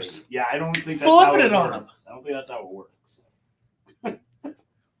overreactors. Immensely. Yeah, I don't think that's flipping it on them. I don't think that's how it works.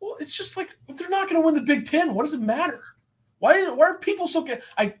 Well, it's just like they're not going to win the Big Ten. What does it matter? Why are people so?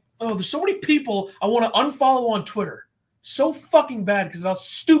 There's so many people I want to unfollow on Twitter So fucking bad because of how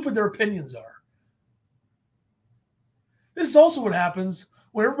stupid their opinions are. This is also what happens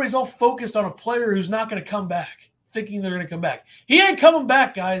when everybody's all focused on a player who's not going to come back, thinking they're going to come back. He ain't coming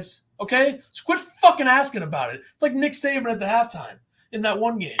back, guys. Okay? So quit fucking asking about it. It's like Nick Saban at the halftime in that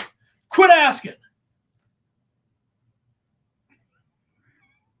one game. Quit asking.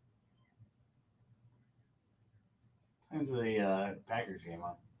 Time's the Packers game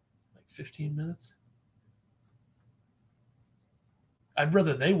on? Like 15 minutes. I'd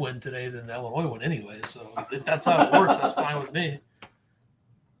rather they win today than Illinois win anyway. So if that's how it works, that's fine with me.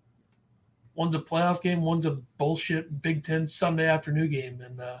 One's a playoff game. One's a bullshit Big Ten Sunday afternoon game.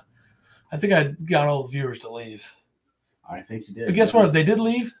 And I think I got all the viewers to leave. I think you did. But guess what? If they did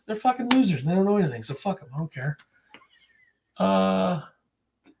leave, they're fucking losers. They don't know anything. So fuck them. I don't care.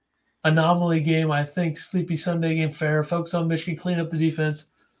 Anomaly game, I think. Sleepy Sunday game, fair. Focus on Michigan. Clean up the defense.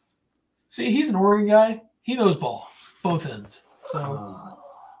 See, he's an Oregon guy. He knows ball. Both ends. So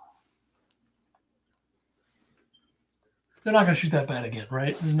they're not going to shoot that bad again,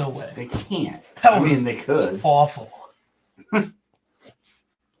 right? There's no way. They can't. That I was mean, they could. Awful. I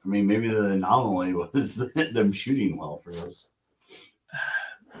mean, maybe the anomaly was them shooting well for those.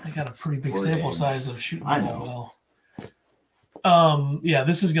 They got a pretty big 4 sample games. size of shooting I ball well. Yeah,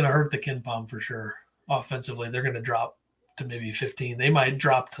 this is going to hurt the Ken Palm for sure. Offensively, they're going to drop to maybe 15. They might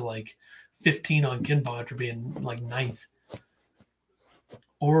drop to like 15 on Ken Palm after being like 9th.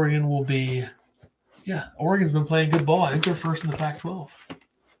 Oregon will be, Oregon's been playing good ball. I think they're first in the Pac-12.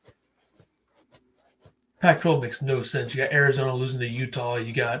 Pac-12 makes no sense. You got Arizona losing to Utah.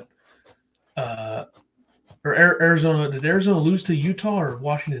 You got, Arizona. Did Arizona lose to Utah or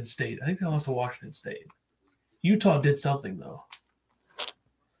Washington State? I think they lost to Washington State. Utah did something though.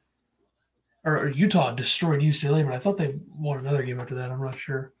 Or Utah destroyed UCLA, but I thought they won another game after that. I'm not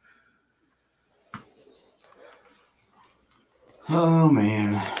sure. Oh,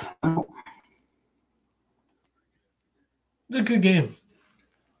 man. Oh. It's a good game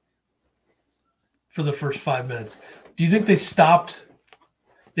for the first 5 minutes. Do you think they stopped?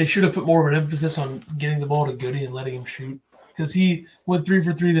 They should have put more of an emphasis on getting the ball to Goody and letting him shoot. Because he went 3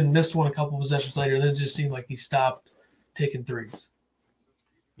 for 3, then missed one a couple possessions later. And then it just seemed like he stopped taking threes.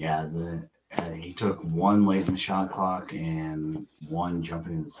 Yeah, he took one late in the shot clock and one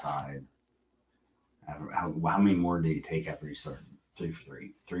jumping to the side. How many more did he take after he started? 3 for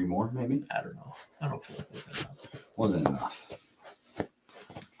 3. 3 more, maybe? I don't know. I don't feel like that enough. Wasn't enough.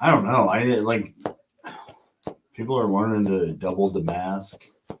 I don't know. People are learning to double the mask.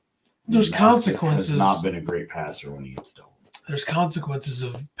 There's consequences. Has not been a great passer when he gets doubled. There's consequences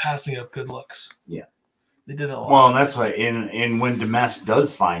of passing up good looks. Yeah. They did it a lot. Well, and that's why and when Damask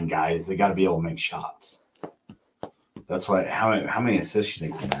does find guys, they got to be able to make shots. That's why how many assists you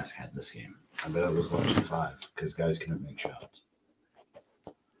think Damask had this game? I bet it was less than 5 because guys couldn't make shots.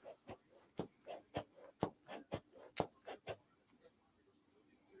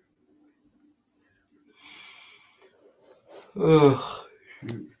 Ugh.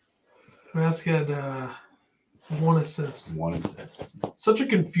 Damask had 1 assist. 1 assist. Such a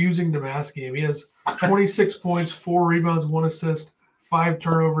confusing Damask game. He has 26 points, 4 rebounds, 1 assist, 5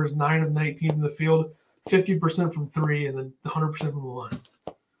 turnovers, 9 of 19 in the field, 50% from 3, and then 100% from the line.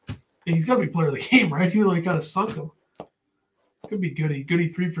 Yeah, he's got to be player of the game, right? He really kind of sunk him. Could be Goody. Goody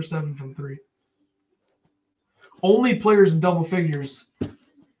 3 for 7 from 3. Only players in double figures,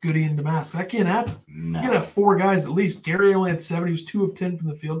 Goody and Damask. That can't happen. No. You gotta have 4 guys at least. Gary only had 7. He was 2 of 10 from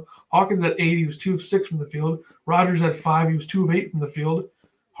the field. Hawkins had 8. He was 2 of 6 from the field. Rogers had 5. He was 2 of 8 from the field.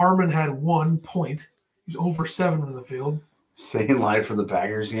 Harmon had 1 point. He was over 7 from the field. Staying live for the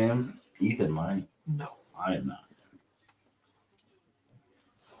Packers game? Ethan might. No. I am not.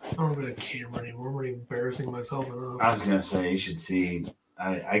 I don't have a camera anymore. I'm already embarrassing myself enough. I was going to say, you should see.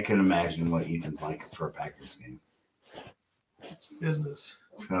 I can imagine what Ethan's like for a Packers game. It's business.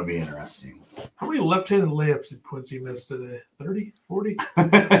 It's going to be interesting. How many left-handed layups did Quincy miss today? 30? 40?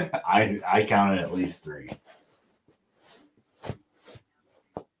 I counted at least 3.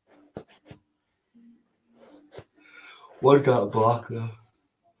 One got blocked, though.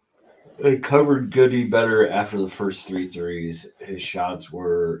 It covered Goody better after the first 3 threes. His shots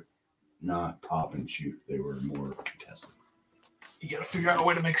were not pop and shoot. They were more contested. You got to figure out a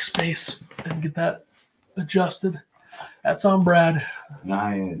way to make space and get that adjusted. That's on Brad.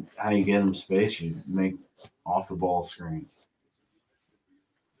 Now, how you get him space, you make off-the-ball screens.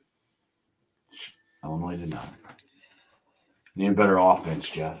 Illinois did not. Need a better offense,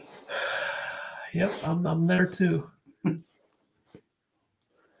 Jeff. Yep, I'm there too.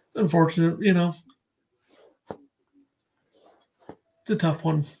 It's unfortunate, you know. It's a tough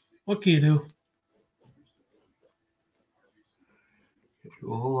one. What can you do? A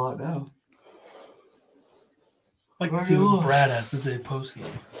whole lot now. Like to see what Brad has to say post game.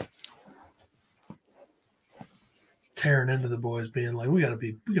 Tearing into the boys, being like, we gotta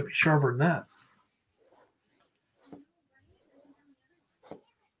be sharper than that.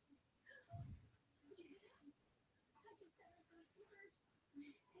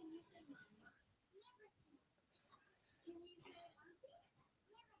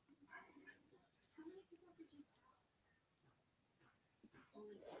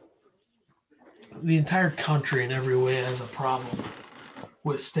 The entire country in every way has a problem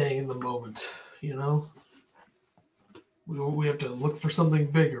with staying in the moment, you know? We have to look for something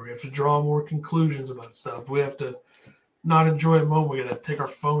bigger. We have to draw more conclusions about stuff. We have to not enjoy a moment. We got to take our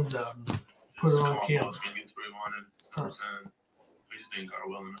phones out and put it on camera. We just didn't guard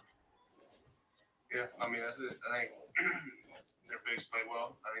well enough. Yeah, I mean, that's it. I think their bigs played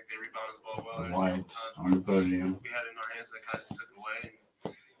well. I think they rebounded the ball well. White on the podium. We had it in our hands that kind of just took away.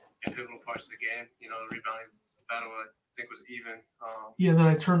 In pivotal parts of the game, you know, the rebounding battle, I think, was even. Yeah, then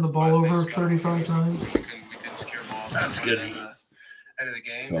I turned the ball over 35 times. We couldn't secure ball. That's good. End of the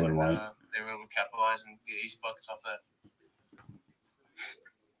game, Southern and White. they were able to capitalize and get easy buckets off that.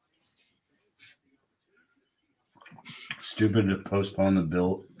 Stupid to postpone the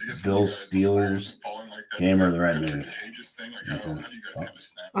Bills Steelers game or the right move. I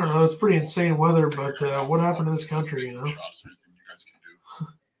don't know. It's pretty insane weather, but what happened to this country, you know?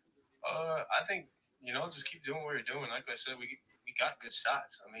 I think, you know, just keep doing what you're doing. Like I said, we got good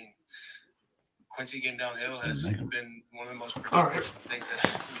shots. I mean, Quincy getting downhill has been one of the most productive things that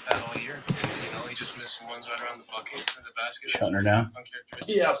we've had all year. And, you know, he just missed some ones right around the bucket and the basket. Shutting her down?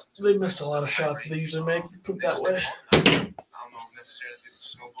 Yeah, they missed a lot of shots they usually make. Put it that way. I don't know necessarily if it's a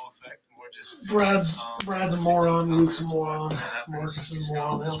snowball effect, more just Brad's a moron. Luke's a moron. Marcus is a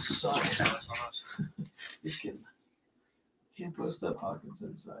moron. They all suck. Just kidding. Can't post up Hawkins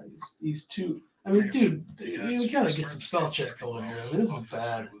inside. He's too. I mean, dude, we gotta get some spell check going here. This is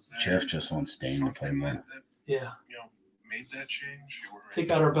bad. Jeff just wants Dane to play more. Yeah. You know, made that change.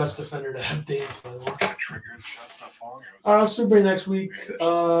 Take out our best defender to have Dane play more. Triggered shots not falling. All right, Super Bowl next week.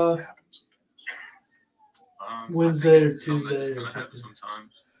 Wednesday or Tuesday or something.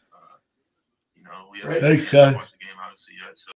 You know, we Right. Thanks, guys. watched the game obviously yet, so